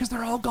circuses because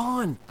they're all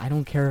gone. I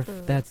don't care if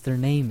that's their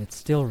name. It's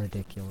still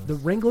ridiculous. The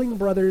Ringling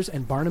Brothers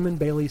and Barnum and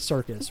Bailey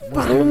Circus.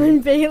 Barnum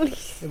and Bailey.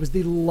 It was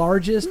the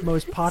largest,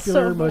 most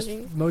popular, So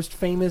funny. most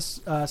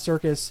famous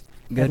circus,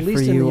 Good at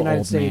least for in you, the United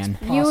old States. man.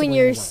 possibly You in and the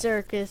your world.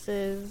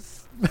 circuses.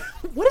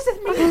 What does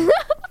that mean?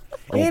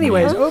 Old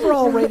Anyways, man.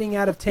 overall rating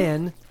out of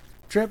 10.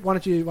 Trip, why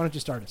don't you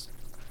start us?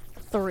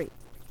 3.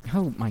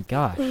 Oh my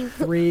gosh.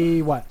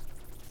 3 what?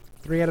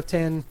 3 out of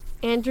 10.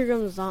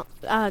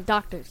 Androgam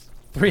doctors.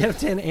 3 out of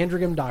 10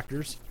 Androgam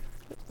doctors.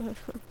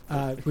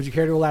 Would you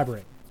care to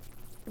elaborate?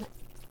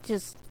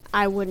 Just,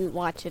 I wouldn't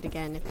watch it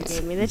again if you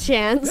gave me the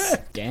chance.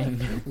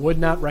 Dang. Would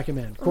not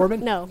recommend.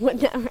 Corbin? No,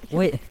 would never.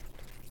 Wait.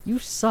 You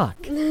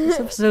suck. This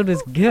episode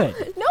was good.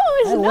 No,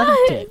 it's I not.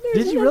 liked it.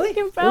 There's Did you really?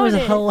 nothing It about was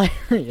it.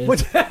 hilarious.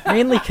 What-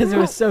 Mainly because it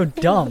was so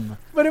dumb.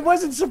 But it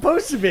wasn't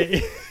supposed to be.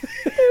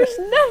 There's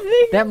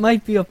nothing. That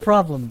might be a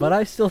problem, but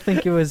I still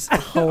think it was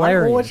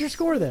hilarious. Well, what's your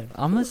score then?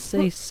 I'm gonna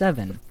say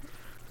 7.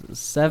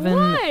 7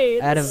 Why?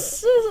 out of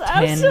This is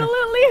 10.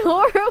 absolutely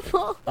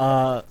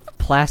horrible.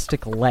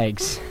 Plastic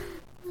legs.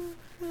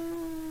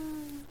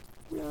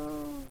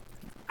 No.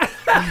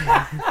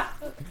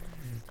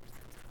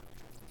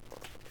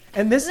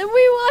 And this Then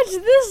we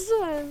watch this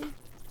one.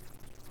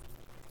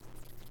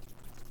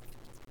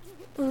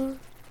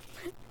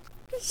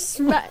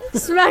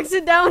 Smacks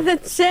it down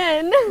with a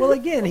 10. well,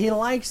 again, he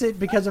likes it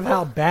because of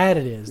how bad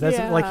it is. That's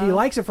like he Yeah.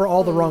 likes it for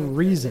all the wrong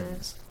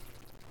reasons.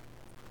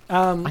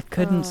 I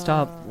couldn't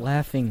stop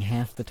laughing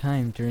half the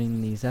time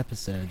during these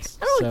episodes.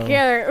 I don't so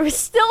care. It was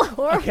still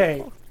horrible.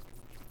 Okay.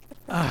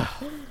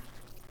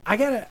 I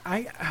gotta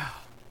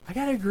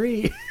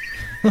agree.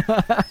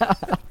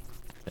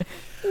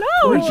 No.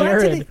 Poor we got to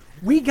Jared.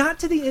 we got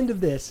to the end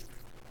of this,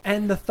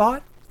 and the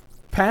thought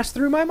passed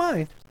through my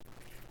mind.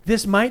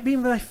 This might be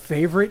my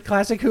favorite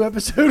Classic Who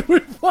episode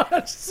we've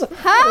watched. So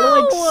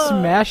How?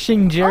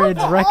 Smashing Jared's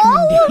Of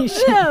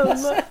recommendations.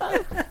 all of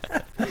them.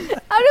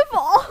 Out of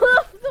all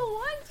of the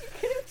ones you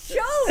could have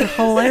chosen.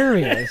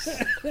 Hilarious.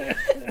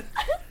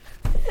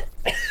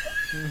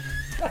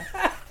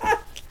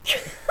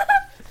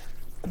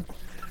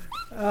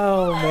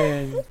 oh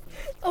man.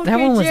 Okay, That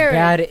one was Jared,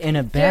 bad in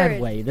a bad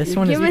Jared, way. This you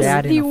one is Give us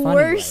bad the in a funny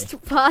worst way.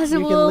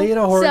 possible You can lead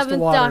a horse to seventh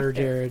water, Doctor.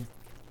 Jared.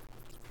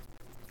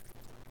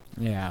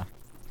 Yeah.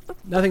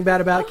 Nothing bad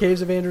about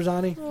Caves of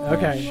Androzani?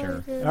 Okay.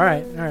 Sure. All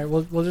right.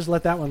 We'll just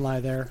let that one lie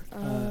there.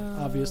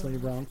 Obviously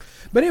wrong.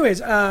 But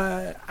anyways,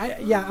 I'm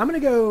gonna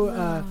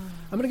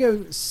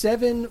go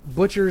 7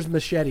 butcher's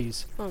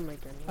machetes Oh my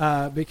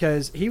goodness.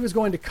 because he was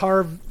going to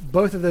carve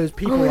both of those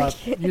people my up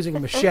using a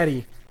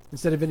machete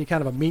instead of any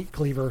kind of a meat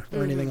cleaver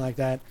or anything Mm-hmm. like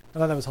that. I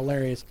thought that was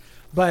hilarious.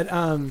 But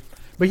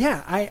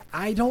yeah,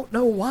 I don't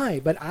know why,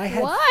 but I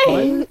had Why?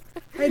 fun.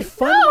 I had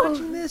fun No.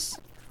 watching this,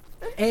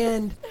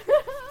 and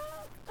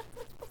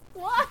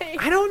Why?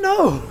 I don't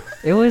know.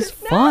 It was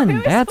fun. it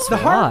was That's The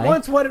why. heart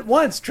wants what it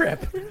wants,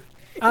 Trip.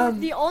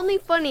 The only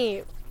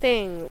funny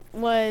thing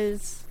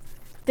was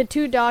the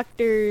two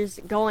doctors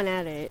going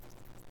at it.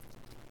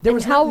 There And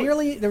was how-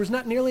 there was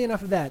not nearly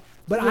enough of that.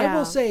 But I Yeah.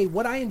 will say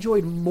what I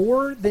enjoyed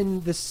more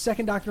than the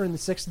second Doctor and the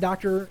sixth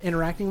Doctor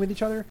interacting with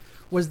each other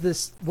was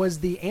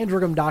the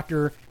Androgam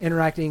Doctor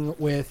interacting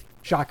with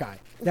Shockeye.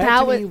 That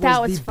to me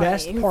that was was the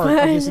best funny. part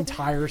of this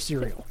entire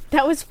serial.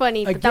 That was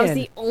funny, but that was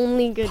Again, the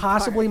only good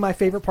Possibly part. my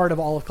favorite part of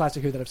all of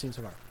Classic Who that I've seen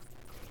so far.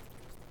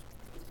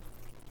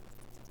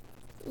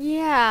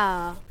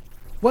 Yeah.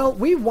 Well,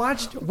 we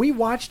watched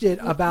it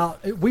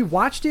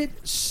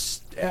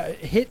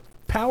hit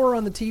power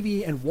on the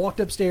TV and walked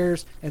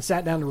upstairs and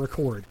sat down to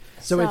record.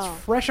 So it's So.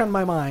 fresh on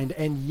my mind,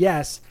 and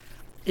yes,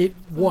 it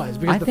was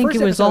because I the think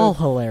first it was episode, all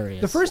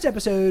hilarious. The first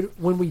episode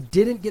when we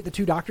didn't get the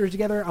two doctors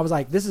together, I was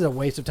like, "This is a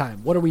waste of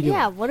time. What are we doing?"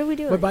 Yeah, what are we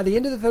doing? But by the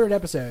end of the third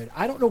episode,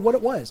 I don't know what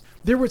it was.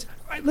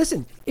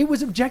 Listen, it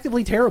was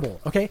objectively terrible.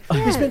 Okay,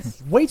 we spent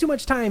way too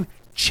much time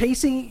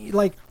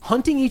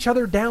hunting each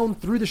other down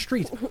through the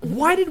streets.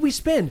 Why did we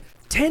spend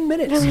 10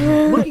 minutes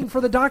looking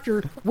for the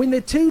doctor when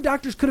the two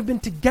doctors could have been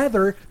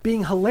together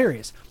being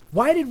hilarious?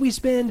 Why did we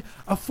spend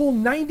a full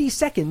 90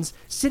 seconds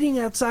sitting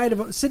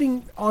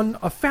on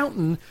a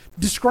fountain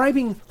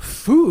describing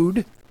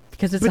food?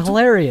 because it's but-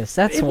 hilarious.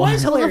 That's It why.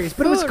 was hilarious,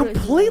 but it was food was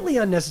completely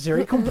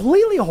unnecessary,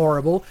 completely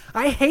horrible.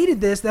 I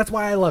hated this. That's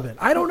why I love it.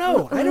 I don't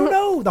know.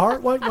 The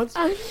heart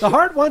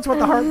wants what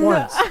the heart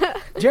wants.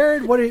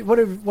 Jared, what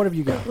have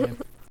you got? Man?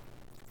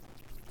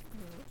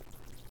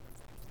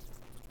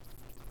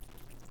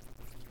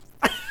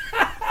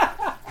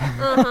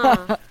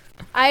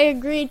 I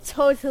agree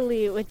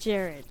totally with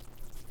Jared.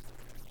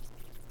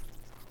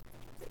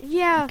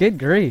 Yeah. Good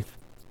grief.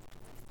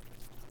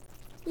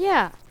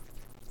 Yeah.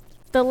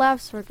 The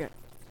laughs were good.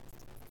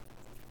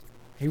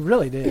 He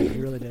really did. He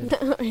really did.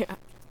 Yeah.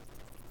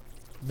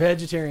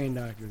 Vegetarian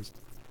doctors.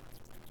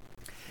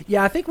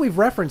 Yeah, I think we've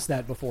referenced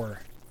that before.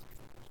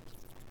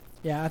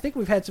 Yeah, I think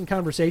we've had some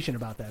conversation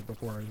about that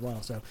before as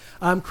well. So,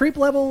 creep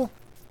level.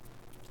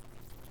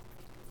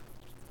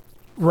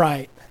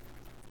 Right.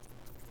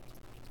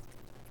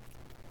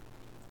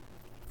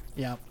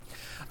 Yeah.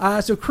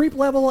 So creep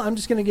level, I'm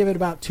just going to give it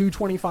about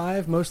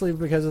 225, mostly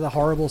because of the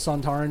horrible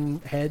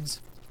Sontaran heads.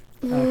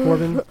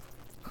 Corbin.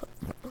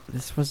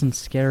 This wasn't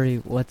scary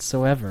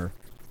whatsoever.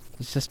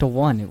 It's just a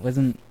 1. It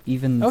wasn't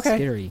even Okay.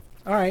 scary.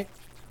 All right.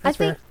 That's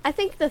fair. I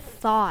think the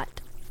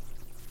thought,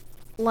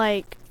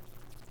 like,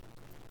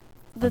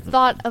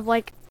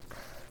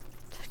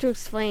 to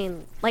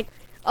explain, like,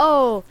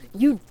 oh,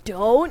 you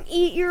don't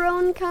eat your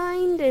own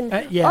kind,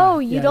 and yeah, oh,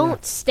 you yeah,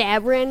 don't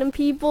stab random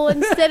people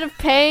instead of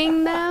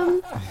paying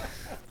them.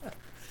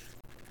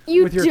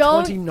 You With your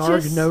don't 20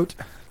 Narg just, note.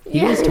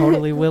 He was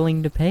totally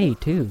willing to pay,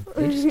 too.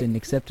 They just didn't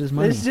accept his They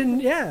money. just didn't,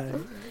 yeah.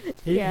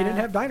 He Yeah. didn't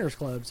have Diners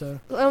Club, so.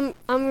 I'm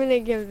gonna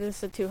give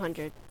this a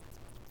 200.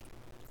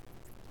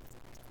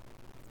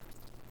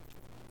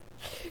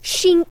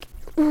 Shink.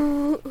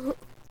 Oh,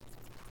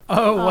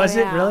 was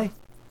it yeah. really?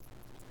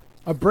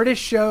 A British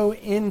show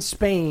in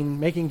Spain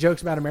making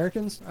jokes about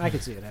Americans? I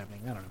could see it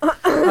happening. I don't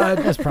know.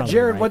 That's probably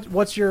Jared, right.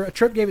 what's your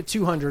Trip gave it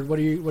 200. What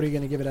are you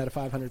going to give it out of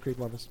 500 creep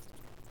levels?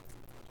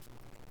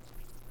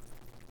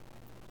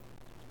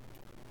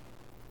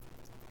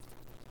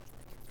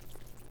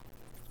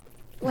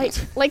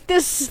 Like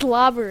this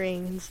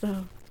slobbering and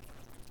stuff.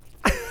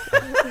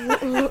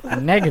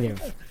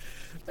 Negative.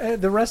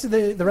 The rest of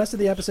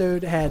the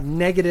episode had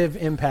negative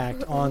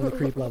impact on the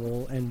creep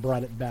level and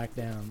brought it back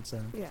down. So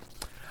Yeah.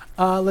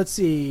 let's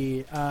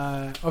see.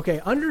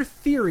 Okay, under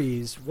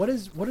theories, what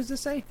does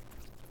this say?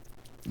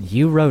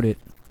 You wrote it.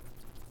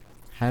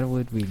 How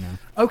would we know?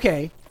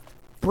 Okay,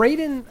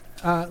 Brayden.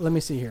 Let me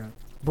see here.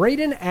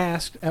 Brayden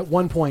asked at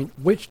one point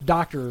which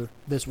doctor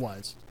this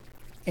was,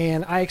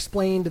 and I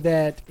explained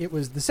that it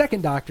was the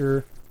second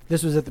doctor.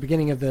 This was at the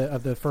beginning of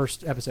the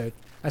first episode.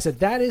 I said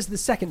that is the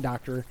second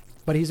doctor,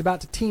 but he's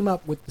about to team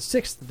up with the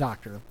sixth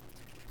doctor.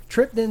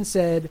 Trip then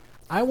said,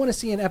 I want to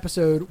see an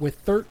episode with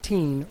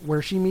 13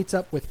 where she meets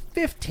up with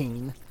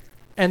 15,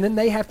 and then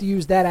they have to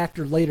use that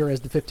actor later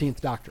as the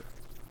 15th doctor.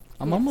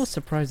 I'm Yes. almost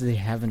surprised they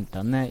haven't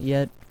done that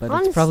yet, but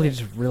it's probably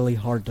Honestly. just really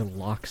hard to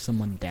lock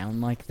someone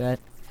down like that.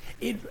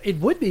 It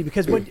would be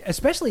because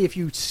especially if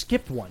you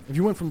skipped one, if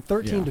you went from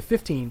 13 Yeah. to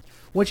 15,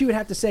 what you would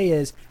have to say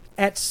is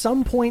at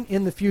some point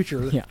in the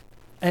future, Yeah.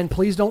 and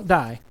please don't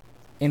die.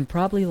 In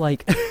probably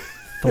like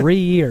 3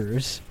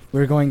 years,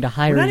 we're going to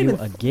hire not you even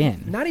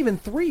again. Not even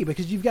 3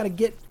 because you've got to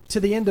get to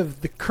the end of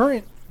the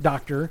current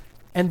doctor,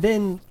 and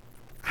then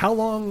how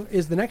long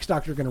is the next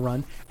doctor going to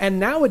run? And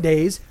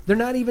nowadays they're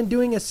not even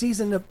doing a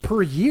season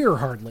per year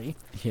hardly.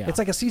 Yeah. It's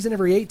like a season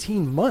every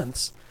 18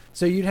 months.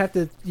 So you'd have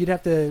to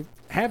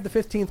have the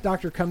 15th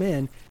doctor come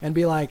in and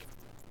be like,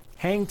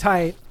 hang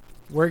tight,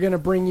 we're going to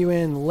bring you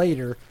in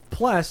later.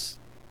 Plus,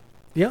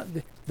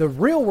 the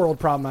real world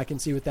problem I can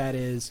see with that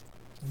is,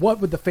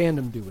 what would the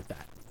fandom do with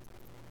that?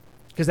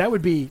 Because that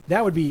would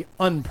be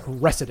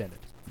unprecedented.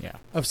 Yeah.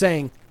 Of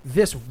saying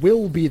this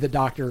will be the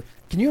doctor.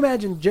 Can you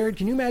imagine, Jared?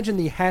 Can you imagine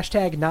the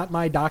hashtag Not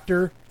My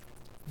Doctor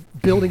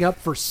building up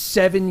for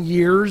 7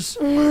 years?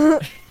 When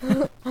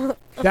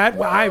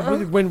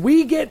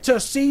we get to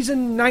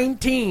season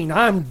 19,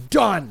 I'm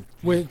done.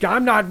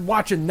 I'm not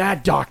watching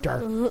that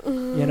doctor.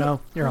 You know.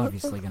 You're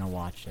obviously going to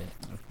watch it.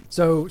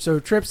 So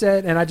Trip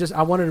said, and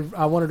I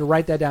wanted to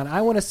write that down.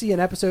 I want to see an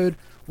episode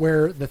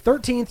where the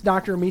 13th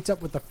Doctor meets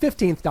up with the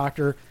 15th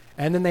Doctor,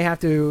 and then they have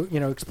to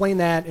explain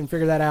that and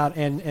figure that out,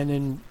 and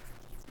then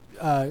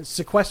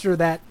sequester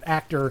that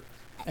actor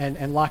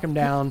and lock him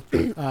down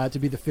to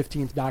be the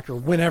 15th Doctor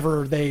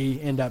whenever they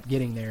end up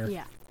getting there.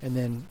 Yeah. And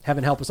then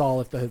heaven help us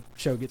all if the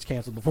show gets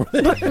canceled before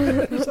then.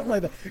 Something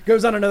like that.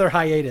 Goes on another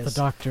hiatus. The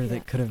doctor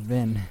that could have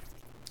been.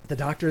 The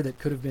doctor that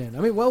could have been. I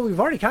mean, well, we've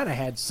already kind of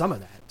had some of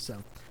that,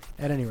 so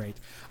at any rate.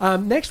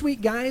 Next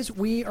week, guys,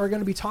 we are going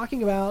to be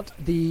talking about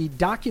the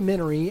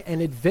documentary An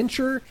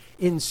Adventure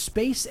in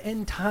Space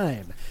and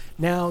Time.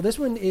 Now, this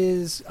one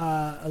is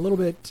a little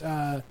bit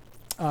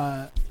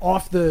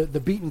off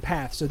the beaten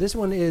path. So this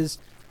one is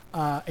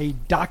a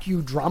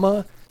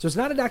docudrama. So it's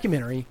not a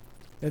documentary,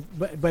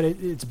 but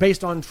it's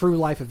based on true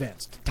life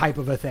events type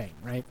of a thing,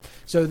 right?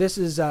 So this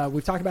is,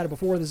 we've talked about it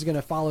before, this is going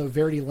to follow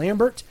Verity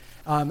Lambert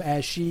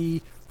as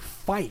she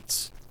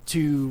fights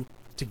to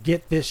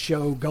get this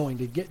show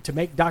going, to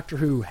make Doctor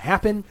Who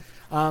happen.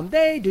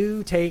 They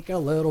do take a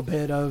little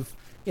bit of,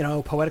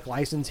 poetic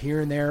license here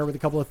and there with a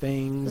couple of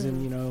things,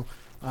 and,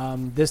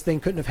 this thing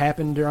couldn't have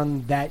happened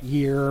during that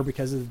year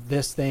because of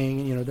this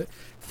thing,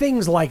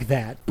 things like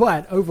that.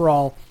 But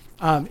overall,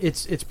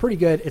 it's pretty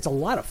good. It's a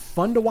lot of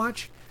fun to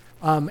watch.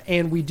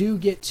 And we do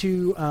get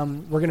to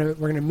we're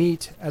gonna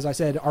meet, as I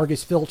said,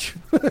 Argus Filch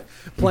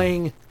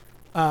playing.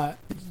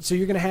 So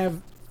you're gonna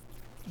have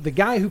the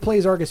guy who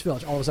plays Argus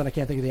Filch. All of a sudden, I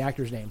can't think of the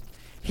actor's name.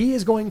 He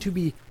is going to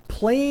be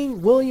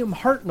playing William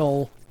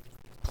Hartnell,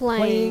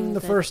 playing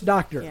the first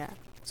Doctor. Yeah.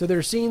 So there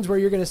are scenes where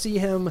you're going to see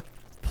him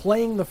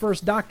playing the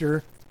first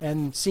Doctor,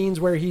 and scenes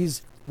where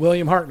he's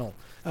William Hartnell,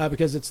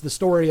 because it's the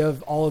story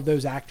of all of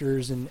those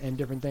actors and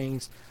different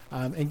things.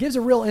 And gives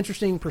a real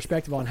interesting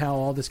perspective on how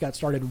all this got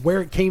started,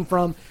 where it came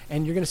from,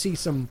 and you're going to see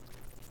some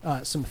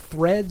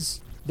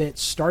threads that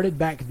started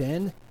back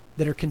then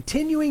that are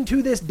continuing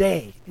to this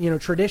day.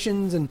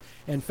 Traditions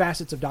and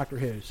facets of Doctor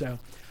Who. So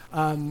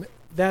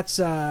that's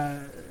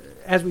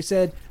as we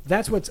said,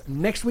 that's what's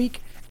next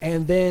week,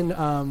 and then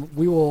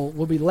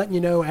we'll be letting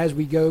you know as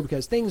we go,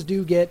 because things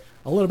do get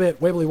a little bit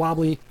wibbly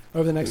wobbly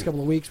over the next couple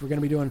of weeks. We're going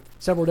to be doing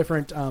several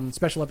different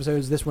special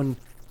episodes, this one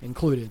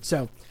included.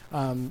 So.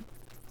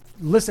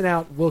 Listen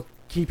out. We'll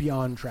keep you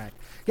on track.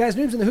 Guys,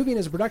 Noobs in the Whovian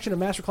is a production of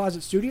Master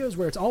Closet Studios,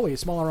 where it's always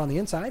smaller on the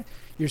inside.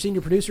 Your senior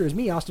producer is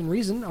me, Austin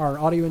Reason. Our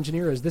audio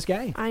engineer is this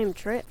guy. I am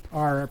Trip.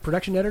 Our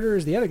production editor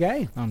is the other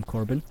guy. I'm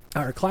Corbin.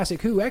 Our Classic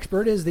Who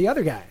expert is the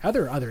other guy.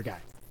 Other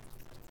guy.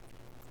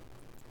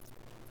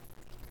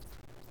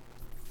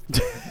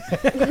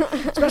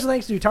 Special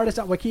thanks to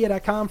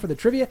TARDIS.wikia.com for the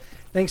trivia.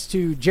 Thanks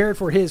to Jared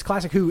for his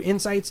Classic Who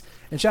insights.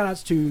 And shout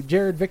outs to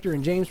Jared, Victor,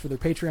 and James for their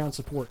Patreon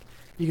support.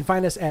 You can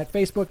find us at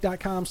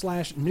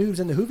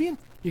facebook.com/noobsandthewhovian.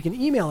 You can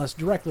email us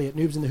directly at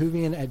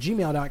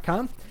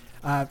noobsandthewhovian@gmail.com.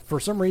 For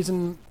some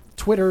reason,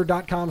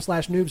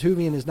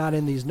 twitter.com/noobswhovian is not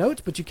in these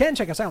notes, but you can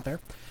check us out there.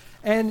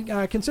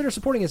 And consider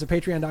supporting us at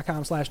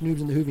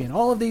patreon.com/noobsandthewhovian.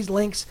 All of these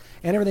links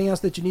and everything else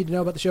that you need to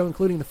know about the show,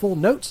 including the full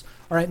notes,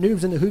 are at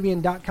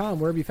noobsandthewhovian.com.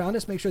 Wherever you found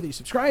us, make sure that you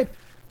subscribe,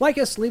 like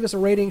us, leave us a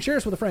rating, share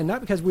us with a friend,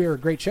 not because we are a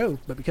great show,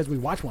 but because we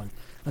watch one.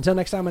 Until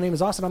next time, my name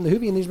is Austin. I'm the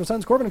Whovian. These are my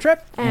sons, Corbin and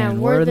Trip.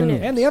 And we're the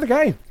noobs. And the other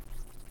guy.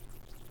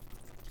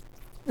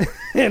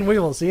 And we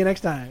will see you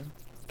next time.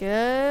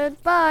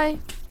 Goodbye.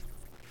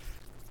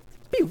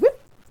 Pew, whoop.